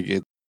that,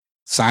 like,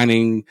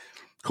 signing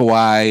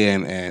Kawhi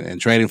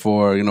and trading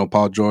for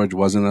Paul George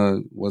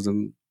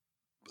wasn't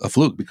a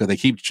fluke because they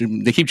keep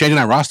changing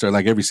that roster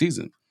like every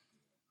season.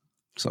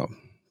 So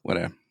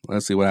whatever.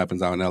 Let's see what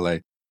happens out in LA.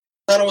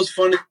 I thought it was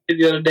funny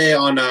the other day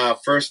on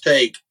First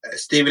Take.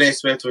 Stephen A.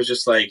 Smith was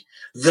just like,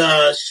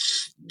 the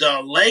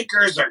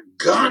Lakers are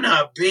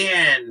gonna be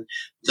in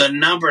the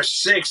number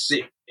 6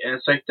 seed. And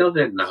it's like, no,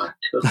 they're not.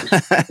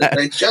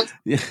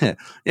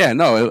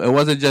 No, it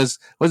wasn't just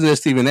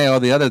Stephen A. All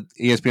the other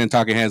ESPN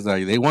talking heads,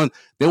 like they won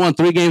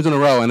 3 games in a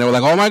row, and they were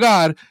like, oh my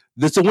god,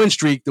 this is a win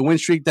streak. The win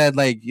streak that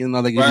you've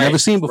never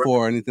seen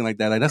before or anything like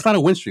that. Like that's not a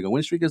win streak. A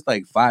win streak is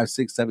like 5,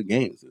 6, 7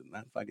 games,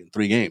 not fucking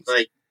 3 games.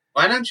 Like,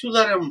 why don't you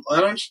let him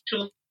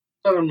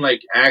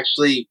like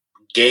actually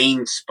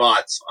gain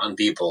spots on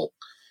people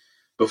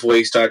before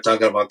you start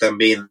talking about them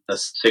being the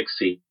 6th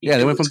seed? Yeah,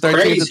 they went from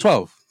 13 to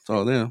 12.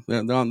 So they're on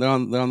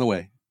the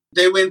way.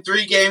 They win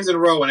 3 games in a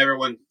row and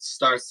everyone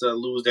starts to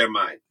lose their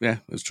mind. Yeah,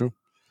 it's true.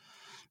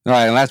 All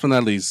right, and last but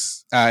not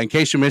least, in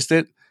case you missed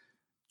it,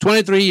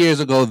 23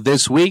 years ago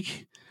this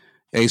week,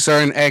 a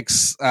certain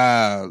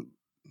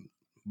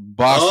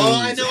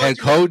Boston head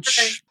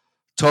coach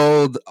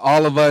told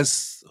all of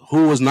us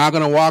who was not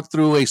going to walk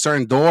through a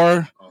certain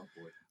door.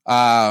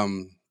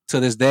 To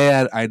this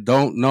day, I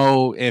don't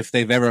know if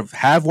they've ever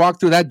have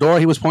walked through that door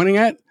he was pointing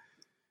at,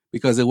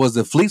 because it was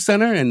the Fleet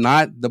Center and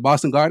not the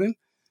Boston Garden.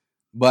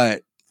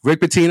 But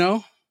Rick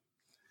Pitino,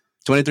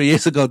 23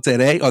 years ago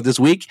today, or this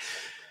week,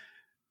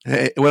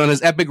 went on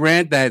this epic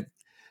rant that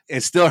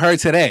it still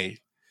hurts today.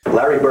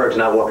 Larry Bird's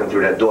not walking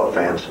through that door,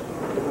 fans.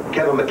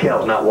 Kevin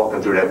McHale's not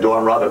walking through that door,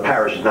 and Robert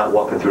Parrish is not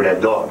walking through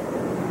that door.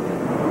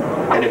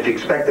 And if you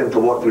expect them to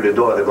walk through the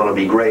door, they're going to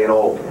be gray and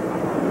old.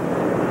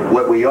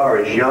 What we are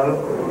is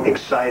young,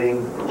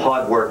 exciting,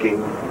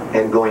 hardworking,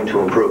 and going to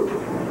improve.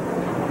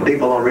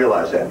 People don't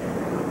realize that.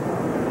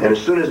 And as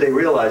soon as they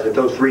realize that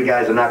those 3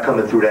 guys are not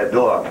coming through that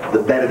door,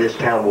 the better this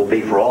town will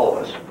be for all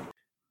of us.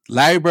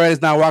 Larry Bird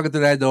is not walking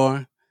through that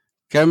door.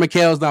 Kevin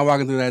McHale's not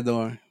walking through that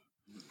door.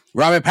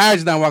 Robert Parrish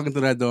is not walking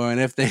through that door. And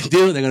if they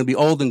do, they're going to be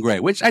old and gray,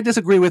 which I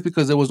disagree with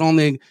because it was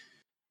only,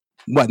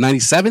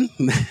 97?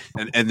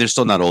 and they're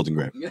still not old and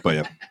gray. But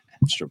yeah,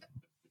 it's true.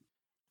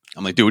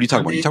 I'm like, dude, what are you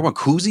talking about? You talking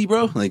about Kuzi,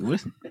 bro? Like,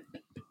 what?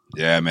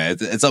 Yeah, man,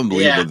 it's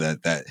unbelievable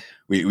that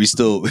we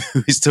still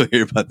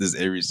hear about this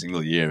every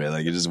single year, man.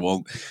 Like it just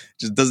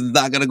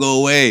not gonna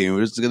go away, and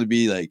we're just gonna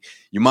be like,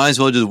 you might as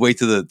well just wait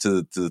to the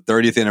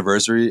 30th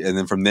anniversary, and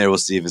then from there we'll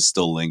see if it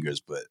still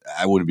lingers. But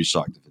I wouldn't be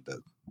shocked if it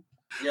does.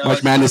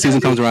 March Madness season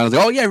comes around, I was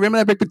like, oh yeah, remember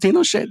that Rick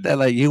Pitino shit that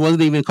he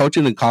wasn't even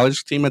coaching the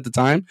college team at the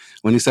time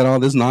when he said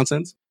all this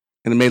nonsense,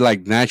 and it made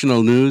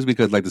national news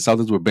because the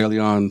Celtics were barely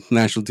on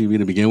national TV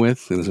to begin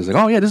with, and it's just like,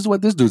 oh yeah, this is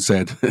what this dude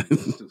said.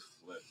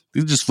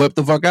 You just flip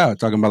the fuck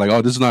out, talking about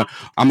oh, this is not.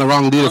 I'm the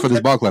wrong leader for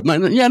this ball club.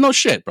 No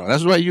shit, bro.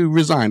 That's why you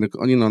resigned.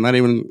 Not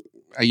even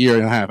a year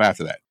and a half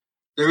after that.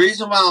 The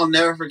reason why I'll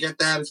never forget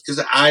that is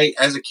because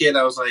as a kid,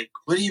 I was like,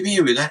 "What do you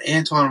mean we got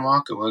Antoine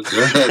Walker? What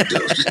good,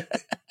 dude?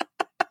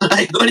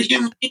 What do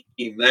you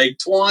mean?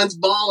 Twan's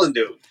balling,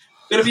 dude.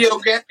 Gonna be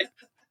okay.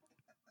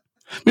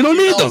 We don't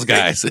need those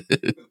guys.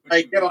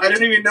 I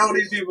didn't even know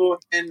these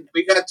people, and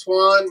we got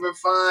Twan. We're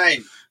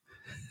fine."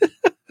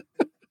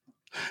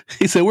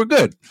 He said, "We're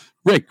good."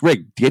 Rick,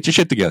 get your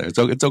shit together.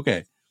 It's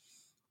okay.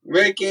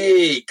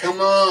 Ricky,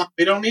 come on.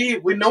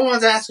 No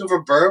one's asking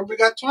for Bird. We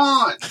got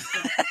Twan.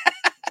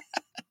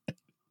 You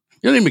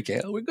don't need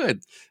Mikhail. We're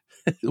good.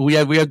 We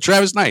have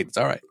Travis Knight. It's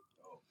all right.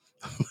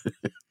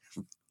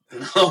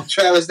 No,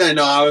 Travis Knight.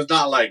 No, I was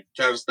not like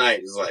Travis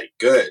Knight is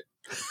good.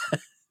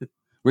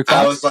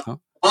 I was like,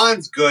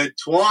 Twan's good.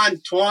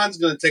 Twan's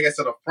going to take us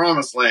to the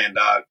promised land,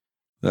 dog.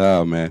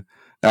 Oh, man.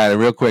 All right,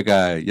 real quick.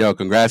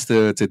 Congrats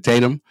to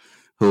Tatum,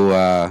 who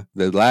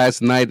the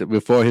last night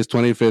before his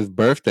 25th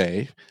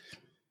birthday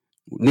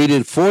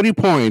needed 40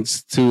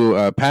 points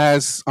to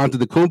pass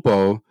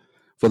Antetokounmpo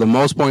for the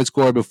most points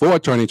scored before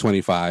turning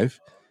 25,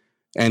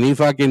 and he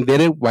fucking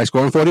did it by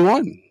scoring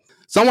 41.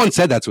 Someone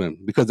said that to him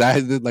because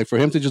for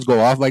him to just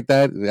go off like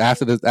that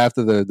after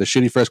the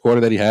shitty first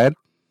quarter that he had,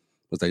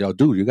 was like, yo,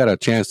 dude, you got a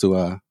chance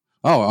to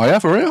oh yeah,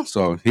 for real.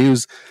 So he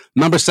was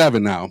number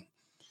 7 now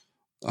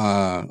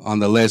on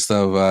the list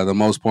of the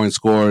most points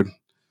scored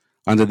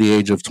under the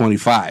age of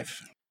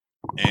 25,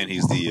 and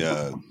he's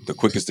the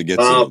quickest to get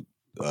to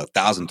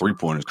 1,000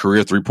 3-pointers,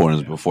 career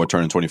 3-pointers before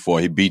turning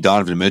 24. He beat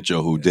Donovan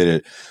Mitchell, who did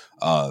it.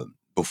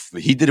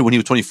 He did it when he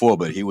was 24,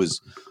 but he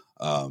was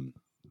a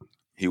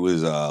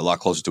lot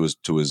closer to his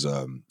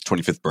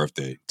 25th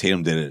birthday.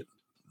 Tatum did it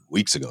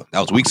weeks ago. That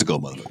was weeks ago,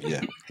 motherfucker.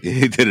 Yeah,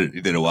 he did it. He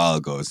did it a while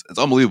ago. It's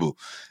unbelievable.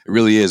 It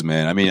really is,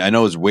 man. I mean, I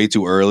know it's way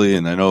too early,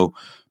 and I know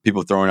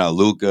people throwing out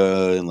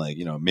Luka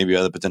and maybe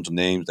other potential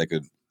names that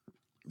could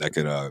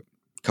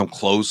come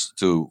close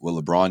to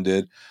what LeBron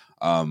did.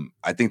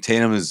 I think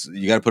Tatum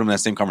you got to put him in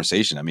that same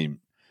conversation. I mean,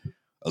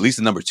 at least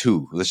the number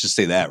 2. Let's just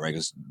say that, right?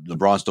 Because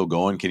LeBron's still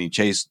going. Can he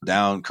chase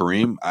down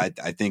Kareem? I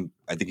think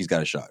he's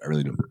got a shot. I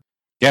really do.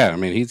 Yeah, I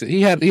mean,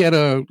 he had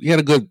a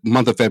good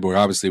month of February.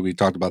 Obviously, we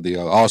talked about the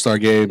All-Star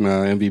game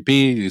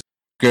MVP.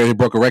 He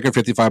broke a record,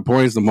 55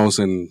 points, the most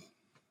in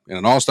in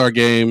an All-Star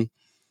game.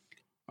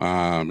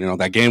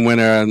 That game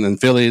winner in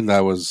Philly,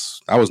 that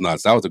was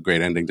nuts. That was a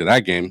great ending to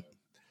that game.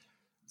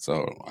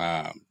 So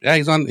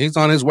he's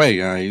on his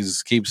way.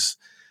 He's keeps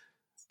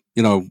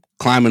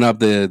climbing up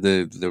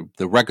the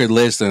record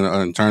list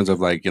in terms of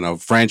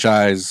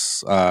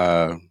franchise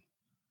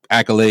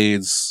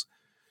accolades.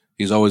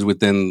 He's always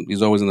in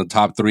the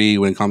top 3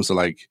 when it comes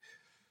to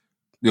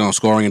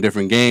scoring in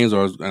different games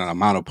or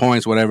amount of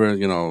points, whatever.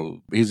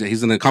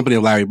 He's in the company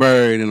of Larry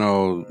Bird,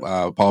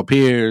 Paul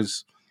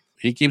Pierce.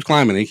 He keeps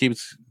climbing. He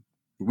keeps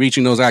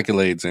reaching those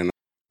accolades, and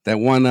that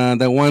one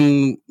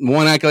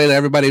accolade that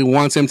everybody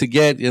wants him to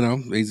get,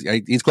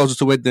 he's closer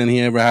to it than he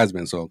ever has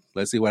been. So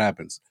let's see what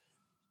happens.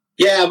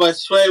 Yeah, but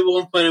Sway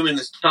won't put him in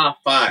his top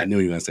 5. I knew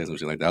you were gonna say some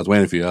shit like that. I was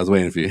waiting for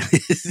you.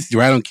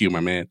 You're right on cue, my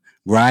man.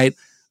 Right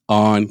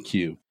on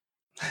cue.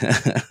 All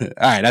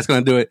right, that's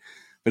gonna do it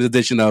for this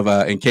edition of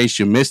In Case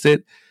You Missed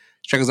It.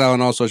 Check us out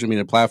on all social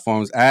media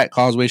platforms at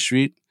Causeway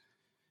Street.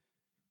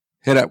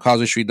 Hit up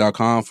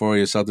causewaystreet.com for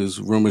your Celtics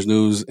rumors,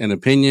 news, and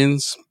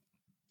opinions.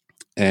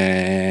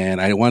 And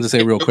I wanted to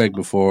say real quick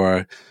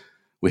before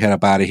we head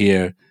up out of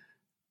here,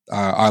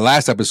 our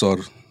last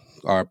episode,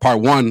 our part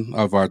 1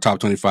 of our top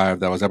 25,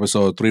 that was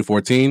episode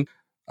 314,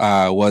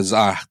 was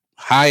our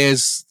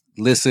highest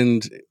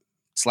listened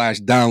 /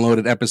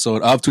 downloaded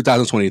episode of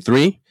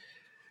 2023.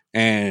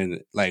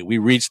 And we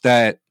reached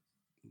that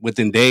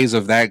within days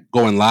of that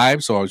going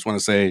live. So I just want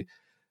to say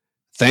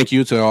thank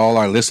you to all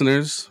our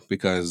listeners,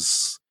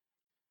 because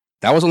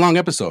that was a long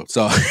episode.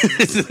 So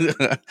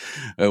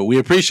we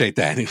appreciate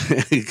that.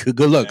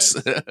 Good looks.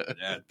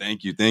 Yeah,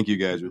 thank you,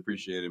 guys. We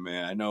appreciate it,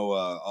 man. I know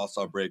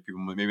All-Star break people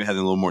maybe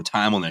having a little more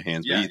time on their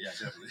hands. Yeah,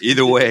 but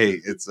either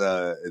way, it's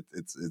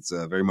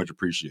very much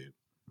appreciated.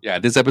 Yeah,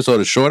 this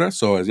episode is shorter,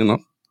 so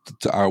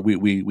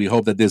we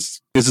hope that this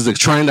is a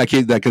trend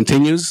that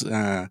continues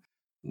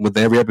with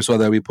every episode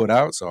that we put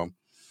out. So,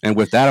 and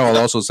with that, I'll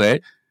also say,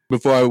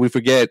 before we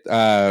forget,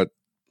 to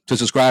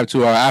subscribe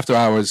to our After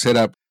Hours, hit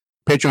up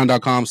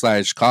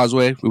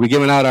patreon.com/Causeway. We'll be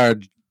giving out our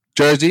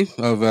jersey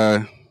of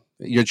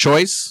your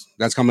choice.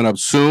 That's coming up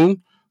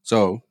soon.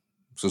 So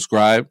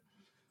subscribe.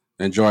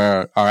 Enjoy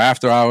our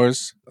After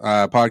Hours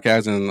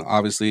podcast, and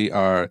obviously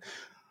our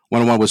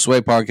One-on-One with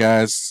Sway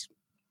podcast.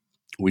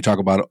 We talk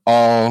about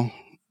all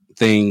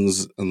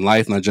things in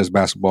life, not just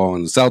basketball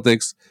and the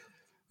Celtics.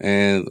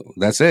 And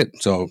that's it.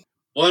 So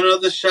one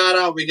other shout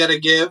out we got to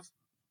give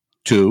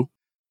to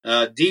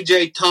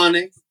DJ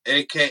Tonic,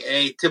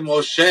 a.k.a. Tim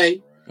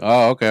O'Shea.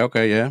 Oh,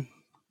 okay, yeah.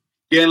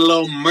 Getting a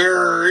little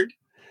murred.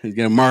 He's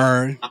getting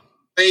murred. A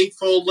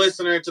faithful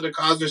listener to the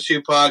Causeway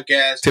Street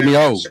podcast. Timmy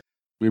O,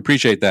 we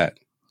appreciate that.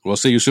 We'll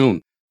see you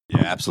soon.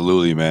 Yeah,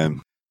 absolutely,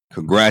 man.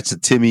 Congrats to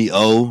Timmy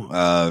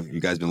O. You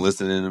guys been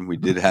listening. We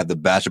did have the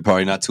bachelor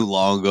party not too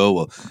long ago.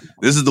 Well,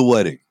 this is the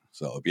wedding.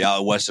 So if you're out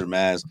in Western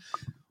Mass,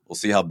 we'll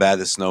see how bad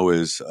the snow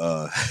is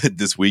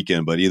this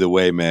weekend. But either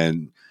way,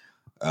 man,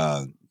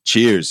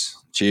 cheers.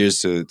 Cheers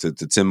to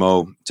Tim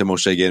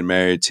O'Shea getting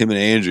married, Tim and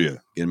Andrea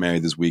getting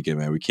married this weekend,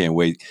 man. We can't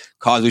wait.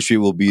 Causeway Street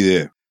will be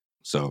there.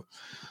 So,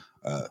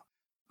 for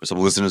some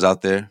listeners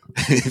out there,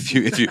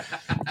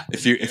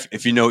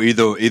 if you know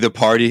either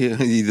party,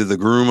 either the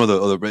groom or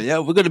the yeah,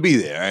 we're gonna be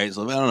there. All right,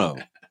 so I don't know.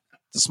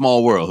 It's a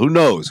small world. Who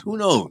knows?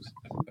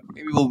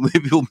 Maybe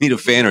we'll meet a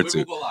fan or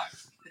two.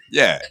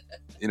 Yeah,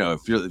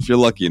 if you're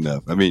lucky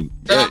enough. I mean,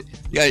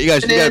 you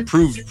guys gotta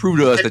prove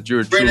to us that you're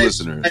a true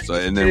listener. So,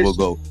 and then we'll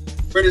go.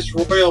 British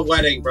royal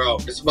wedding, bro.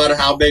 It's about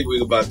how big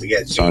we're about to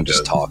get. Sean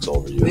just talks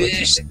over you.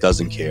 Just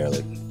doesn't care.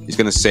 He's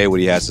gonna say what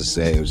he has to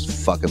say. It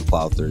was fucking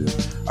plow through you.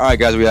 All right,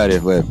 guys, we out here.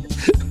 Peace.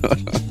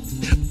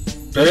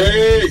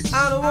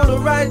 I don't wanna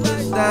write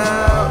this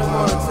down. I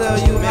wanna tell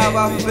you how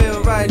I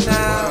feel right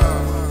now.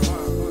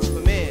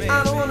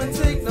 I don't wanna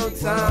take no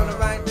time to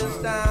write this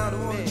down. I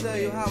wanna tell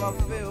you how I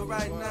feel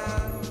right now.